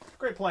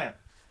 Great plan.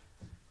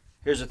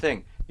 Here's the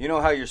thing. You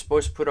know how you're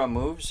supposed to put on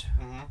moves?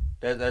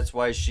 That's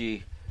why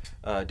she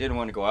didn't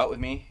want to go out with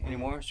me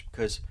anymore. It's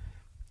because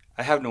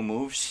I have no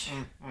moves.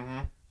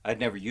 I'd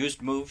never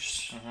used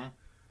moves.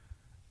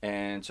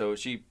 And so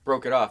she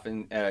broke it off.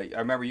 And I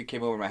remember you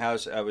came over to my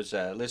house. I was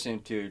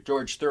listening to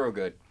George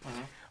Thorogood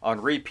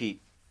on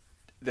repeat.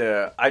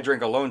 The I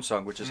Drink Alone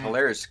song, which is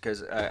hilarious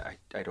because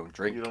I don't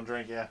drink. You don't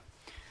drink, yeah.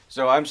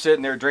 So I'm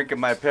sitting there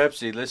drinking my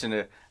Pepsi, listening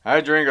to I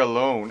Drink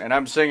Alone, and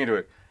I'm singing to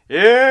it.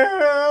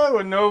 Yeah,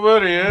 with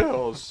nobody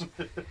else.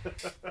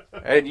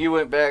 And you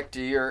went back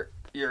to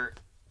your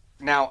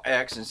now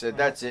ex and said,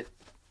 that's it.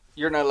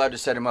 You're not allowed to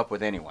set him up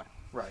with anyone.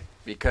 Right.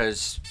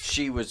 Because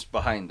she was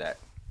behind that.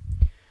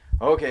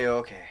 Okay.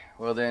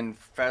 Well, then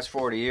fast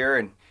forward a year,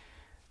 and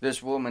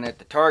this woman at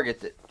the Target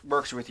that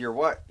works with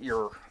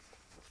your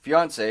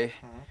fiance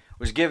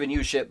was giving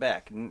you shit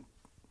back. And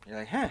you're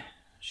like, huh,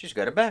 she's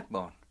got a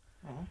backbone.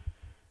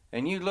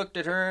 And you looked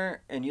at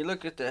her, and you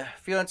looked at the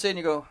fiance, and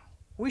you go,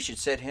 we should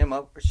set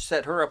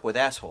her up with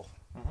asshole.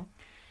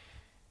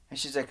 And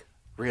she's like,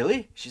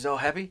 really? She's all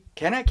happy.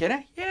 Can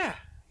I? Yeah,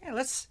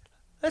 let's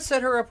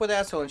set her up with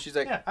asshole. And she's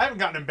like, yeah, I haven't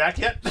gotten him back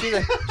yet.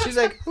 she's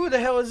like, who the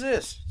hell is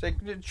this? It's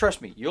like,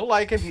 trust me, you'll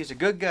like him. He's a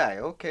good guy.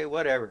 Okay,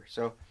 whatever.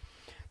 So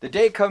the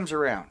day comes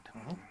around.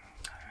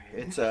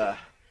 It's a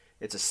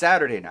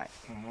Saturday night,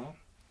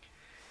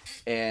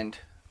 and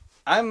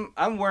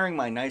I'm wearing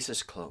my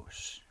nicest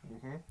clothes.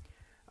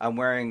 I'm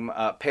wearing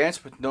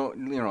pants with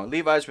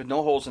Levi's with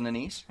no holes in the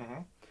knees.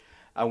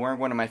 I'm wearing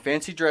one of my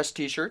fancy dress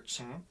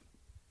T-shirts.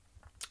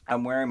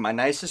 I'm wearing my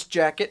nicest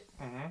jacket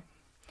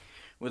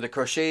with a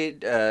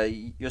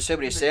crocheted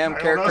Yosemite Sam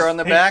character on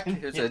the back.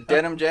 It's a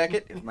denim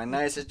jacket. It's my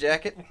nicest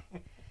jacket.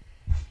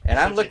 And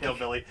I look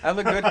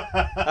good.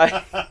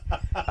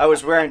 I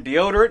was wearing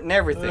deodorant and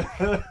everything.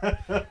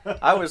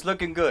 I was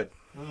looking good.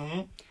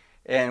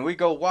 And we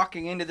go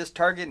walking into this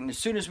Target, and as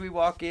soon as we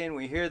walk in,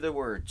 we hear the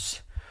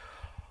words,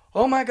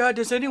 oh my God,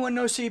 does anyone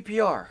know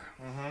CPR?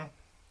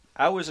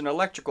 I was an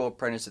electrical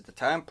apprentice at the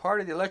time.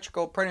 Part of the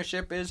electrical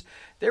apprenticeship is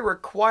they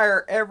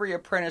require every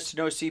apprentice to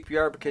know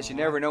CPR because you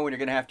never know when you're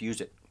going to have to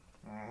use it.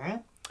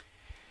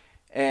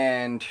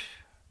 And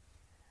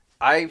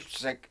I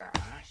was like,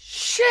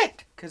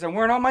 shit, because I'm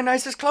wearing all my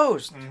nicest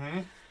clothes.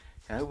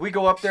 We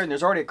go up there, and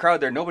there's already a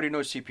crowd there. Nobody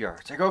knows CPR.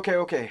 It's like,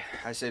 okay.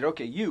 I said,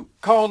 okay, you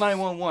call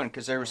 911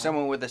 because there was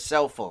someone with a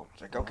cell phone.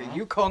 It's like, okay,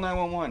 you call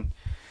 911.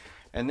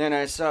 And then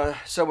I saw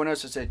someone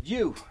else that said,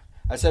 "You."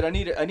 I said, I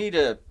need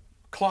a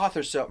cloth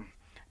or something.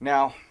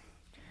 Now,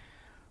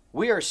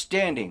 we are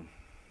standing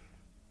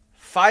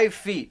 5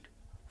 feet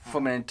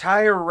from an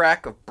entire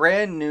rack of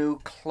brand new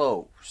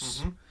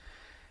clothes.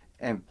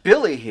 And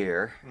Billy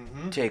here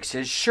takes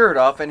his shirt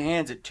off and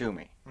hands it to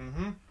me.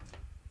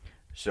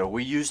 So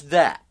we used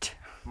that.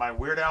 My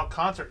Weird Al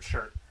concert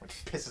shirt, which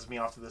pisses me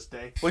off to this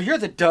day. Well, you're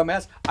the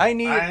dumbass. I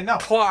need a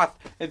cloth.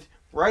 It's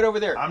right over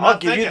there. I'll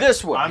give you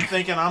this one. I'm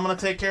thinking I'm going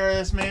to take care of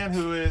this man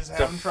who is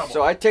having trouble.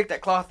 So I take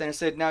that cloth and I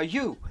said, now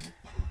you're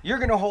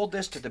going to hold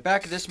this to the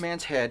back of this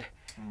man's head.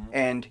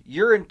 And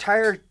your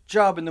entire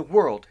job in the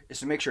world is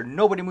to make sure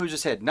nobody moves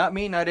his head. Not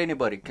me, not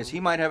anybody. Because he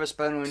might have a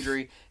spinal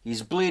injury.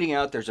 He's bleeding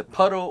out. There's a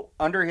puddle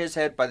under his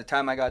head by the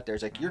time I got there.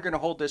 It's like, you're going to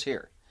hold this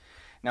here.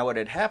 Now, what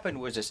had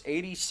happened was this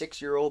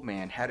 86-year-old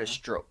man had a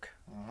stroke.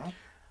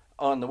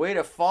 On the way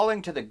to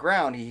falling to the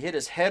ground, he hit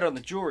his head on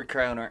the jewelry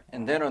counter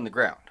and then on the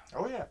ground.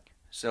 Oh, yeah.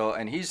 So,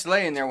 and he's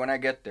laying there when I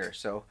get there.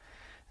 So,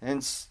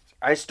 and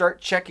I start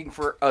checking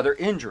for other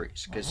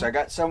injuries because I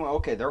got someone.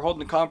 Okay, they're holding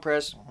the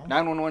compress.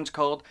 911's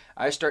called.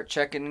 I start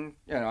checking.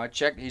 I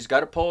check. He's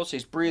got a pulse.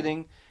 He's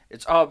breathing.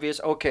 It's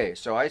obvious. Okay,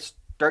 so I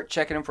start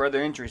checking him for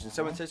other injuries, and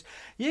someone says,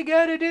 "You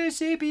gotta do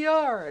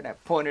CPR," and I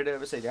pointed at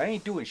him and said, "I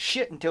ain't doing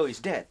shit until he's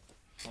dead."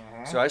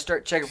 So I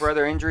start checking for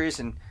other injuries,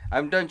 and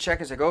I'm done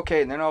checking. It's like,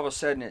 okay, and then all of a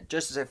sudden,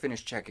 just as I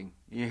finish checking,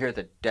 you hear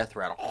the death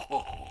rattle.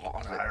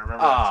 I remember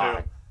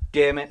that too.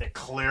 Damn it! It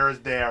clear as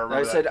day.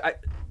 I said,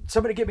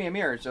 somebody get me a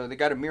mirror. So they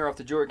got a mirror off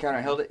the jewelry counter.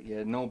 I held it. You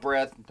had no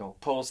breath, no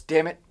pulse.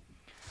 Damn it!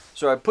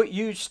 So I put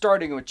you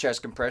starting with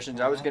chest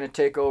compressions. I was going to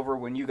take over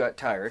when you got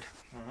tired,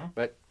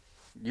 but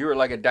you were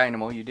like a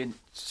dynamo. You didn't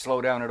slow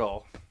down at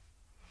all.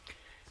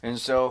 And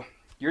so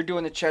you're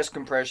doing the chest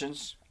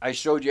compressions. I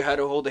showed you how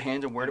to hold the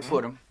hands and where to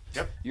put them.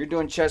 Yep. You're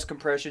doing chest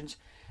compressions,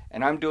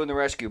 and I'm doing the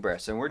rescue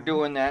breaths. And we're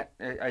doing that.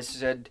 I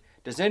said,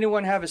 does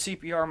anyone have a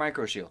CPR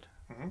micro shield?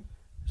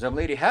 Some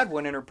lady had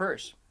one in her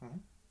purse.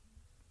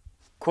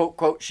 Quote,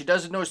 quote, she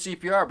doesn't know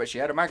CPR, but she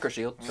had a micro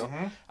shield. So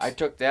I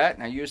took that,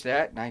 and I used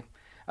that, and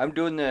I'm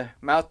doing the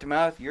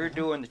mouth-to-mouth. You're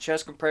doing the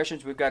chest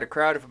compressions. We've got a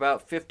crowd of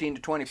about 15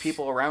 to 20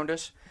 people around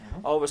us.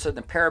 All of a sudden,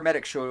 the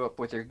paramedics showed up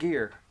with their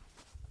gear.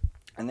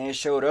 And they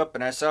showed up,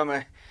 and I saw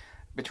my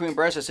between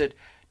breaths. I said,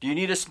 do you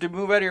need us to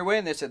move out of your way?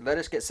 And they said, let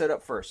us get set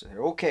up first. I said,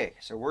 okay.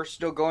 So we're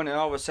still going, and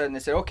all of a sudden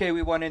they said, okay,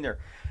 we want in there.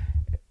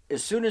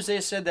 As soon as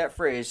they said that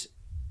phrase,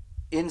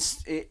 in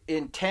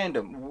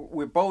tandem,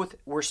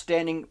 we're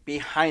standing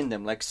behind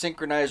them like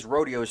synchronized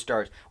rodeo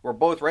stars. We're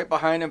both right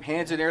behind them,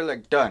 hands in the air,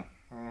 like done.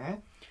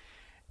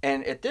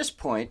 And at this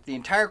point, the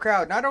entire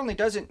crowd not only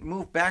doesn't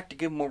move back to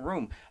give them more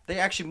room, they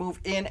actually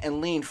move in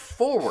and lean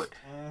forward.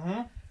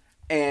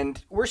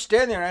 And we're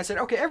standing there, and I said,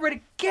 okay,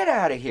 everybody get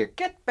out of here.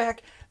 Get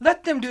back.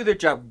 Let them do their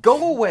job.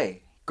 Go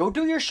away. Go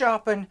do your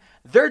shopping.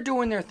 They're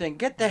doing their thing.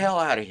 Get the hell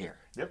out of here.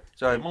 Yep.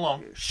 So I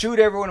shoot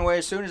everyone away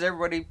as soon as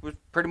everybody was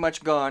pretty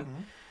much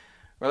gone.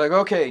 We're like,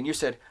 okay. And you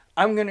said,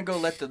 I'm going to go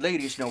let the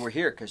ladies know we're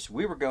here because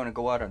we were going to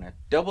go out on a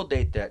double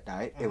date that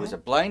night. It was a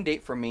blind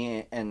date for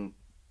me and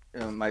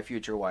my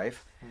future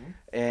wife.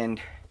 And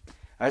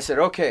I said,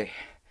 okay,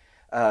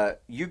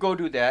 you go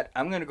do that.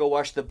 I'm going to go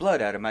wash the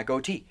blood out of my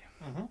goatee.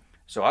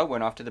 So I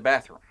went off to the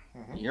bathroom.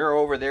 You're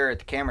over there at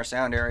the camera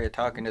sound area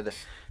talking to the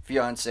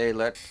fiance,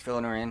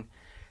 filling her in.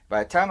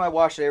 By the time I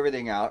washed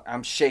everything out,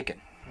 I'm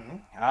shaking.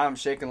 I'm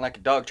shaking like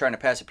a dog trying to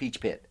pass a peach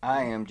pit.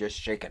 I am just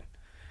shaking.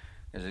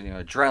 There's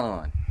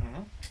adrenaline.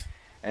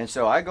 And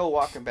so I go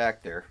walking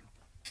back there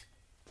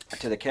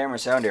to the camera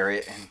sound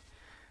area, and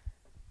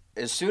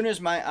as soon as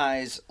my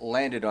eyes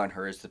landed on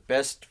her, is the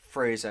best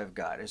phrase I've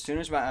got. As soon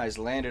as my eyes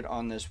landed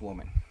on this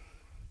woman,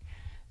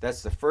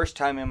 that's the first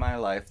time in my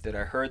life that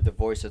I heard the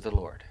voice of the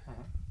Lord.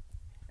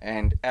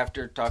 And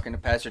after talking to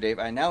Pastor Dave,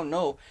 I now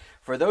know,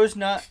 for those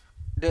that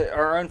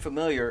are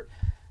unfamiliar,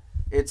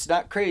 it's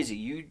not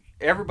crazy.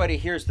 Everybody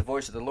hears the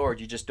voice of the Lord,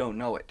 you just don't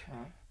know it.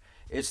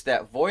 It's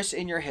that voice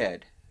in your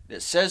head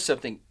that says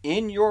something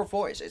in your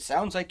voice. It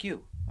sounds like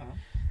you.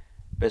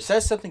 But it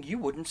says something you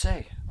wouldn't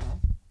say.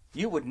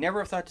 You would never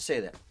have thought to say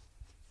that.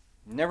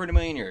 Never in a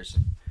million years.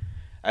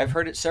 I've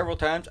heard it several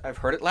times. I've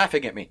heard it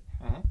laughing at me.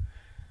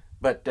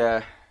 But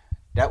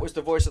that was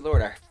the voice of the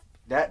Lord.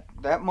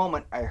 That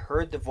moment, I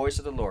heard the voice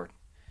of the Lord.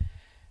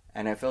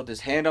 And I felt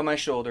his hand on my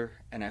shoulder,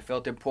 and I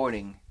felt him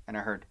pointing, and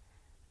I heard,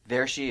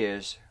 there she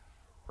is,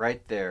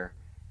 right there.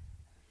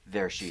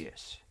 There she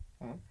is.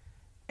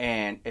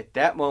 And at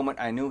that moment,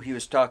 I knew he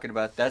was talking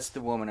about, that's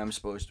the woman I'm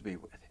supposed to be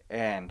with.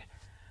 And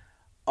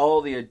all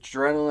the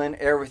adrenaline,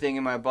 everything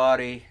in my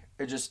body,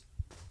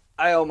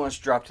 I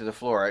almost dropped to the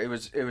floor. It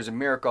was a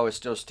miracle I was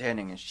still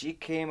standing. And she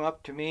came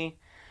up to me,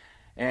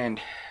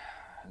 and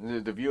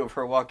the view of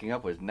her walking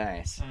up was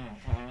nice.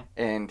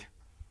 And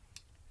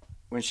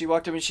when she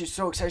walked up, and she's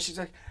so excited, she's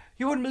like,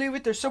 you wouldn't believe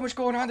it, there's so much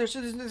going on.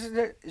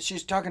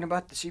 She's talking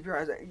about the CPR. I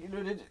was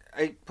like,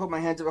 I put my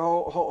hands up,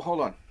 hold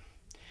on.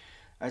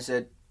 I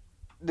said,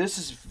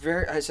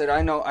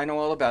 I know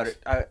all about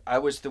it. I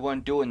was the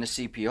one doing the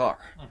CPR,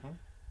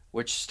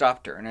 which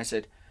stopped her. And I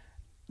said,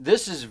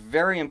 this is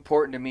very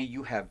important to me.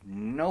 You have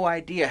no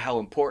idea how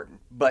important,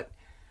 but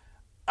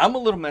I'm a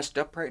little messed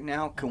up right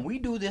now. Can we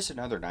do this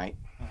another night?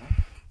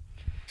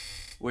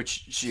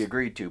 Which she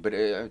agreed to, but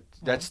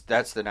that's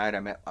the night I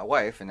met my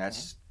wife, and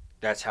that's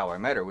how I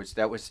met her.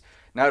 That was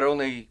not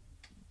only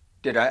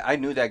did I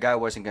knew that guy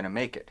wasn't going to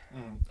make it.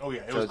 Oh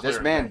yeah, so this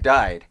man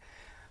died,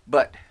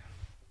 but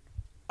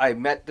I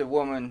met the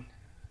woman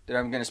that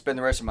I'm going to spend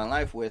the rest of my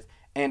life with,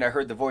 and I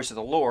heard the voice of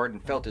the Lord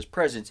and felt His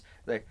presence.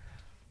 Like,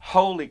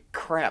 holy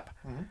crap!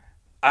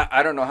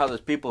 I don't know how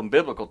those people in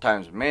biblical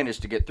times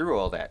managed to get through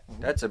all that.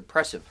 That's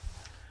impressive.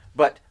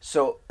 But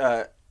so.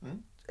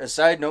 A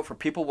side note for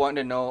people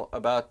wanting to know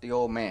about the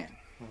old man.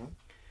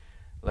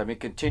 Let me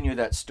continue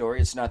that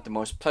story. It's not the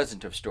most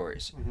pleasant of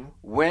stories.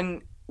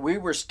 When we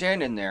were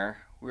standing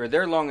there, we were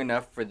there long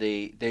enough for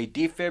they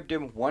defibbed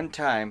him one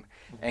time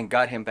and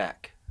got him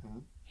back.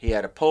 He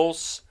had a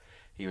pulse.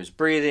 He was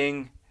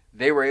breathing.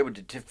 They were able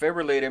to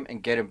defibrillate him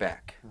and get him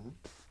back.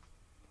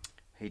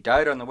 He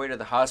died on the way to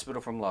the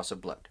hospital from loss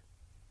of blood.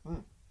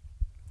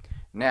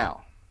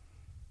 Now,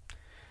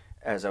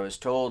 as I was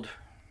told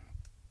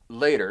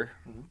later,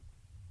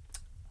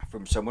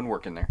 from someone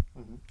working there.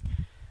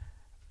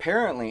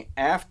 Apparently,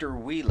 after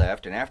we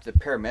left and after the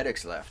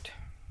paramedics left,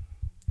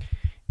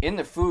 in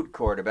the food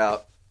court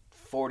about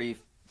 40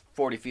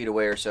 feet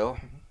away or so,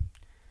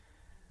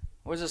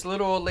 was this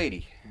little old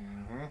lady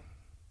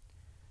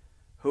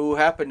who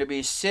happened to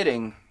be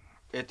sitting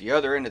at the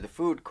other end of the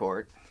food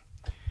court,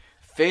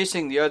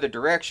 facing the other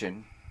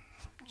direction.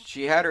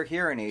 She had her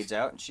hearing aids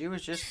out, and she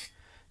was just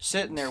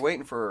sitting there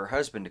waiting for her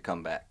husband to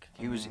come back.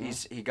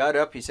 He got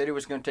up. He said he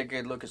was going to take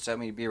a look at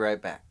something. He'd be right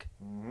back.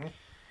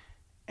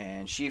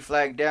 And she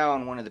flagged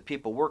down one of the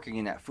people working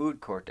in that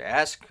food court to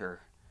ask her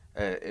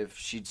if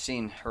she'd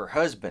seen her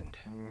husband.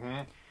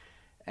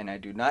 And I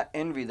do not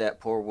envy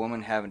that poor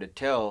woman having to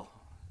tell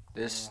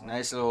this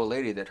nice little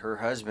lady that her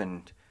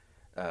husband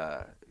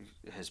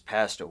has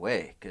passed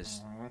away.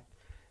 Because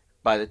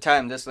by the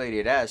time this lady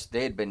had asked,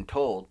 they had been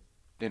told,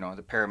 the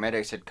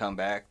paramedics had come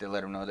back to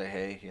let him know that,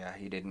 hey, yeah,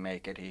 he didn't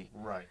make it.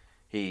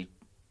 He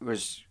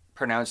was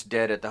pronounced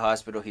dead at the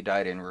hospital. He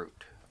died en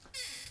route.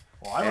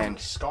 Well, I remember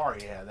the scar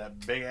he had,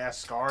 that big ass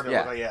scar that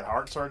looked like he had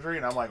heart surgery,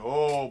 and I'm like,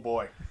 oh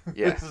boy,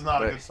 this is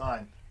not a good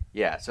sign.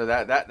 Yeah, so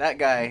that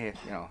guy,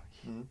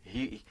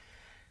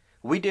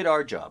 we did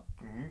our job,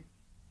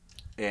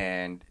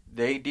 and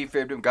they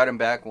defibbed him, got him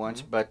back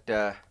once, but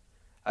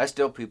I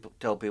still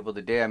tell people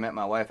the day I met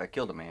my wife, I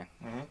killed a man.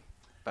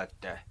 But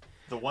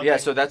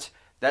so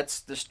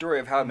that's the story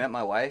of how I met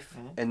my wife,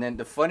 and then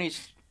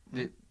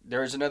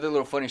there's another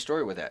little funny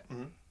story with that.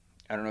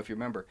 I don't know if you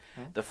remember.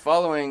 The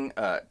following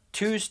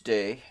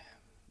Thursday,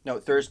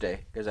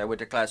 because I went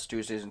to class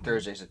Tuesdays and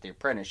Thursdays at the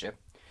apprenticeship.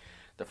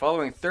 The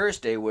following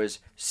Thursday was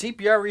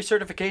CPR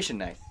recertification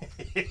night.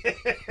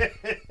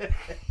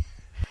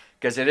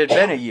 Because it had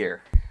been a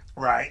year.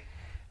 Right.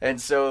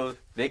 And so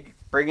they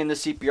bring in the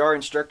CPR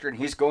instructor, and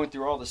he's going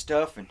through all the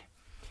stuff.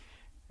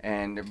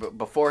 And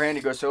beforehand,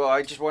 he goes, so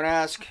I just want to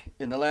ask,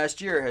 in the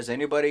last year, has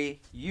anybody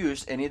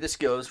used any of the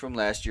skills from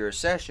last year's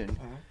session?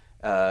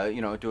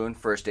 Doing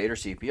first aid or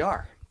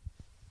CPR.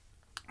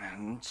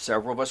 And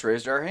several of us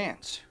raised our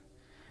hands.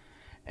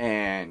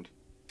 And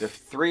the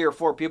 3 or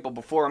 4 people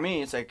before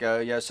me, it's like,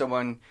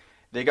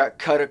 they got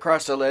cut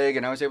across the leg,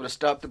 and I was able to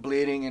stop the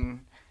bleeding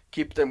and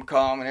keep them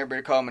calm, and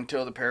everybody calm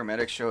until the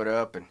paramedics showed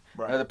up. And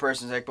another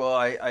person's like, well,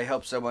 I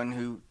helped someone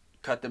who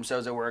cut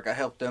themselves at work. I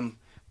helped them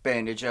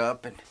bandage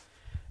up,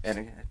 and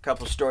a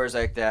couple stories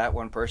like that.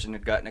 One person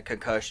had gotten a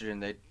concussion,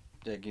 and they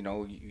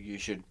you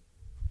should...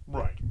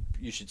 Right.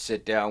 You should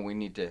sit down. We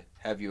need to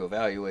have you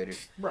evaluated.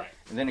 Right.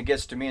 And then it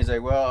gets to me and it's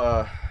like,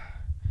 well,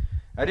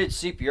 I did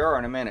CPR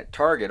on a man at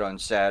Target on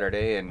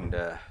Saturday, and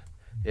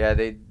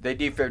they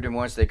defibbed him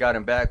once. They got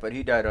him back, but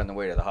he died on the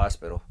way to the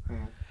hospital.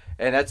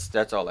 And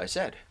that's all I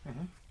said.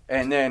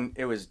 And then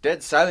it was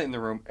dead silent in the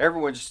room.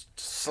 Everyone's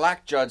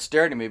slack-jawed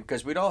staring at me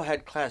because we'd all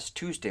had class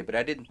Tuesday, but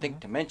I didn't think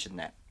to mention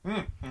that.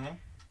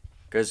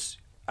 Because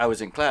I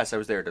was in class. I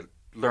was there to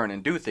learn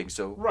and do things.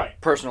 So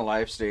personal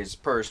life stays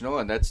personal,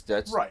 and that's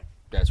right.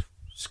 That's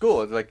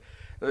school.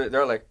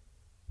 They're like,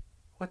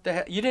 what the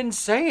hell? You didn't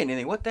say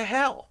anything. What the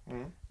hell?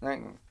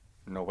 Like,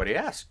 nobody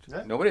asked.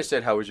 Nobody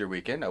said, how was your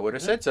weekend? I would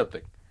have said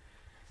something.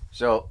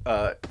 So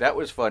that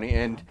was funny.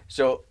 And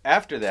so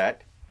after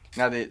that,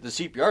 now the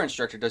CPR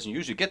instructor doesn't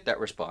usually get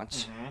that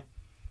response.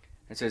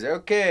 And says,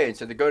 okay. And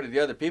so they go to the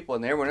other people,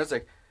 and everyone else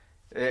like,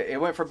 it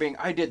went from being,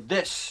 I did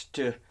this,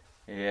 to,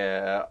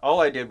 yeah,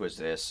 all I did was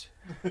this.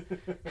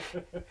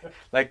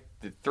 Like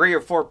the 3 or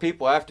 4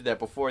 people after that,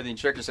 before the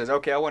instructor says,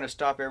 okay, I want to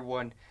stop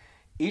everyone.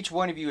 Each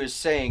one of you is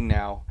saying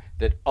now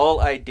that all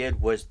I did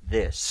was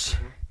this.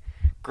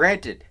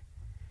 Granted,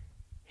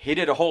 he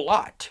did a whole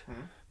lot.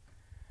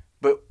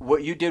 But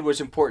what you did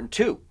was important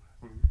too.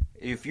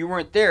 If you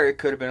weren't there, it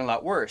could have been a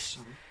lot worse.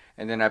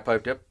 And then I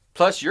piped up,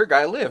 plus your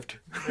guy lived.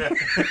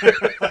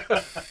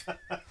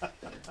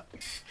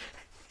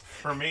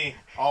 For me,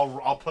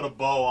 I'll put a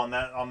bow on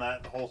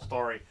that whole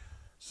story.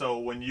 So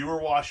when you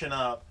were washing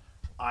up,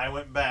 I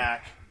went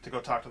back to go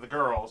talk to the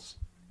girls,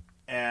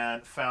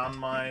 and found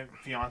my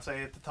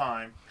fiance at the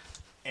time,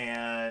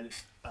 and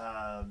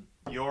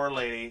your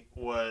lady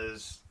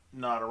was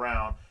not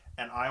around,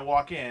 and I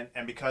walk in,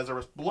 and because there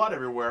was blood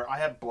everywhere, I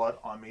had blood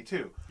on me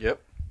too.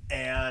 Yep.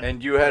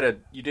 And you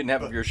didn't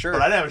have your shirt.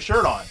 But I didn't have a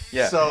shirt on.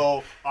 Yeah.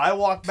 So I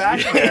walk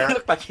back there. It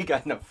looked like you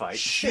got in a fight.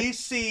 She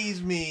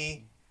sees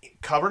me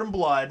covered in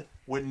blood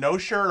with no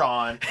shirt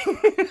on,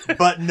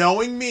 but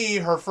knowing me,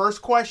 her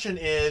first question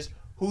is,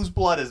 whose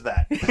blood is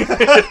that?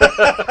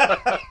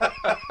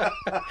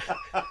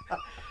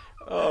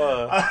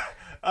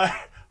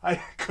 I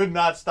could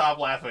not stop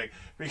laughing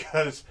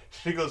because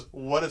she goes,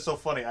 what is so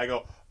funny? I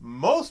go,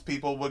 most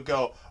people would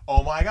go,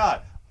 oh my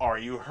God, are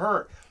you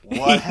hurt?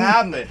 What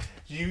happened?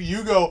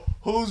 You go,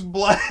 whose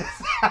blood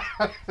is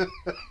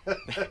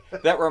that?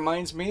 That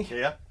reminds me.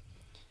 Yeah.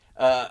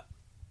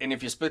 And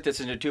if you split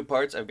this into two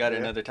parts, I've got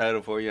another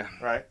title for you.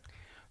 Right.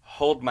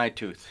 Hold My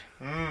Tooth.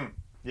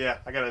 Yeah,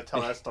 I got to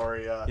tell that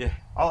story. Yeah.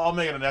 I'll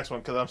make it the next one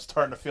because I'm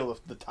starting to feel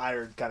the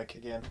tired kind of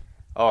kick in.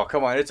 Oh,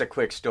 come on. It's a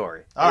quick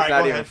story. All right, not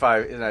go even ahead.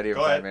 five. It's not even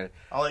Go 5 ahead. minutes.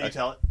 I'll let you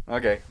tell it.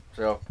 Okay.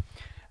 So,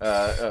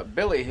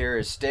 Billy here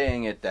is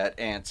staying at that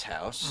aunt's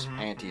house,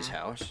 auntie's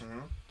house.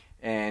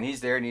 And he's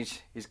there, and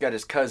he's got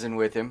his cousin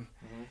with him,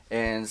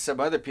 and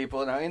some other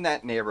people. Now, in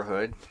that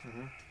neighborhood,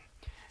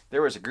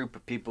 there was a group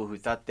of people who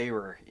thought they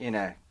were in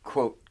a,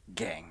 quote,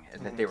 gang,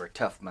 and that they were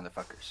tough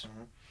motherfuckers.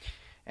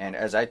 And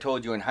as I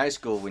told you in high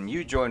school, when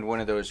you joined one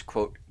of those,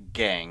 quote,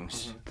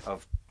 gangs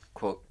of,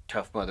 quote,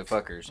 tough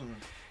motherfuckers,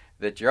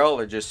 that y'all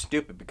are just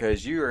stupid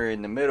because you are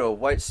in the middle of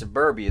white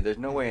suburbia. There's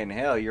no way in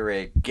hell you're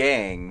a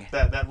gang.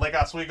 That Lake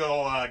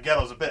Oswego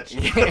ghetto's a bitch.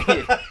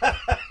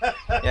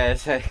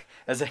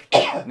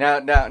 Yeah,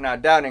 now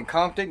down in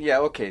Compton, yeah,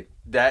 okay,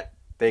 that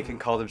they can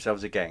call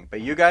themselves a gang.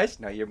 But you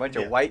guys, no, you're a bunch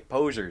of white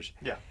posers.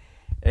 Yeah.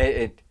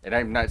 And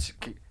I'm not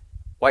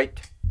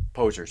white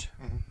posers.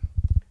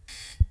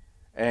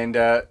 And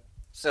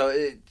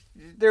so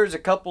there's a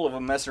couple of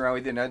them messing around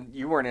with you. Now,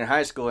 you weren't in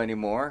high school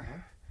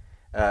anymore.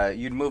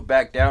 You'd moved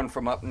back down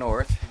from up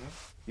north.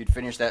 You'd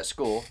finished that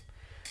school.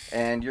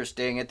 And you're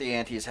staying at the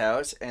auntie's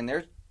house, and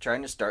they're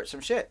trying to start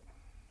some shit.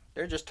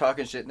 They're just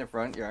talking shit in the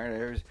front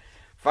yard.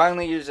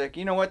 Finally, you're like,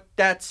 you know what?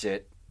 That's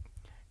it.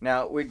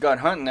 Now, we'd gone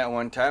hunting that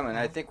one time, and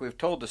I think we've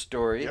told the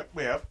story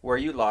we have. where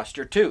you lost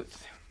your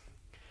tooth.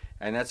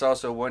 And that's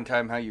also one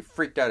time how you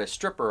freaked out a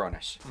stripper on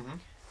us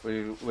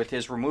with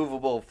his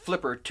removable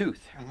flipper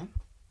tooth.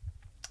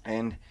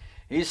 And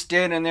he's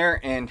standing there,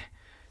 and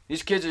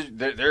these kids,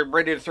 they're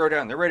ready to throw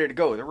down. They're ready to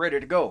go. They're ready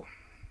to go.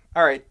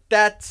 All right,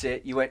 that's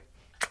it. You went,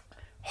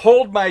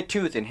 hold my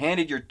tooth, and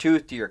handed your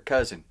tooth to your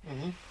cousin.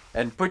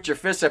 And put your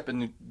fists up,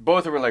 and both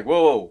of them were like,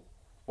 whoa,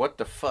 what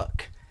the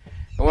fuck?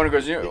 And one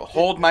goes,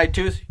 hold my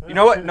tooth. You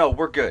know what? No,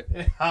 we're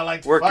good. I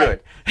like to We're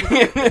fight.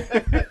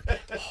 good.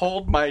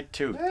 Hold my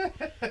tooth.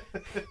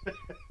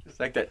 It's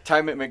like that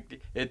time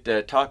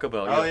at Taco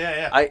Bell. Oh,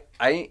 yeah.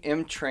 I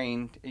am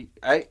trained.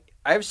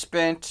 I've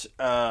spent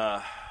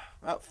about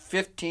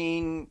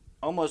 15,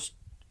 almost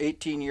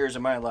 18 years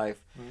of my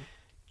life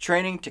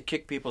training to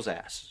kick people's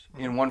ass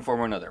in one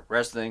form or another.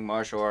 Wrestling,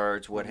 martial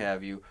arts, what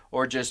have you.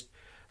 Or just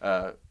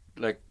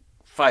like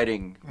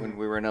fighting when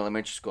we were in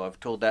elementary school. I've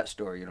told that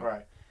story,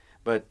 Right.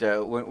 But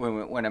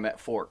when I'm at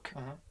Fork.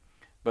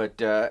 But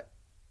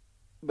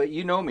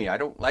you know me. I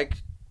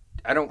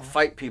don't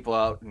fight people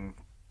out, and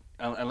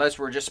unless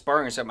we're just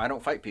sparring or something. I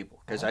don't fight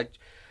people because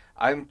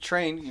I'm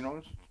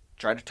trained.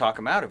 Try to talk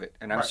them out of it,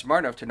 and I'm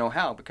smart enough to know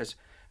how. Because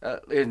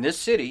in this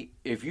city,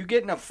 if you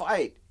get in a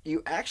fight,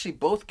 you actually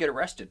both get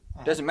arrested.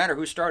 Doesn't matter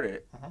who started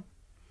it.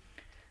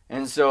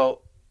 And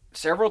so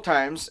several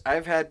times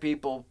I've had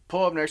people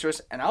pull up next to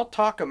us, and I'll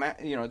talk them out.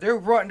 They're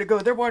wanting to go.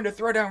 They're wanting to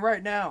throw down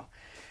right now.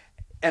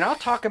 And I'll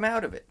talk them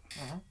out of it.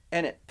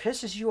 And it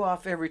pisses you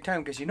off every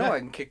time because I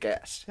can kick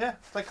ass. Yeah.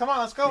 It's like, come on,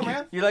 let's go,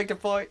 man. You like to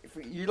fight.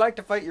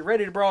 You're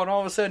ready to brawl, and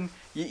all of a sudden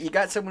you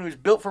got someone who's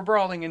built for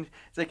brawling, and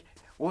it's like,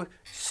 well,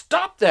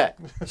 stop that.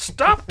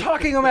 Stop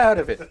talking them out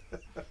of it.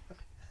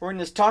 We're in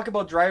this Taco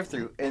Bell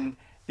drive-thru, and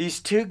these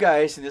two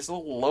guys in this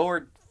little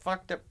lowered,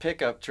 fucked up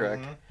pickup truck,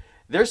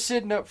 they're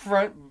sitting up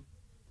front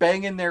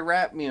banging their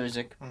rap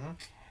music,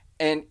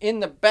 and in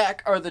the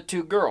back are the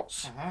two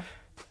girls.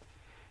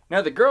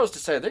 Now the girls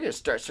decide they're going to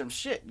start some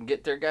shit and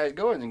get their guys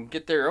going and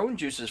get their own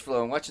juices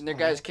flowing, watching their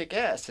guys kick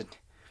ass. And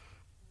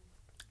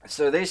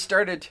so they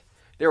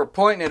were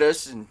pointing at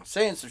us and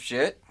saying some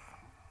shit.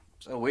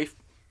 So we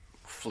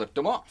flipped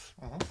them off.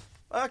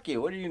 Fuck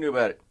you, what do you do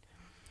about it?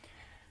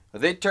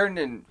 They turned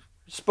and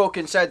spoke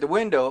inside the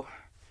window,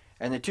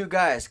 and the two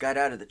guys got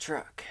out of the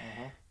truck.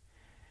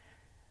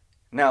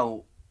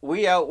 Now,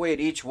 we outweighed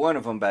each one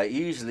of them by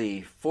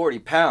easily 40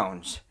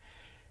 pounds.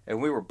 And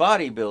we were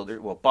bodybuilder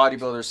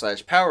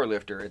 /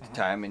 powerlifter at the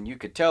time, and you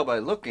could tell by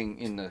looking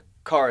in the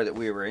car that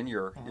we were in,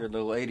 your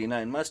little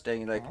 '89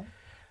 Mustang, like,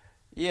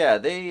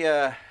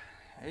 they're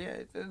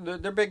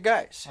big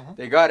guys.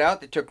 They got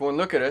out, they took one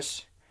look at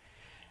us,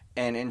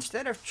 and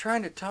instead of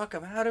trying to talk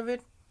them out of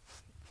it,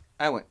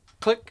 I went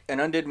click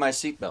and undid my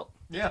seatbelt.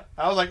 Yeah,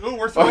 I was like, ooh,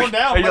 we're throwing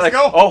down. And you're Let's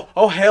like, go.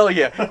 oh, hell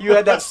yeah. You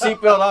had that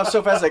seatbelt off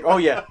so fast, like, oh,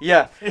 yeah.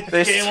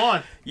 They Game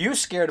on. You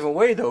scared them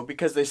away, though,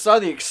 because they saw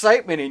the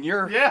excitement in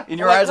your eyes.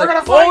 We're Like,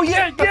 gonna oh,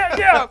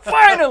 yeah,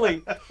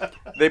 finally.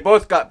 They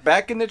both got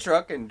back in the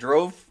truck and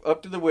drove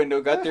up to the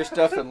window, got their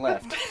stuff, and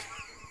left.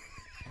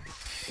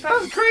 That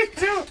was great,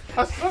 too.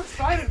 I was so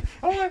excited.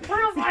 I'm like,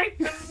 we're going to fight.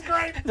 This is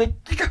great.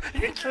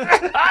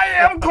 I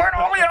am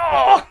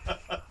Cornholio.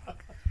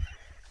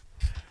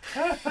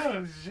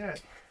 Oh,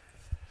 shit.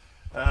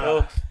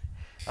 All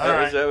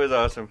right. That was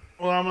awesome.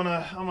 Well, I'm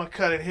gonna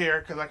cut it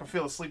here because I can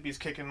feel the sleepies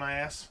kicking my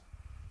ass.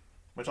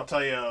 Which I'll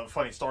tell you a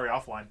funny story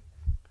offline.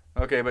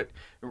 Okay, but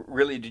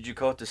really, did you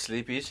call it the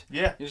Sleepies?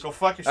 Yeah, go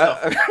fuck yourself.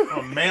 I'm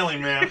a manly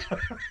man.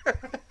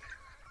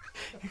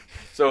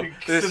 So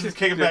this is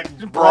kicking back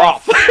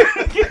broth.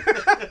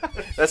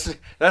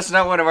 That's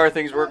not one of our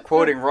things. We're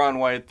quoting Ron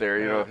White there.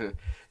 You know,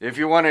 if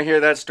you want to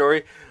hear that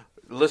story,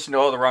 listen to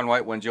all the Ron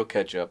White ones. You'll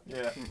catch up.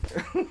 Yeah.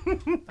 All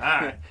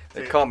right.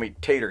 They call me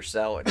Tater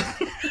Salad.